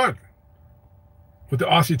 Kel61, with the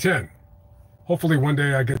Aussie 10. Hopefully one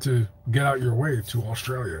day I get to get out your way to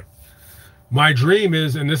Australia. My dream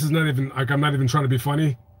is, and this is not even like, I'm not even trying to be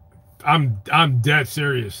funny. I'm dead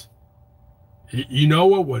serious. You know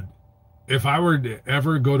what would, if I were to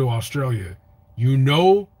ever go to Australia,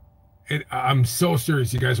 I'm so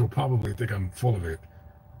serious. You guys will probably think I'm full of it.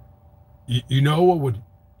 You know what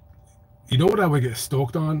I would get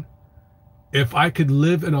stoked on? If I could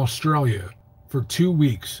live in Australia for 2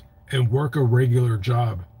 weeks and work a regular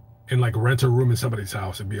job and like rent a room in somebody's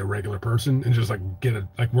house and be a regular person and just like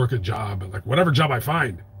work a job, like whatever job I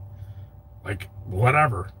find, like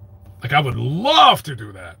whatever. Like I would love to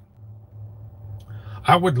do that.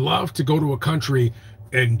 I would love to go to a country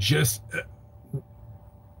and just,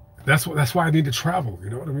 that's why I need to travel. You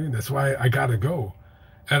know what I mean? That's why I gotta go.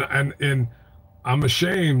 And I'm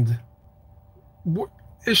ashamed.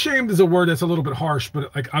 Ashamed is a word that's a little bit harsh,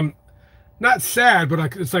 but like I'm not sad, but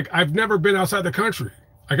like it's like I've never been outside the country.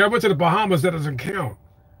 Like I went to the Bahamas, that doesn't count.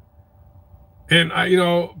 And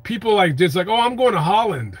people like just like, oh, I'm going to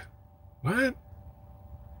Holland. What?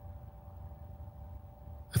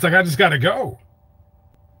 It's like I just gotta go.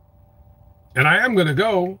 And I am gonna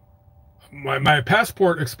go. My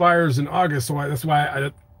passport expires in August, so that's why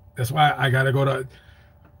I gotta go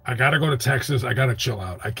to Texas. I gotta chill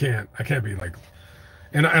out. I can't be like,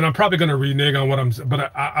 and I'm probably gonna renege on what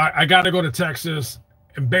but I gotta go to Texas,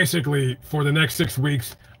 and basically for the next 6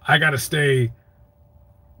 weeks I gotta stay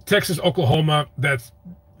Texas, Oklahoma. That's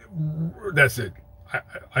it.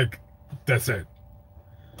 That's it.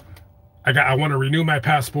 I want to renew my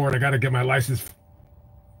passport. I gotta get my license.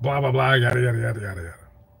 Blah blah blah. Yada yada yada yada yada.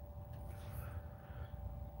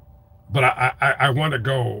 But I want to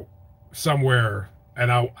go somewhere,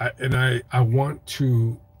 and I want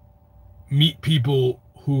to meet people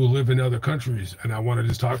who live in other countries, and I want to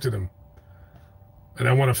just talk to them, and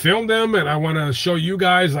I want to film them, and I want to show you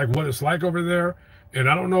guys like what it's like over there. And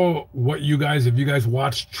I don't know what if you guys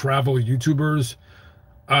watch travel YouTubers.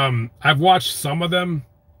 I've watched some of them,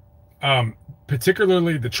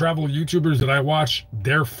 particularly the travel YouTubers that I watch.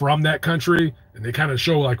 They're from that country, and they kind of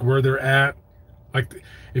show like where they're at. Like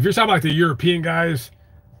if you're talking like the European guys,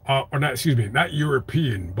 or not, excuse me, not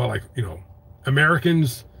European, but like,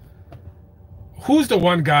 Americans. Who's the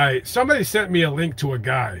one guy? Somebody sent me a link to a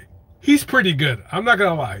guy. He's pretty good. I'm not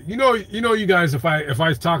gonna lie. You guys, if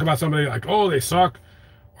I talk about somebody like, oh, they suck,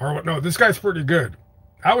 or what? No, this guy's pretty good.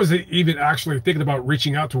 I was even actually thinking about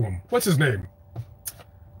reaching out to him. What's his name?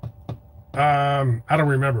 I don't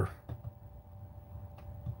remember.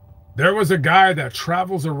 There was a guy that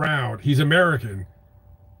travels around. He's American.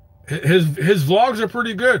 His vlogs are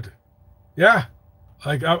pretty good. Yeah.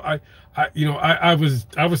 Like I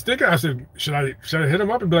was thinking, I said, should I hit him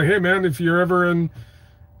up and be like, hey man, if you're ever in,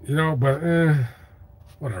 but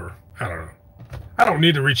whatever. I don't know. I don't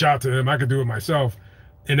need to reach out to him. I could do it myself.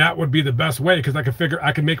 And that would be the best way, because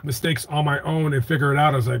I can make mistakes on my own and figure it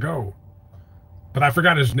out as I go. But I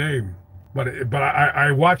forgot his name. But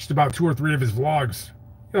I watched about 2 or 3 of his vlogs.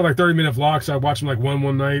 Like 30-minute vlogs. So I watched them like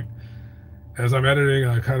one night. As I'm editing,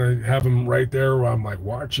 I kind of have him right there where I'm like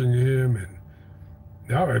watching him. And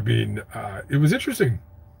now, I mean, it was interesting.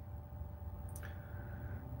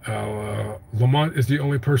 Lamont is the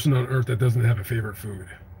only person on earth that doesn't have a favorite food.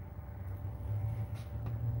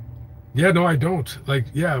 Yeah, no, I don't. Like,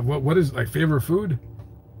 yeah, what is like favorite food?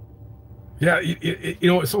 Yeah,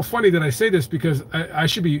 it's so funny that I say this, because I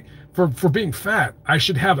should be, for being fat, I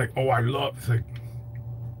should have like, oh, I love, it's like,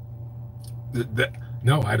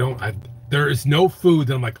 no, I don't. There is no food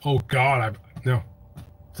that I'm like, oh God, no.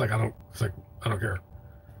 It's like, I don't care.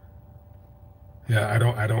 Yeah,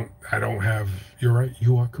 I don't have, you're right,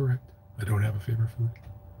 you are correct. I don't have a favorite food.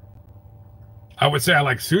 I would say I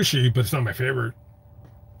like sushi, but it's not my favorite.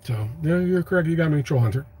 So, yeah, you're correct. You got me, Troll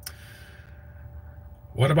Hunter.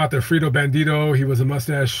 What about the Frito Bandito? He was a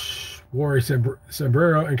mustache wore a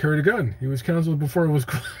sombrero and carried a gun. He was counseled before it was.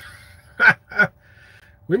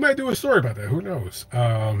 We might do a story about that. Who knows?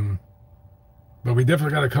 But we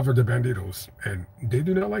definitely got to cover the Banditos, and they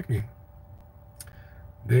do not like me.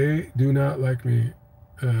 They do not like me,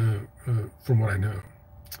 from what I know,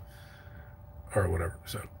 or whatever.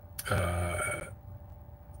 So,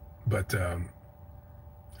 but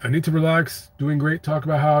I need to relax. Doing great. Talk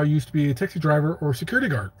about how I used to be a taxi driver or security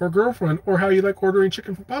guard or girlfriend, or how you like ordering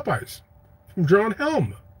chicken from Popeyes. From John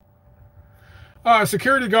Helm.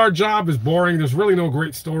 Security guard job is boring. There's really no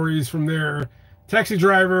great stories from there. Taxi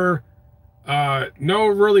driver, no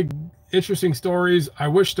really interesting stories. I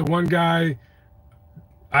wish the one guy,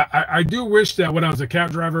 I do wish that when I was a cab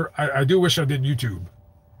driver, I do wish I did YouTube.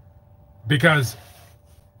 Because,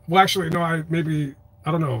 well, actually, no, I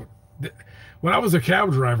don't know. When I was a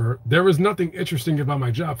cab driver, there was nothing interesting about my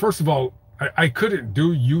job. First of all, I couldn't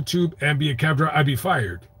do YouTube and be a cab driver. I'd be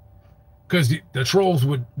fired. Because the trolls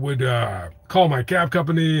would call my cab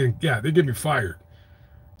company, and yeah, they'd get me fired.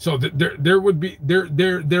 So there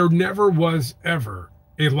never was ever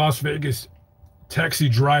a Las Vegas taxi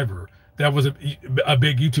driver that was a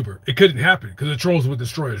big YouTuber. It couldn't happen because the trolls would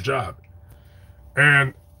destroy his job.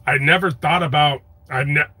 And I never thought about, I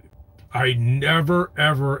never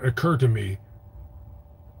ever occurred to me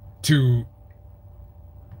to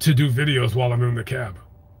do videos while I'm in the cab.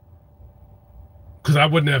 Because I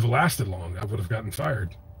wouldn't have lasted long. I would have gotten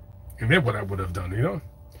fired. And then what I would have done, you know?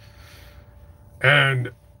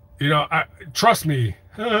 And, you know, trust me.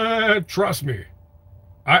 Trust me.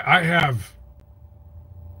 I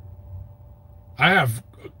have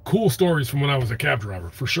cool stories from when I was a cab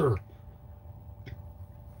driver, for sure.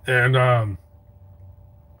 And,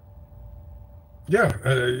 yeah,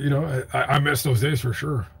 you know, I miss those days for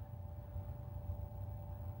sure.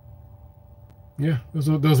 Yeah,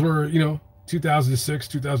 those were, you know, 2006,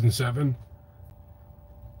 2007,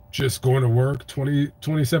 just going to work, 28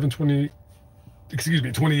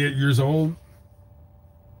 years old,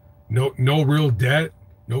 no real debt,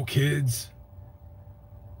 no kids,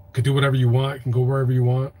 could do whatever you want, can go wherever you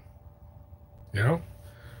want, you know.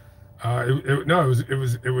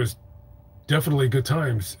 It was definitely good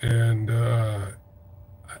times. And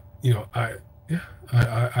you know, I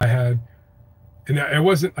had, and it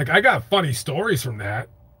wasn't like I got funny stories from that.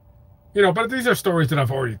 You know, but these are stories that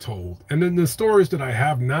I've already told. And then the stories that I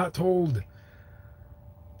have not told,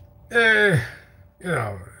 you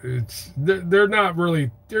know, they're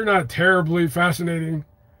not terribly fascinating.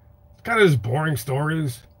 Kind of just boring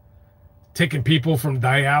stories. Taking people from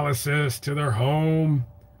dialysis to their home.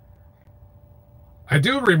 I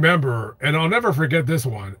do remember, and I'll never forget this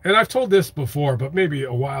one, and I've told this before, but maybe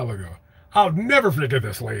a while ago. I'll never forget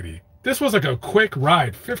this lady. This was like a quick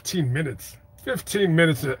ride, 15 minutes. 15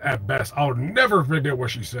 minutes at best. I'll never forget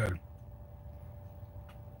what she said.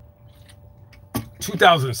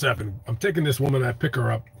 2007. I'm taking this woman. I pick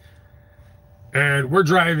her up. And we're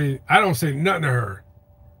driving. I don't say nothing to her.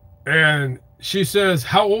 And she says,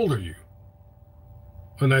 "How old are you?"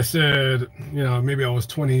 And I said, you know, maybe I was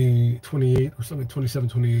 20, 28 or something, 27,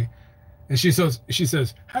 28. And she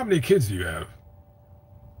says, "How many kids do you have?"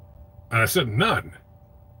 And I said, "None."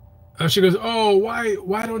 And she goes, "Oh,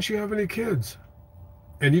 why don't you have any kids?"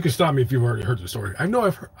 And you can stop me if you've already heard the story. I know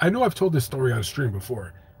I've told this story on stream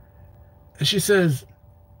before. And she says,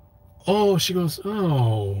 "Oh," she goes,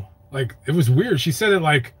 "Oh," like it was weird. She said it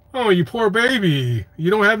like, "Oh, you poor baby, you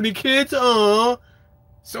don't have any kids? Oh,"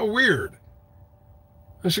 so weird.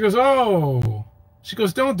 And she goes, "Oh," she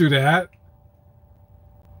goes, "Don't do that."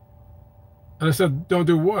 And I said, "Don't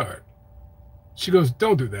do what?" She goes,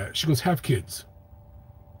 "Don't do that." She goes, "Have kids."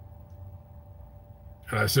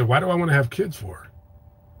 And I said, "Why do I want to have kids for?"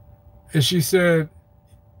 And she said,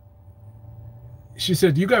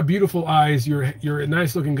 "You got beautiful eyes. You're a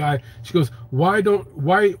nice looking guy." She goes, why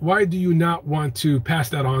do you not want to pass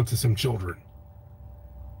that on to some children?"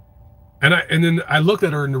 And then I looked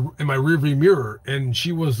at her in my rearview mirror, and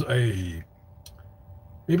she was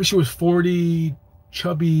maybe she was 40,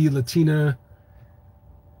 chubby Latina.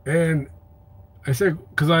 And I said,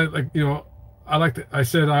 because I like, you know, I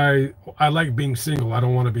said I like being single. I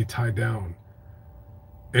don't want to be tied down.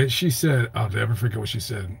 And she said, I'll never forget what she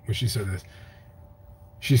said when she said this.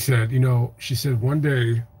 She said, you know, she said, "One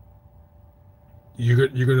day you're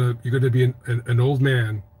gonna be an old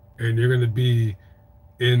man, and you're gonna be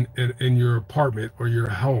in your apartment or your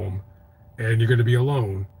home, and you're gonna be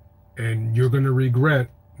alone, and you're gonna regret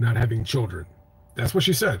not having children." That's what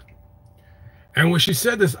she said. And when she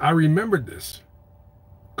said this, I remembered this.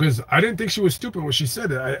 Because I didn't think she was stupid when she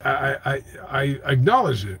said it. I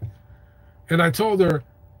acknowledged it. And I told her,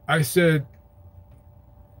 I said,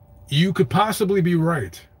 you could possibly be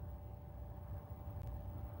right.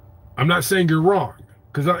 I'm not saying you're wrong,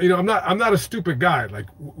 because I'm not a stupid guy. Like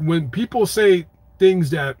when people say things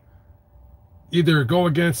that either go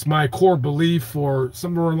against my core belief or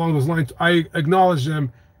somewhere along those lines, I acknowledge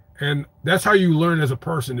them, and that's how you learn as a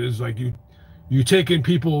person. Is like you take in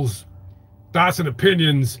people's thoughts and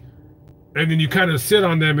opinions, and then you kind of sit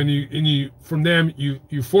on them, and you from them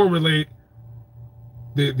you formulate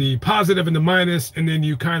the positive and the minus, and then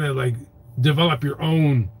you kind of like develop your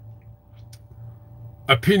own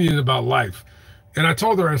opinion about life. And I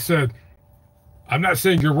told her, I said, I'm not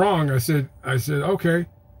saying you're wrong. I said, okay.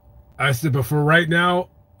 I said, but for right now,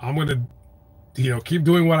 I'm going to, keep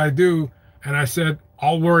doing what I do. And I said,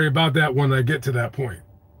 I'll worry about that when I get to that point.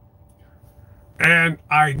 And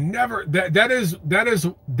I never, that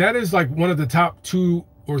is like one of the top 2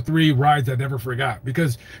 or 3 rides I never forgot,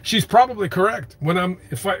 because she's probably correct.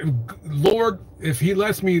 Lord, if he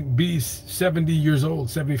lets me be 70 years old,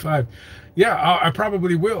 75, yeah, I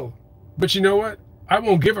probably will. But you know what? I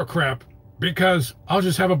won't give a crap, because I'll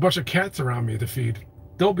just have a bunch of cats around me to feed.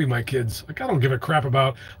 They'll be my kids. Like, I don't give a crap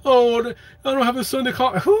about, I don't have a son to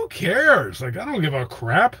call. Who cares? Like, I don't give a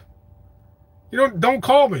crap. Don't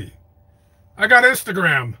call me. I got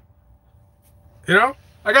Instagram. I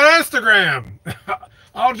got Instagram.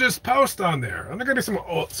 I'll just post on there. I'm not gonna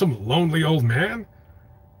be some lonely old man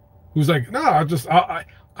who's like, no,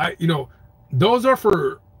 those are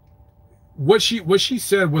for what she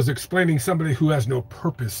said was explaining somebody who has no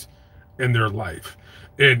purpose in their life.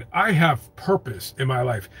 And I have purpose in my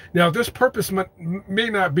life. Now, this purpose may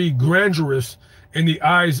not be grandiose in the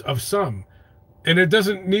eyes of some, and it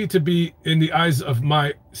doesn't need to be in the eyes of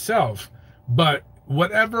myself, but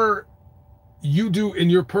whatever you do in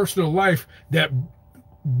your personal life that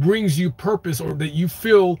brings you purpose, or that you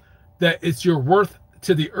feel that it's your worth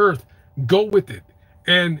to the earth, go with it.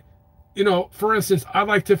 And for instance, I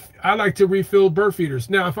like to refill bird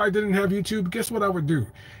feeders. Now, if I didn't have YouTube, guess what I would do?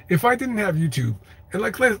 If I didn't have YouTube, and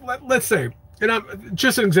like let's say, and I'm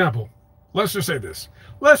just an example, let's just say this.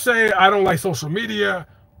 Let's say I don't like social media,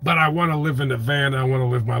 but I want to live in a van. I want to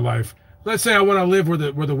live my life. Let's say I want to live where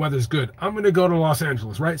the weather's good. I'm going to go to Los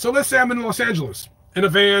Angeles, right? So let's say I'm in Los Angeles in a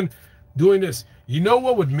van doing this. You know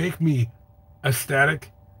what would make me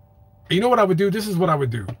ecstatic? You know what I would do? This is what I would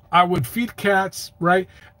do. I would feed cats, right?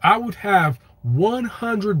 I would have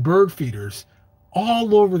 100 bird feeders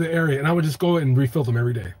all over the area, and I would just go and refill them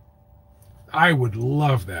every day. I would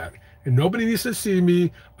love that. And nobody needs to see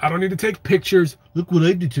me. I don't need to take pictures. Look what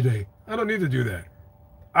I did today. I don't need to do that.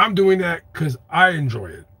 I'm doing that because I enjoy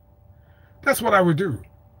it. That's what I would do.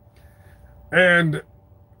 And,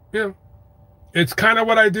 it's kind of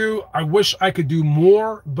what I do. I wish I could do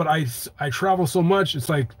more, but I travel so much. It's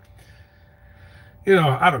like,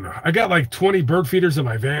 I don't know. I got like 20 bird feeders in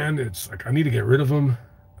my van. It's like, I need to get rid of them.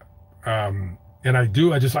 And I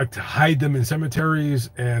just like to hide them in cemeteries.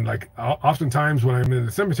 And like, oftentimes when I'm in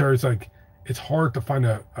the cemetery, it's like, it's hard to find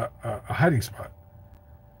a hiding spot.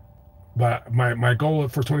 But my goal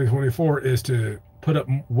for 2024 is to put up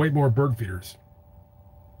way more bird feeders.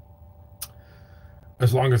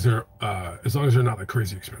 As long as they're not like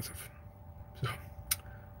crazy expensive.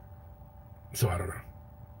 So I don't know.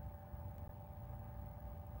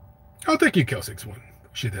 Oh, thank you, Kel61.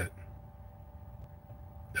 She did.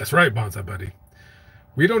 That's right, Bonsai Buddy.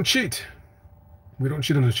 We don't cheat. We don't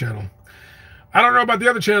cheat on this channel. I don't know about the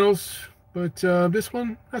other channels, but this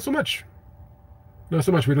one, not so much. Not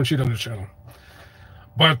so much. We don't cheat on this channel.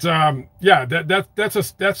 But yeah,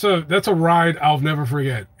 that's a ride I'll never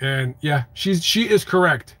forget. And yeah, she is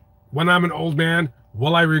correct. When I'm an old man,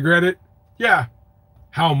 will I regret it? Yeah.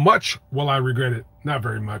 How much will I regret it? Not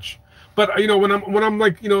very much. But when I'm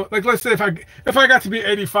like, like let's say if I got to be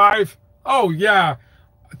 85, oh yeah,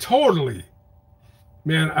 totally.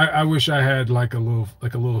 Man, I wish I had like a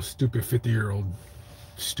little stupid 50-year-old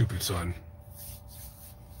stupid son.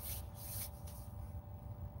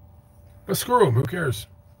 But screw him, who cares?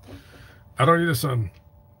 I don't need a son.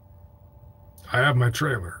 I have my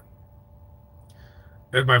trailer.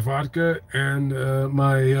 And my vodka and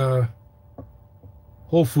my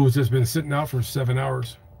Whole Foods has been sitting out for 7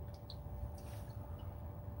 hours.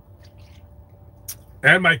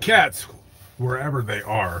 And my cats, wherever they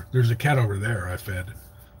are. There's a cat over there I fed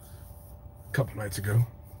a couple nights ago.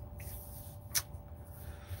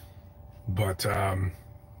 But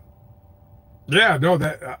yeah, no,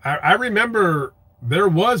 I remember there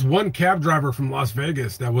was one cab driver from Las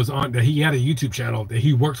Vegas that he had a YouTube channel that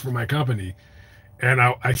he worked for my company, and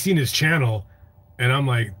I seen his channel, and I'm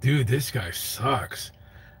like, dude, this guy sucks.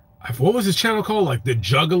 What was his channel called? Like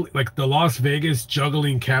the Las Vegas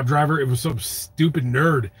juggling cab driver. It was some stupid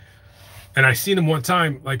nerd. And I seen him one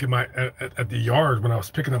time, like in my at the yard when I was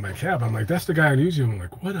picking up my cab. I'm like, that's the guy on YouTube. I'm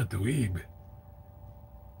like, what a dweeb.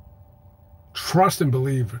 Trust and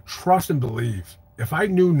believe. Trust and believe. If I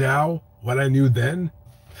knew now what I knew then,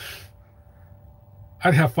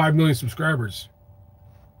 I'd have 5 million subscribers.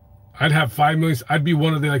 I'd have 5 million. I'd be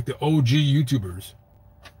one of the OG YouTubers.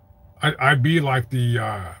 I'd be like the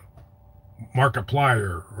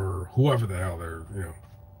Markiplier or whoever the hell they're, you know.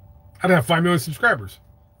 I'd have 5 million subscribers.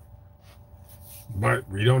 But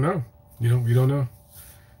we don't know. You know, we don't know.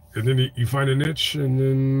 And then you find a niche, and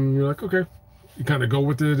then you're like, okay. You kind of go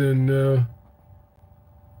with it, and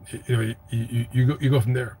you know, you go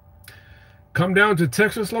from there. Come down to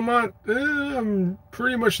Texas, Lamont. I'm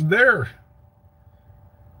pretty much there.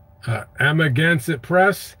 I'm against it,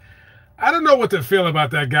 press. I don't know what to feel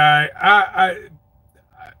about that guy.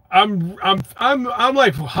 I'm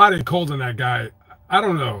like hot and cold on that guy. I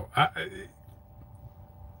don't know.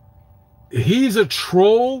 He's a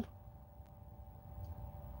troll.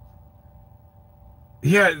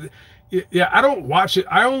 Yeah. I don't watch it.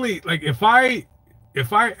 I only like if I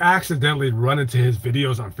accidentally run into his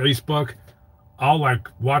videos on Facebook, I'll like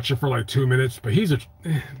watch it for like 2 minutes. But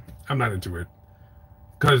I'm not into it,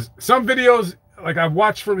 because some videos like I've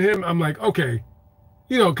watched from him, I'm like, okay,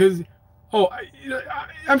 you know, because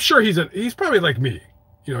I'm sure he's probably like me,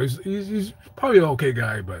 you know, he's probably an okay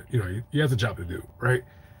guy, but you know, he has a job to do, right?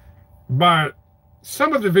 But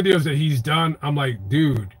some of the videos that he's done, I'm like,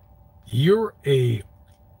 dude, you're a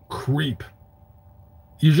creep.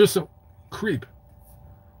 You're just a creep.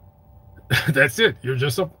 That's it. You're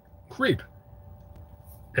just a creep.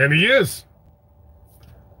 And he is.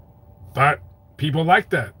 But people like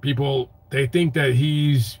that. They think that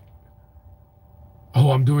he's,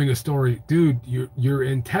 oh, I'm doing a story. Dude, you're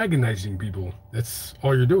antagonizing people. That's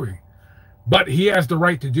all you're doing. But he has the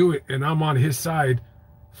right to do it, and I'm on his side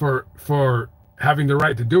for having the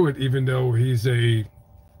right to do it, even though he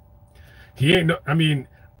ain't no, I mean,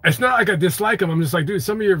 it's not like I dislike him. I'm just like, dude,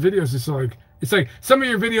 some of your videos is like, some of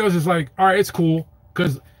your videos is like, all right, it's cool,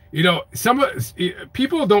 because you know,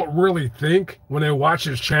 people don't really think when they watch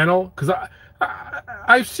his channel, because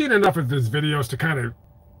I've seen enough of his videos to kind of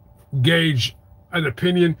gauge an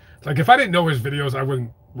opinion. Like if I didn't know his videos, I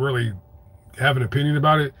wouldn't really have an opinion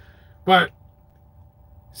about it. But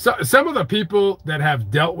some of the people that have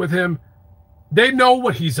dealt with him, they know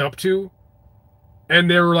what he's up to, and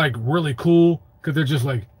they're like really cool, because they're just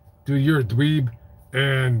like, dude, you're a dweeb,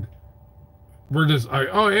 and we're just like,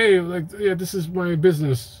 oh, hey, like, yeah, this is my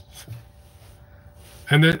business.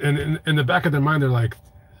 And then, and in the back of their mind, they're like,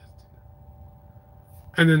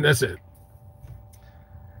 and then that's it.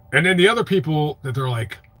 And then the other people that they're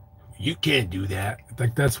like, you can't do that.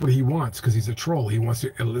 Like, that's what he wants, because he's a troll. He wants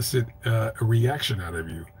to elicit a reaction out of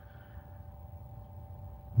you.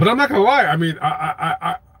 But I'm not gonna lie. I mean,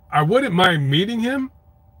 I wouldn't mind meeting him,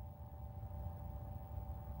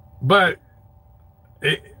 but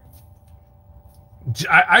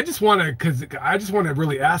I just want to, because I just want to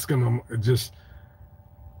really ask him.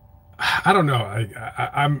 I don't know.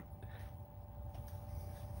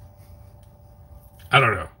 I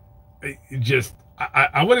don't know.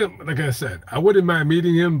 I wouldn't, like I said, I wouldn't mind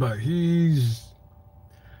meeting him, but he's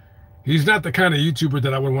not the kind of YouTuber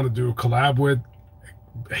that I would want to do a collab with.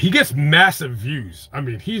 He gets massive views. I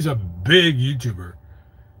mean, he's a big YouTuber.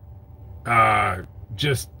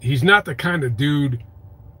 He's not the kind of dude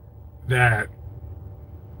that,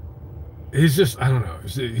 he's just, I don't know.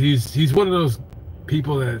 He's one of those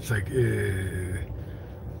people that it's like, and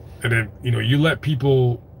then, you know, you let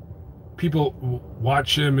people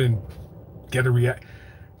watch him and get a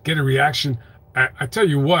reaction. I tell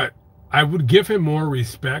you what, I would give him more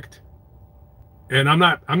respect. And I'm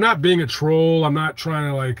not being a troll. I'm not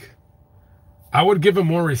trying to, like, I would give him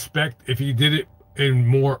more respect if he did it in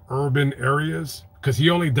more urban areas, because he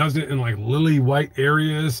only does it in like lily white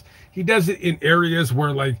areas. He does it in areas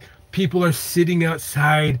where like people are sitting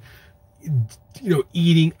outside, you know,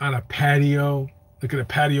 eating on a patio, like in a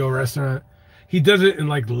patio restaurant. He does it in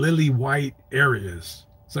like lily white areas.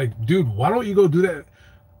 It's like, dude, why don't you go do that?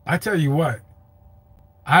 I tell you what,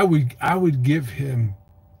 I would give him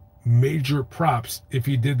major props if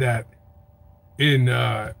he did that in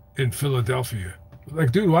Philadelphia.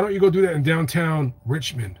 Like, dude, why don't you go do that in downtown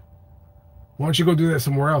Richmond? Why don't you go do that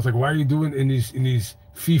somewhere else? Like, why are you doing in these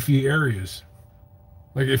fifi areas?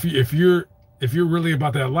 Like, if you're really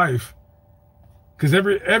about that life, because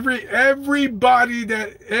everybody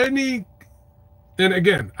and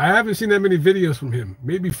again, I haven't seen that many videos from him.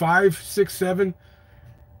 Maybe 5, 6, 7.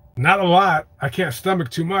 Not a lot. I can't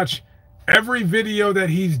stomach too much. Every video that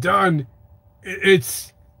he's done,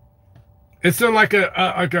 it's It's in like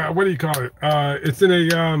a what do you call it? It's in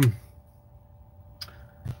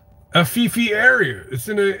a Fifi area. It's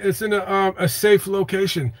in a safe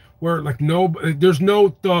location where like there's no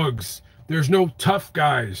thugs, there's no tough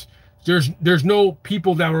guys, there's no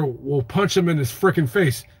people that will punch him in his freaking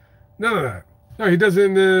face. None of that. No, he does it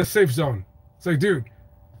in the safe zone. It's like, dude,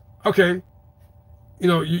 okay,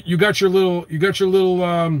 you got your little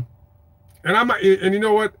and you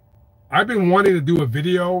know what? I've been wanting to do a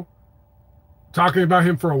video talking about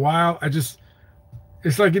him for a while. It's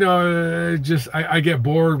like, I get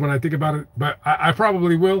bored when I think about it, but I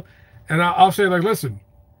probably will. And I'll say, like, listen,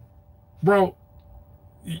 bro,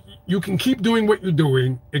 you can keep doing what you're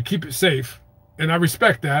doing and keep it safe. And I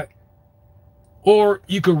respect that. Or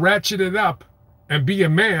you could ratchet it up and be a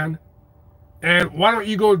man. And why don't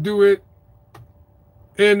you go do it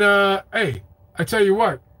in, hey, I tell you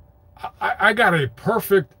what, I got a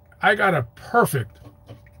perfect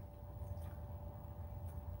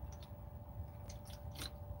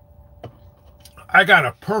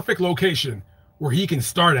location where he can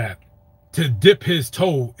start at to dip his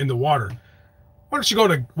toe in the water. Why don't you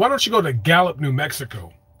go to Gallup, New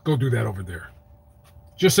Mexico? Go do that over there.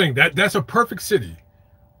 Just saying that's a perfect city.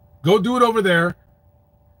 Go do it over there.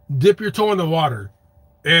 Dip your toe in the water.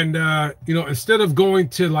 And instead of going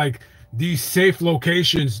to like these safe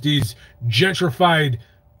locations, these gentrified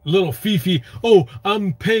little fifi, oh,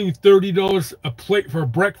 I'm paying $30 a plate for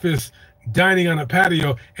breakfast, dining on a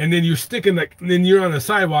patio, and then you're then you're on the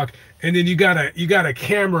sidewalk, and then you got a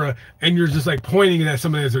camera, and you're just like pointing it at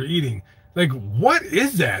somebody as they're eating. Like, what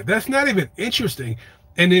is that? That's not even interesting.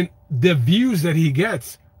 And then the views that he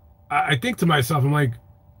gets, I think to myself, I'm like,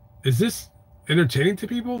 is this entertaining to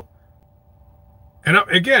people? And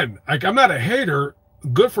I'm not a hater.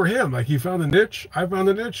 Good for him. Like, he found a niche. I found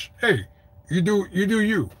a niche. Hey, you do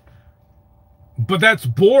you. But that's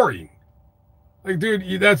boring. Like,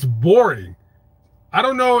 dude, that's boring. I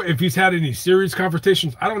don't know if he's had any serious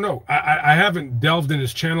conversations. I don't know. I haven't delved in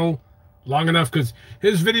his channel long enough, because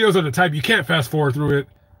his videos are the type you can't fast forward through it.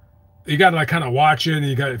 You got to like kind of watch it. And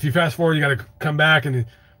if you fast forward, you got to come back and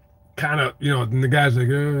kind of, and the guy's like,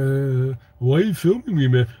 why are you filming me,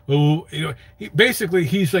 man? Oh,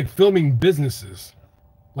 he's like filming businesses.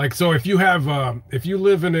 Like, so if you have, if you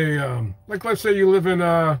live in a, like, let's say you live in,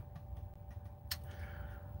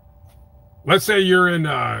 let's say you're in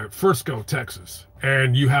Frisco, Texas,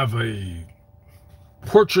 and you have a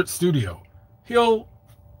portrait studio. He'll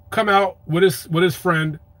come out with his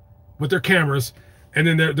friend with their cameras, and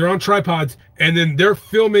then they're on tripods, and then they're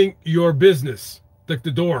filming your business, like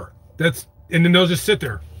the door. And then they'll just sit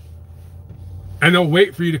there, and they'll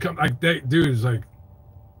wait for you to come. Like, dude, is like,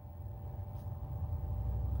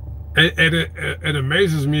 it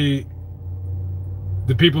amazes me,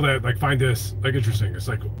 the people that like find this like interesting. It's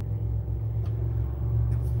like,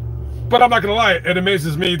 but I'm not gonna lie, it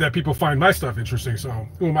amazes me that people find my stuff interesting. So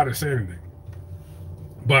who am I to say anything?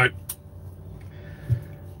 But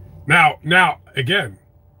now again,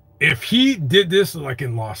 if he did this like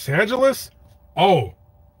in Los Angeles, oh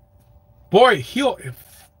boy,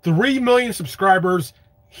 3 million subscribers,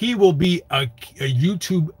 he will be a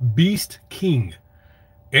YouTube beast king,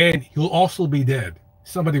 and he'll also be dead.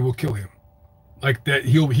 Somebody will kill him, like that.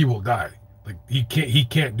 He will die. Like, he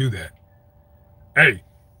can't do that. Hey,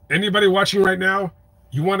 anybody watching right now,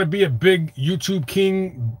 you want to be a big YouTube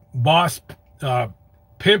king, boss,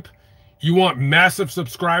 pimp? You want massive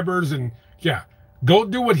subscribers? And yeah, go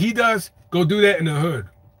do what he does. Go do that in the hood.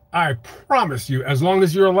 I promise you, as long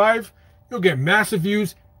as you're alive, you'll get massive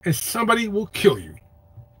views, and somebody will kill you.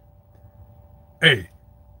 Hey,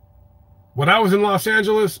 when I was in Los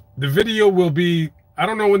Angeles, the video will be, I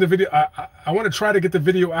don't know when the video, I want to try to get the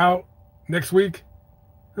video out next week.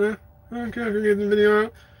 Okay, I can get the video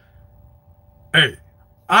out. Hey,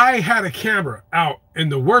 I had a camera out in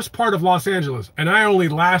the worst part of Los Angeles, and I only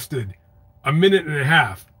lasted a minute and a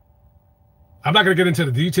half. I'm not going to get into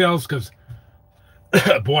the details, because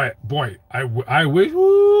boy, I wish,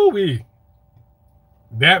 woo-wee.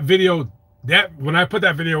 That video, when I put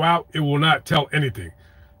that video out, it will not tell anything.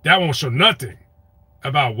 That won't show nothing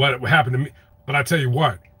about what happened to me. But I tell you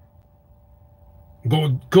what,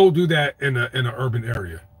 go do that in an urban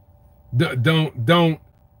area. Don't,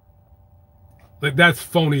 like, that's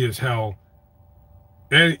phony as hell.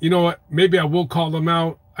 And you know what? Maybe I will call them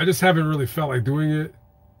out. I just haven't really felt like doing it.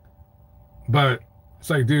 But it's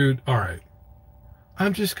like, dude, all right.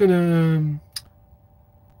 I'm just gonna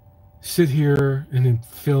sit here and then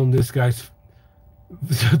film this guy's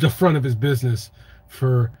the front of his business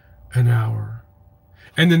for an hour,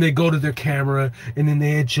 and then they go to their camera, and then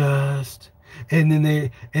they adjust, and then they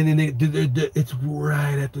it's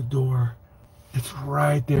right at the door. It's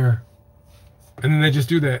right there. And then they just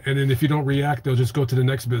do that. And then if you don't react, they'll just go to the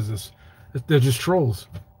next business. They're just trolls.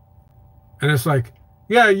 And it's like,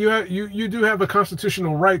 yeah, you do have a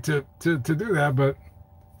constitutional right to do that, but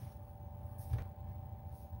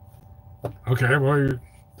okay, well,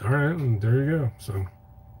 all right, and there you go. So,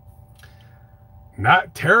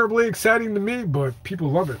 not terribly exciting to me, but people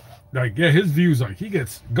love it. Like, yeah, his views, like, he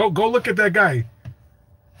gets, go look at that guy.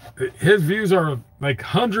 His views are like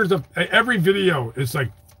hundreds of, every video is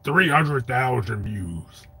like 300,000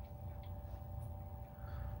 views.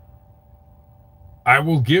 I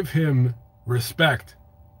will give him respect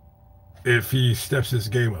if he steps his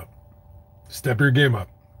game up. Step your game up.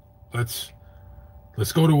 Let's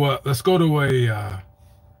go to a let's go to a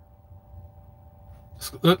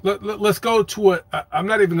I'm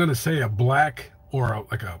not even going to say a black or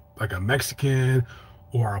like a Mexican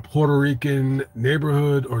or a Puerto Rican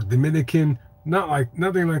neighborhood or Dominican,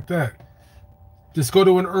 nothing like that. Just go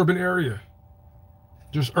to an urban area.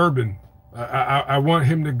 Just urban. I want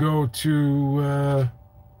him to go to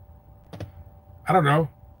I don't know.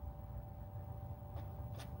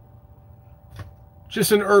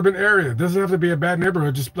 Just an urban area. It doesn't have to be a bad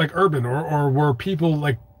neighborhood, just like urban or where people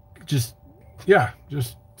like just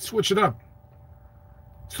switch it up.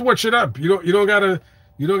 Switch it up. You don't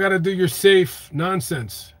gotta do your safe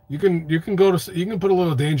nonsense. You can put a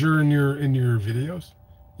little danger in your videos.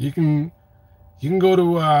 You can go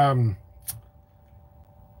to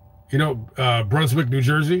Brunswick, New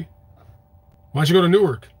Jersey. Why don't you go to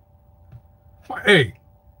Newark? Hey,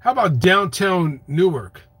 how about downtown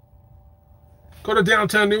Newark? Go to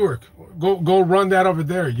downtown Newark. Go run that over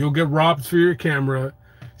there. You'll get robbed for your camera.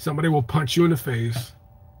 Somebody will punch you in the face.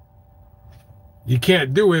 You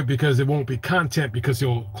can't do it because it won't be content because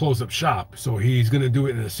he'll close up shop. So he's going to do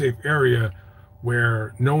it in a safe area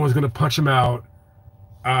where no one's going to punch him out.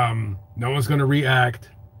 No one's going to react.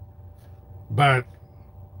 But,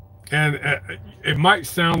 and it might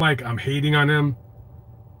sound like I'm hating on him.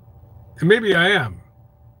 And maybe I am.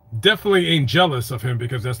 Definitely ain't jealous of him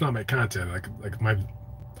because that's not my content.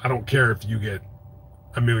 I don't care if you get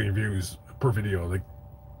 1 million views per video. Like,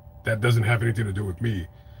 that doesn't have anything to do with me.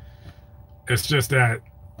 It's just that,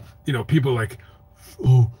 people like,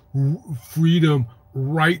 oh, freedom,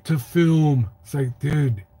 right to film. It's like,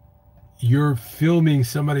 dude, you're filming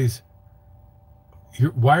somebody's.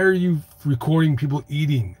 Why are you recording people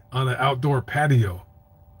eating on an outdoor patio?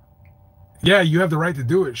 Yeah, you have the right to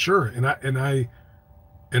do it, sure,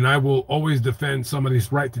 and I will always defend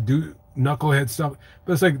somebody's right to do knucklehead stuff.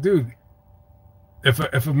 But it's like, dude, if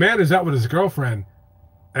a man is out with his girlfriend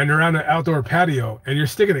and they're on an outdoor patio and you're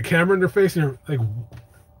sticking a camera in their face and you're like,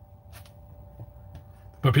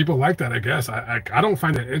 but people like that, I guess. I don't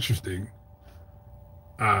find that interesting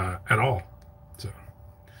at all. So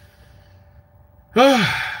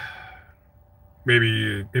maybe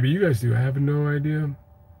you guys do. I have no idea.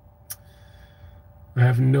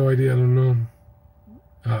 I don't know.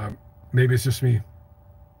 Maybe it's just me.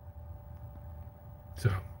 So,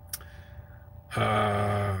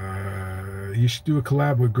 you should do a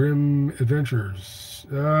collab with Grim Adventures.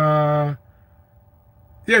 Yeah,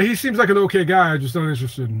 he seems like an okay guy. I'm just not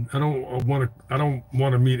interested. I don't want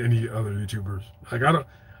to meet any other YouTubers. Like,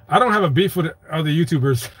 I don't have a beef with other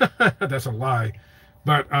YouTubers. That's a lie.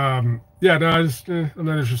 But yeah, no, I'm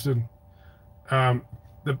not interested.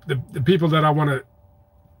 The people that I want to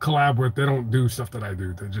collab with, they don't do stuff that I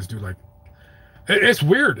do. They just do like, it's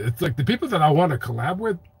weird. It's like the people that I want to collab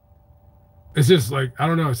with, it's just like, I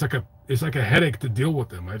don't know, it's like a headache to deal with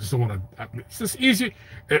them. I just don't want to. It's just easy.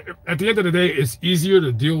 At the end of the day, it's easier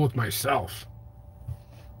to deal with myself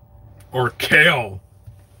or Kale.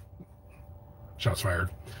 Shots fired.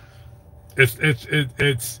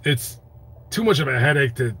 It's too much of a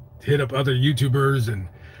headache to hit up other YouTubers and,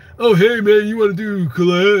 oh, hey man, you want to do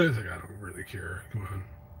collab? It's like, I don't really care. Come on.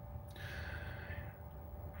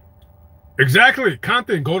 Exactly.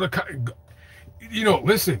 Compton,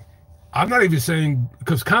 listen, I'm not even saying,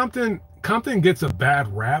 because Compton gets a bad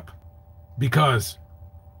rap because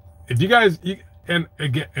if you guys, and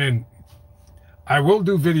I will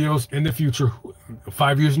do videos in the future,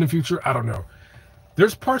 5 years in the future, I don't know.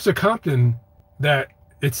 There's parts of Compton that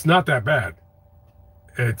it's not that bad.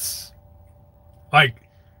 It's like,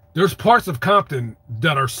 there's parts of Compton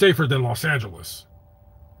that are safer than Los Angeles.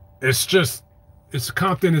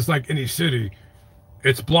 Compton is like any city.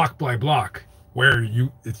 It's block by block where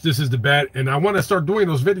this is the bad. And I want to start doing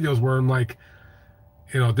those videos where I'm like,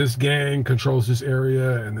 this gang controls this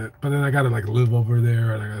area, but then I got to like live over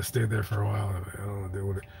there and I got to stay there for a while. I don't want to deal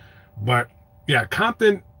with it. But yeah,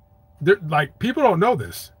 Compton, like, people don't know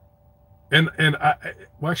this. And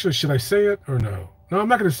well, actually, should I say it or no? No, I'm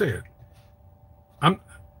not going to say it. I'm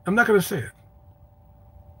I'm not going to say it.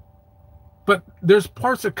 But there's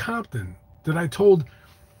parts of Compton that I told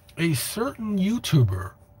a certain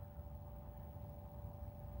YouTuber.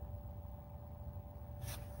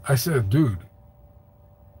 I said, dude,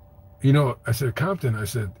 I said, Compton,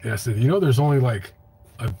 there's only like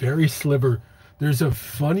a very sliver. There's a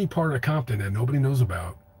funny part of Compton that nobody knows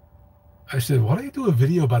about. I said, why don't you do a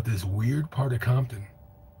video about this weird part of Compton?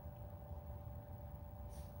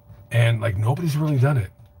 And like nobody's really done it.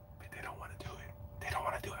 But they don't want to do it. They don't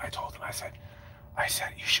want to do it. I told them, I said,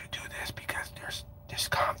 you should do this because there's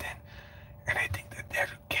Compton, and I think that there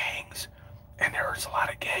are gangs, and there's a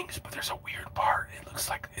lot of gangs, but there's a weird part.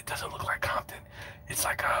 It doesn't look like Compton. It's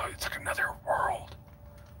like another world,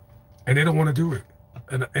 and they don't want to do it.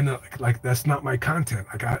 And like that's not my content.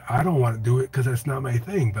 Like I don't want to do it because that's not my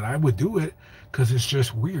thing. But I would do it because it's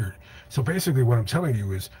just weird. So basically, what I'm telling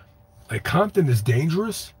you is, like Compton is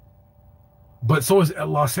dangerous, but so is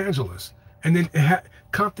Los Angeles. And then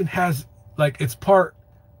Compton has like its part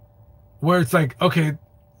where it's like, okay,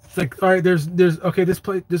 it's like, all right, there's okay, this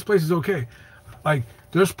place is okay. Like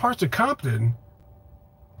there's parts of Compton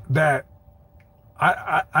that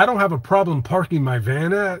I don't have a problem parking my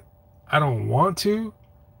van at. I don't want to,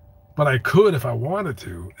 but I could if I wanted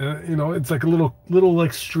to. It's like a little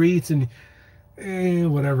like streets and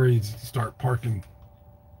whatever, you start parking.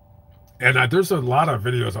 And there's a lot of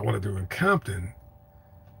videos I want to do in Compton.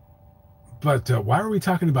 But why are we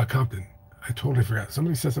talking about Compton? I totally forgot.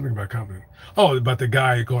 Somebody said something about Compton. Oh, about the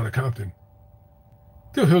guy going to Compton.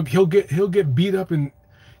 Dude, he'll get beat up, and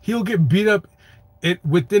he'll get beat up.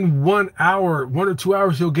 Within 1 hour, 1 or 2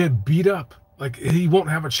 hours, he'll get beat up. Like he won't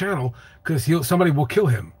have a channel because somebody will kill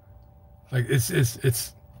him. Like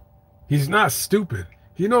he's not stupid.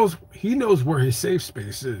 He knows where his safe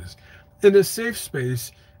space is, and his safe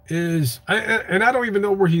space is. And I don't even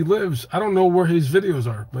know where he lives. I don't know where his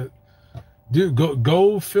videos are, but. Dude,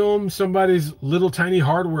 go film somebody's little tiny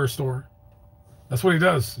hardware store. That's what he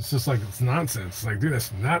does. It's just like, it's nonsense. It's like, dude,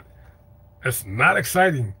 that's not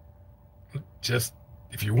exciting. Just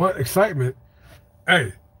if you want excitement,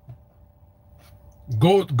 hey,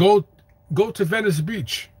 go to Venice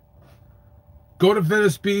Beach. Go to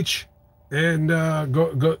Venice Beach and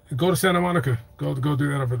go to Santa Monica. Go do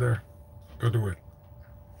that over there. Go do it.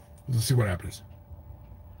 Let's see what happens.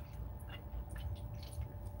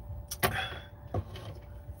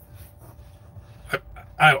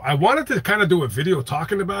 I wanted to kind of do a video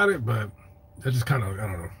talking about it, but I just kind of, I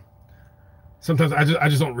don't know. Sometimes I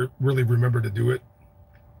just don't really remember to do it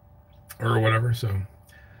or whatever. So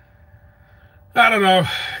I don't know.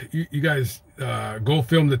 You guys go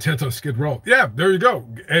film the tent on Skid Row. Yeah, there you go.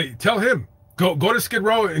 Hey, tell him go to Skid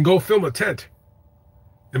Row and go film a tent.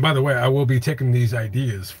 And by the way, I will be taking these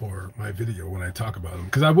ideas for my video when I talk about them,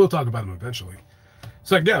 because I will talk about them eventually.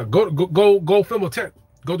 It's like, yeah, go film a tent.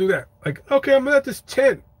 Go do that. Like, okay, I'm at this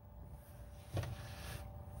tent.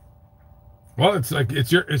 Well, it's like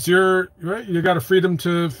it's your right. You got a freedom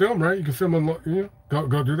to film, right? You can film on,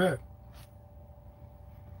 go do that.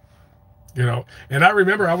 And I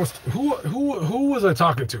remember I was who was I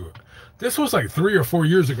talking to? This was like 3 or 4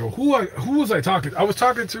 years ago. Who was I talking? I was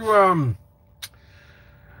talking to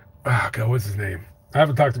God, what's his name? I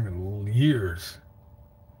haven't talked to him in years.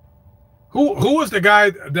 Who was the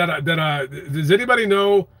guy that does anybody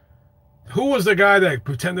know who was the guy that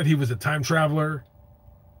pretended he was a time traveler?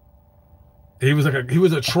 He was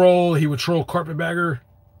a troll. He would troll Carpetbagger.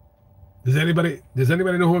 Does anybody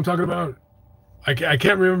know who I'm talking about? I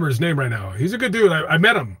can't remember his name right now. He's a good dude. I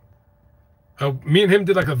met him. Me and him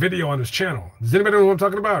did like a video on his channel. Does anybody know who I'm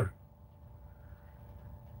talking about?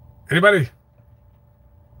 Anybody?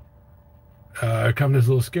 Compton's a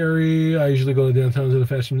little scary. I usually go to downtown to the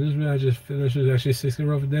fashion industry. I just finished actually Skid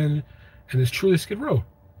Row for then, and it's truly Skid Row.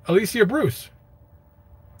 Alicia Bruce.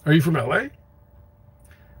 Are you from LA?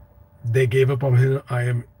 They gave up on him. I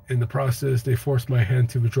am in the process. They forced my hand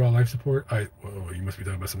to withdraw life support. Whoa, you must be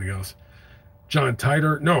talking about something else. John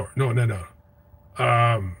Titor. No.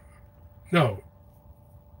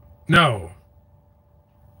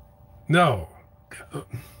 No.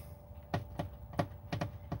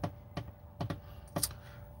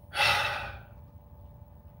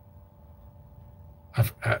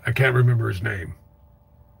 I can't remember his name.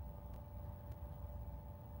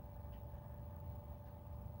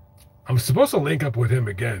 I'm supposed to link up with him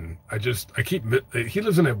again. He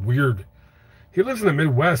lives in the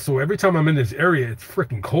Midwest, so every time I'm in this area, it's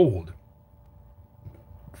freaking cold.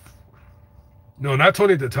 No, not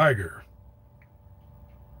Tony the Tiger.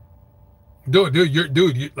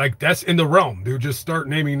 Dude, like that's in the realm, dude. Just start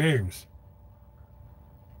naming names.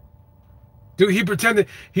 Dude, he pretended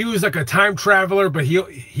he was like a time traveler, but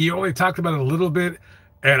he only talked about it a little bit.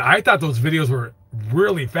 And I thought those videos were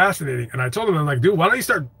really fascinating. And I told him, I'm like, dude, why don't you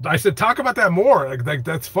start? I said, talk about that more. Like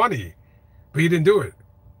that's funny. But he didn't do it.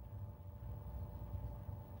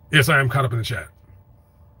 Yes, I am caught up in the chat.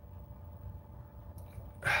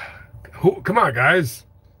 Come on, guys.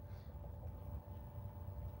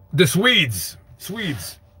 The Swedes.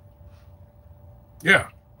 Swedes. Yeah.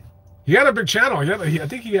 He had a big channel. I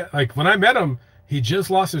think he had, like, when I met him, he just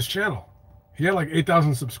lost his channel. He had like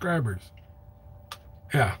 8,000 subscribers.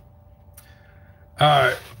 Yeah.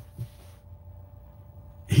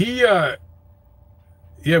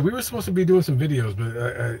 Yeah, we were supposed to be doing some videos, but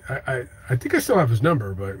I think I still have his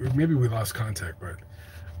number, but maybe we lost contact. But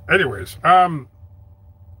anyways,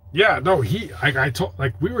 yeah, no, I told,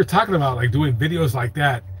 like, we were talking about like doing videos like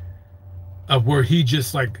that, of where he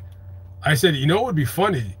just like, I said, you know what would be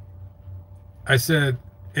funny? I said,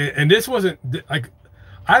 and this wasn't like,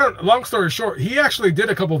 long story short, he actually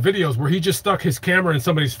did a couple videos where he just stuck his camera in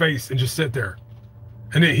somebody's face and just sit there.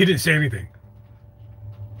 And he didn't say anything.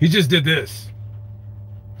 He just did this.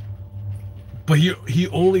 But he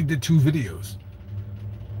only did 2 videos.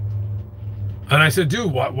 And I said,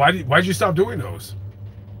 dude, why'd you stop doing those?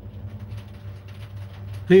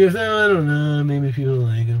 He goes, oh, I don't know, maybe people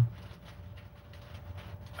like him.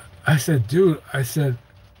 I said, dude, like,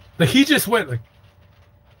 he just went, like,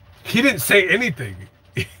 he didn't say anything.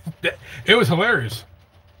 It was hilarious.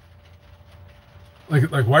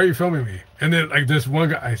 Like, why are you filming me? And then, like, this one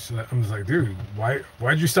guy, I was like, dude,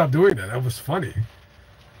 why'd you stop doing that? That was funny.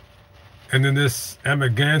 And then this Emma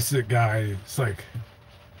Gansett guy, it's like,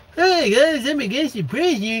 hey guys, Emma Gansett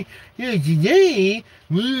president. Today,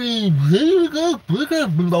 we're going to look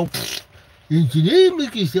up below. And today,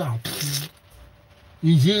 look at this.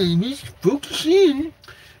 Let's focus in.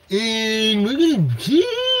 And we're going to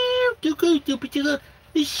go to particular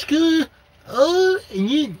school. Oh, and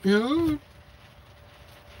you know.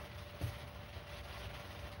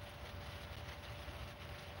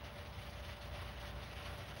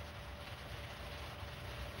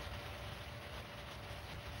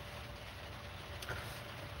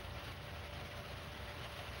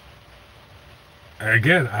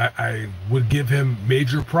 Again, I would give him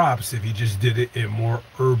major props if he just did it in more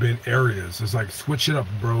urban areas. It's like, switch it up,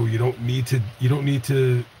 bro. You don't need to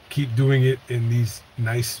keep doing it in these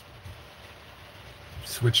nice.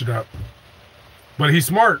 Switch it up. But he's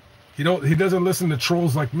smart. He doesn't listen to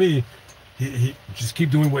trolls like me. He just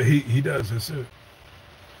keep doing what he does. That's it.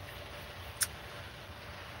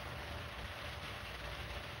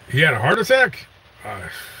 He had a heart attack?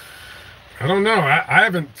 I don't know. I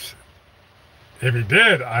haven't. If he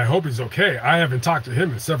did, I hope he's okay. I haven't talked to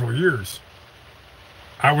him in several years.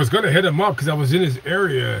 I was going to hit him up because I was in his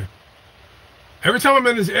area. Every time I'm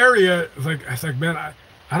in his area, it's like, man, I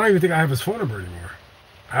don't even think I have his phone number anymore.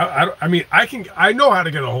 I mean, I know how to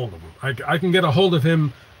get a hold of him. I can get a hold of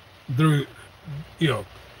him through,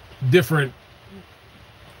 different,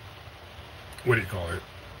 what do you call it?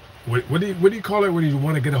 What do you call it when you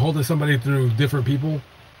want to get a hold of somebody through different people?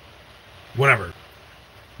 Whatever.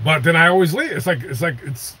 But then I always leave. It's like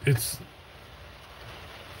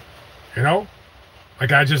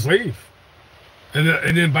like I just leave,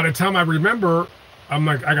 and then by the time I remember, I'm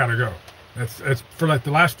like, I gotta go. That's for like the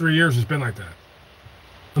last 3 years. It's been like that.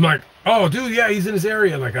 I'm like, oh, dude, yeah, he's in his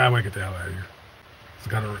area. I'm like, I might get the hell out of here.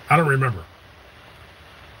 It's like, I don't remember.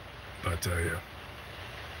 But yeah,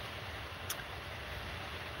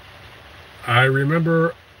 I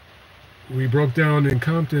remember. We broke down in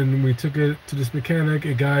Compton. We took it to this mechanic.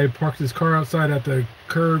 A guy parked his car outside at the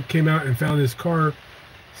curb, came out and found his car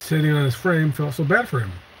sitting on his frame. Felt so bad for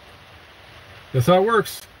him. That's how it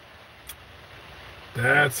works.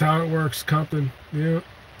 That's how it works, Compton. Yeah.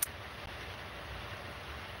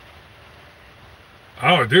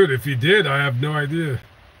 Oh, dude, if he did, I have no idea.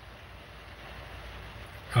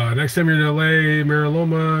 Next time you're in LA,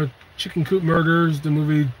 Mariloma, Chicken Coop Murders, the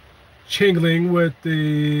movie Changling with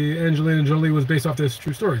the Angelina Jolie was based off this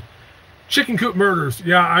true story. Chicken Coop Murders.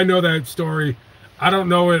 Yeah, I know that story. I don't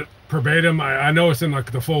know it verbatim. I know it's in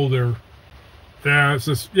like the folder. Yeah, it's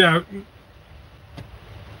just, yeah.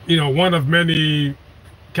 One of many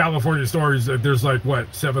California stories that there's like,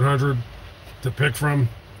 what, 700 to pick from?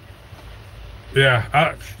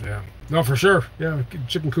 Yeah, yeah. No, for sure. Yeah,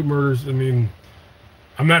 Chicken Coop Murders. I mean,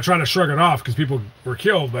 I'm not trying to shrug it off because people were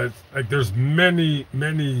killed, but like there's many.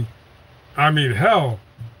 I mean, hell,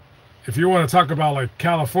 if you want to talk about like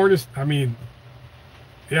California, I mean,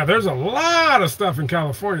 yeah, there's a lot of stuff in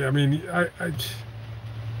California. I mean, I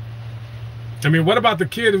mean, what about the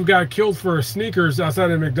kid who got killed for sneakers outside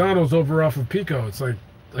of McDonald's over off of Pico? It's like,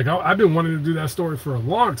 Like I've been wanting to do that story for a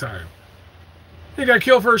long time. He got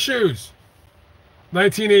killed for his shoes.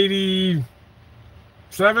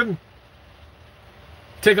 1987.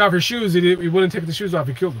 Take off your shoes. He wouldn't take the shoes off.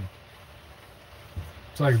 He killed him.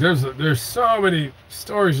 It's like there's so many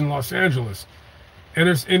stories in Los Angeles, and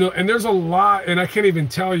there's a lot, and I can't even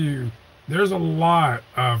tell you. There's a lot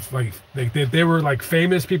of like they were like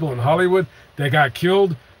famous people in Hollywood that got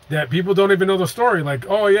killed that people don't even know the story. Like,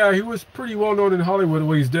 oh yeah, he was pretty well known in Hollywood.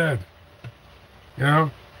 Well, he's dead. You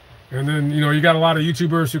know, and then you got a lot of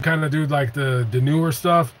YouTubers who kind of do like the newer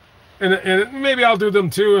stuff, and maybe I'll do them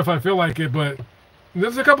too if I feel like it. But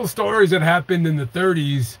there's a couple of stories that happened in the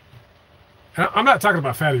 30s. And I'm not talking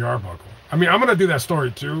about Fatty Arbuckle. I mean, I'm gonna do that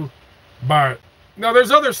story too, but no,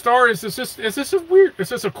 there's other stories. It's just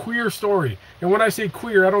a queer story. And when I say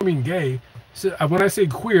queer, I don't mean gay. When I say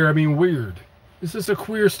queer, I mean weird. It's just a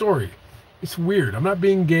queer story. It's weird. I'm not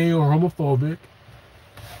being gay or homophobic.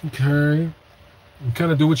 Okay, you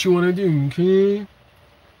kind of do what you want to do. Okay.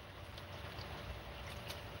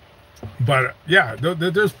 But yeah,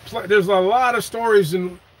 there's a lot of stories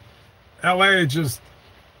in LA just.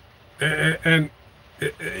 And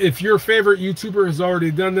if your favorite YouTuber has already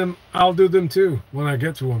done them, I'll do them too when I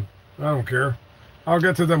get to them. I don't care. I'll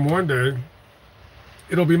get to them one day.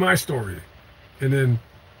 It'll be my story. And then,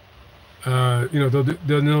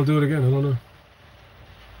 they'll do it again. I don't know.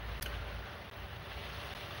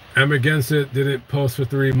 I'm against it. Didn't post for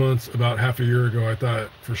 3 months. About half a year ago, I thought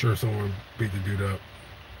for sure someone beat the dude up.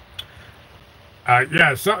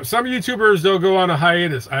 Yeah, some YouTubers, they'll go on a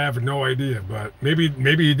hiatus. I have no idea, but maybe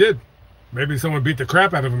he did. Maybe someone beat the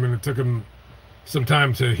crap out of him and it took him some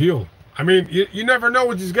time to heal. I mean, you never know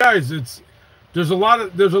with these guys. There's a lot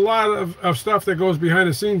of stuff that goes behind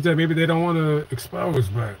the scenes that maybe they don't want to expose,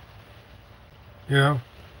 but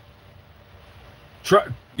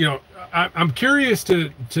I'm curious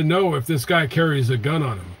to know if this guy carries a gun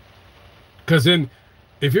on him. Because then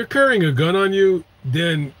if you're carrying a gun on you,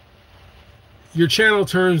 then your channel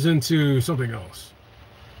turns into something else.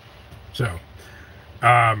 So,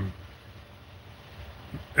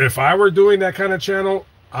 if I were doing that kind of channel,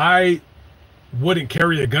 I wouldn't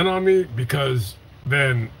carry a gun on me, because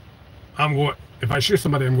then if I shoot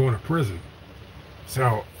somebody, I'm going to prison.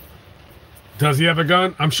 So, does he have a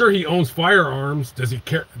gun? I'm sure he owns firearms. Does he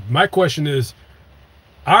care? My question is,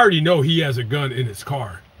 I already know he has a gun in his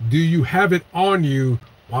car. Do you have it on you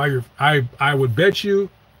while you're, I would bet you,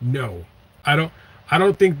 no. I don't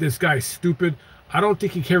think this guy's stupid. I don't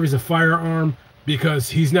think he carries a firearm because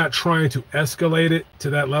he's not trying to escalate it to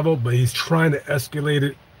that level, but he's trying to escalate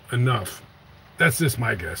it enough. That's just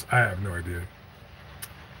my guess. I have no idea.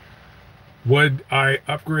 Would I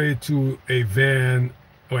upgrade to a van?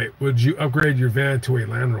 Wait, would you upgrade your van to a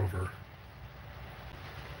Land Rover?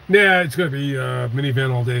 Yeah, it's gonna be a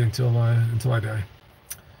minivan all day until I die.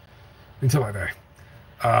 Until I die.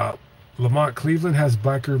 Lamont, Cleveland has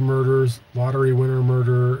biker murders, lottery winner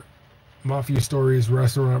murder, mafia stories,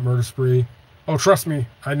 restaurant murder spree. Oh, trust me,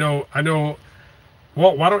 I know.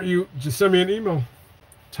 Well, why don't you just send me an email?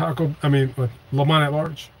 Lamont at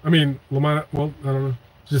large. Lamont, well, I don't know.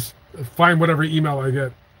 Just find whatever email I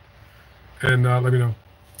get and let me know.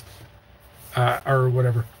 Or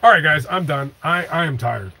whatever. All right, guys, I'm done. I am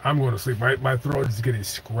tired. I'm going to sleep. My throat is getting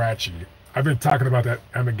scratchy. I've been talking about that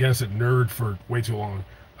I'm against it nerd for way too long.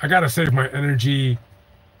 I got to save my energy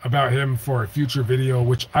about him for a future video,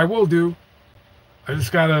 which I will do. I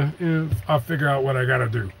just got to, I'll figure out what I got to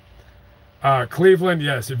do. Cleveland,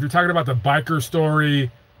 yes. If you're talking about the biker story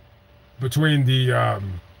between the,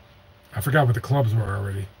 I forgot what the clubs were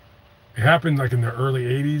already. It happened like in the early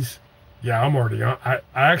 80s. Yeah, I'm already on. I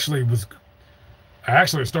actually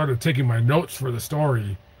started taking my notes for the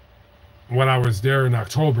story when I was there in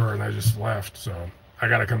October, and I just left. So I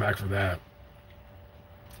got to come back for that.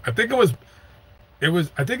 I think it was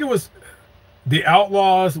the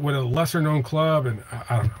Outlaws with a lesser known club, and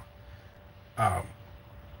I don't know.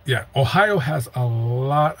 Yeah, Ohio has a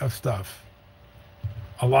lot of stuff,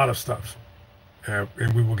 and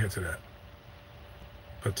we will get to that.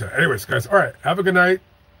 But anyways, guys, all right, have a good night.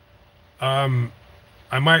 I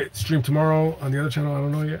might stream tomorrow on the other channel. I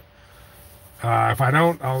don't know yet. If I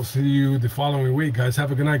don't, I'll see you the following week, guys.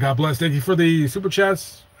 Have a good night. God bless. Thank you for the super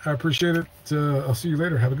chats. I appreciate it. I'll see you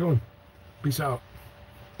later. Have a good one. Peace out.